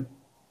kind of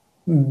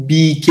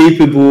be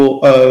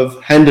capable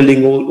of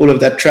handling all of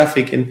that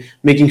traffic and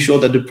making sure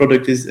that the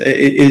product is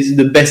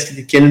the best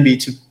it can be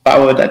to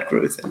power that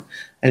growth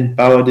and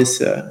power this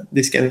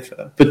kind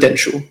of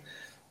potential.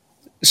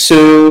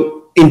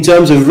 So in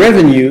terms of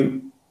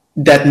revenue,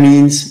 that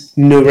means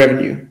no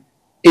revenue.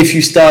 If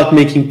you start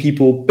making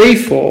people pay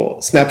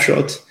for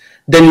Snapshot,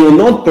 then you're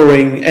not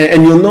borrowing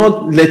and you're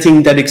not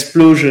letting that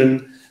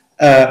explosion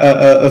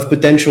of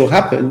potential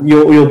happen.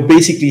 You're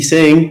basically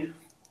saying,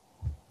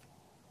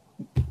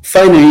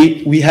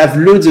 finally, we have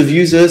loads of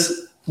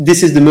users.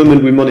 This is the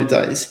moment we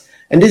monetize.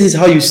 And this is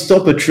how you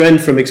stop a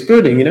trend from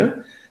exploding,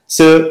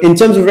 So in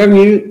terms of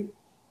revenue,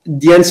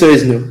 the answer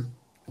is no.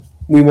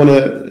 We want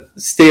to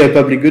stay a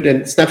public good,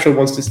 and Snapshot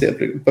wants to stay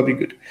a public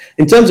good.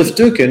 In terms of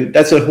token,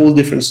 that's a whole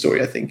different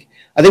story, I think.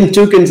 I think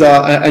tokens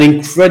are an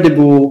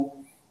incredible,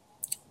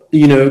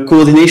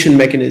 coordination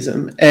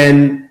mechanism.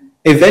 And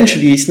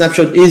eventually,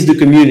 Snapshot is the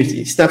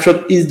community.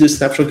 Snapshot is the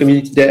Snapshot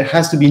community. There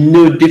has to be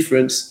no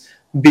difference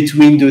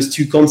between those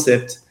two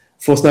concepts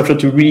for Snapshot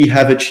to really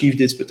have achieved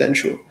its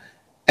potential.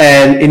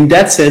 And in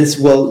that sense,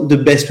 well, the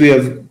best way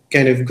of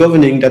kind of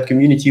governing that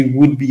community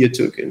would be a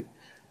token.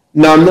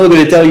 Now, I'm not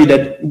going to tell you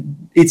that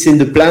it's in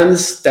the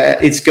plans,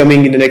 that it's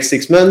coming in the next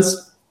 6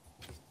 months.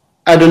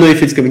 I don't know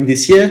if it's coming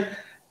this year,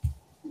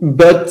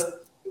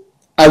 but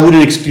I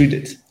wouldn't exclude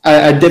it.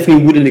 I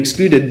definitely wouldn't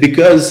exclude it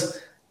because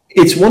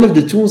it's one of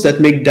the tools that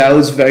make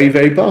DAOs very,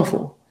 very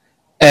powerful.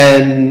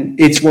 And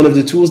it's one of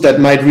the tools that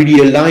might really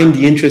align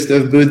the interest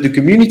of both the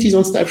communities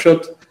on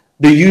Snapshot,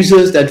 the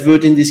users that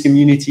vote in these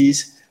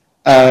communities,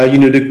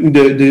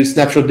 the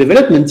Snapshot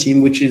development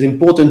team, which is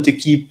important to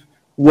keep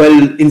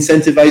well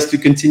incentivized to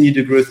continue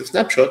the growth of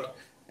Snapshot,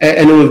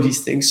 and all of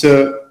these things.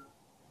 So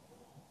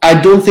I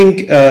don't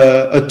think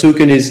a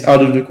token is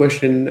out of the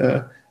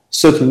question.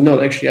 Certainly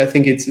not, actually. I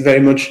think it's very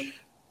much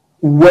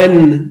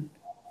when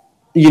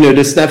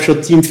the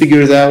Snapshot team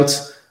figures out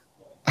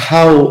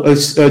how a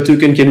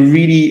token can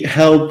really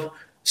help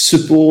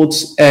support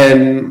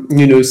and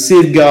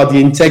safeguard the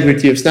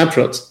integrity of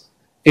Snapshot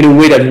in a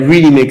way that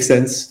really makes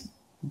sense,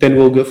 then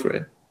we'll go for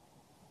it.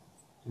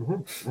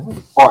 Mm-hmm. Mm-hmm.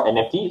 Or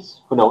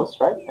NFTs, who knows,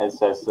 right?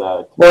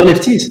 Well,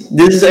 NFTs.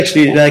 This is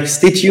actually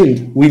stay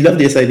tuned. We love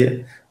this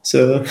idea.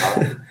 So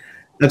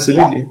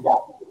absolutely. Yeah.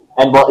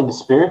 And well, in the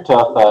spirit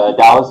of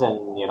DAOs and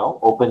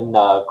open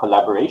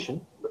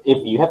collaboration,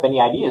 if you have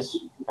any ideas,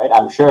 right?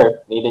 I'm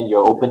sure, Nathan,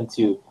 you're open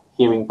to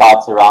hearing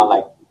thoughts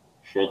around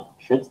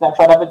should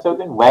Snapshot have a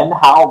token? When?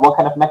 How? What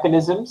kind of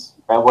mechanisms?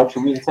 Right? What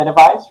should we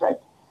incentivize? Right?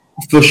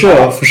 For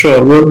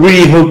sure. We're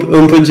really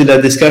open to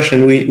that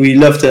discussion. We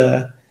love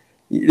to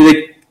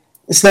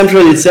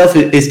Snapshot itself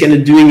is kind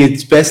of doing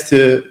its best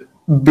to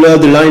blur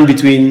the line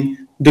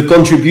between the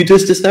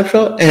contributors to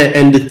Snapshot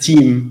and the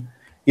team.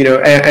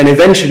 And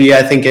eventually,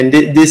 I think, and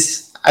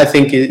this I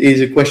think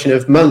is a question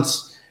of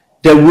months,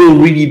 there will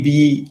really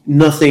be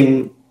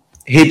nothing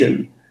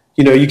hidden.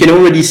 You can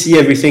already see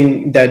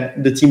everything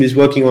that the team is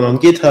working on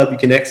GitHub. You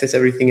can access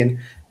everything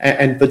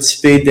and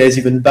participate. There's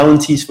even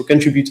bounties for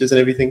contributors and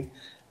everything.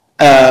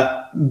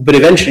 But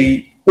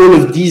eventually, all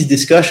of these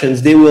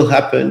discussions, they will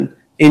happen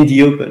in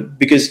the open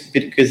because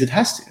it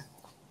has to.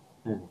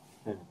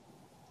 Mm-hmm.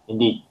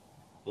 Indeed.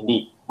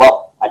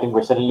 Well, I think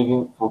we're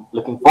certainly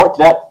looking forward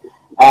to that.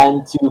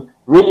 And to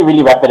really,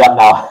 really wrap it up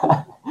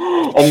now,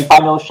 any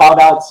final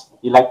shout-outs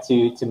you'd like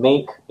to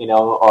make,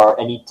 or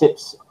any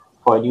tips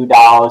for new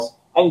DAOs,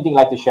 anything you'd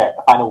like to share,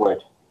 a final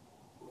word?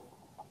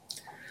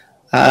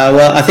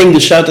 Well, I think the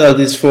shout-out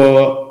is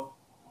for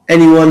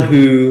anyone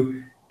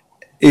who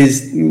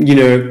is,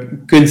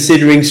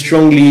 considering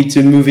strongly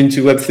to move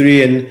into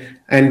Web3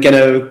 and kind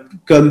of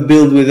come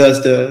build with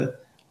us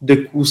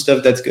the cool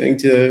stuff that's going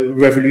to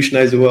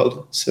revolutionize the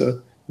world.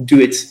 So do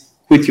it.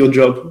 Quit your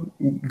job.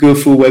 Go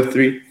full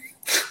Web3.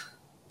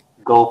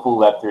 Go full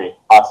Web3.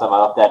 Awesome. I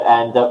love that.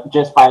 And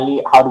just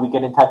finally, how do we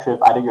get in touch with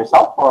either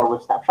yourself or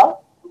with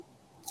Snapshot?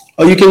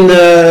 Or you can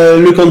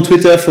look on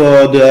Twitter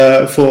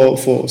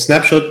for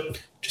Snapshot.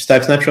 Just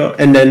type Snapshot,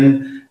 and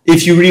then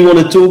if you really want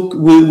to talk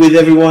with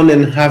everyone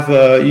and have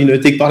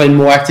take part in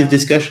more active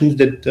discussions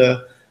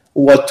that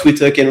what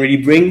Twitter can really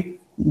bring,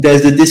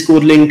 there's the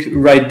Discord link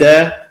right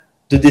there.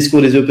 The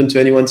Discord is open to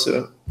anyone,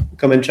 so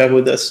come and chat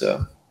with us.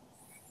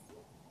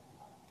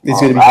 It's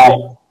going to be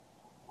fun.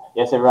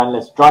 Yes, everyone,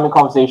 let's join the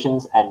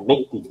conversations and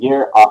make the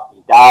year of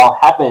the DAO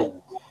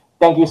happen.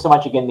 Thank you so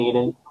much again,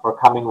 Nathan, for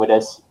coming with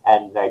us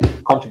and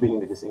contributing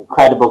to this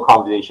incredible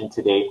conversation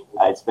today.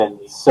 It's been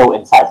so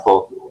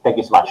insightful. Thank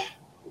you so much.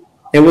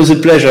 It was a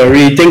pleasure.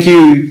 Really, thank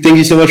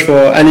you so much for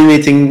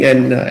animating,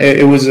 and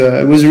it was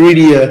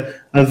really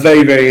a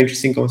very, very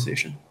interesting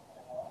conversation.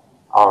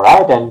 All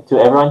right, and to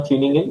everyone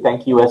tuning in,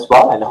 thank you as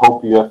well, and I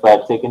hope you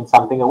have taken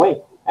something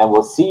away. And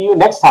we'll see you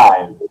next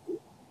time.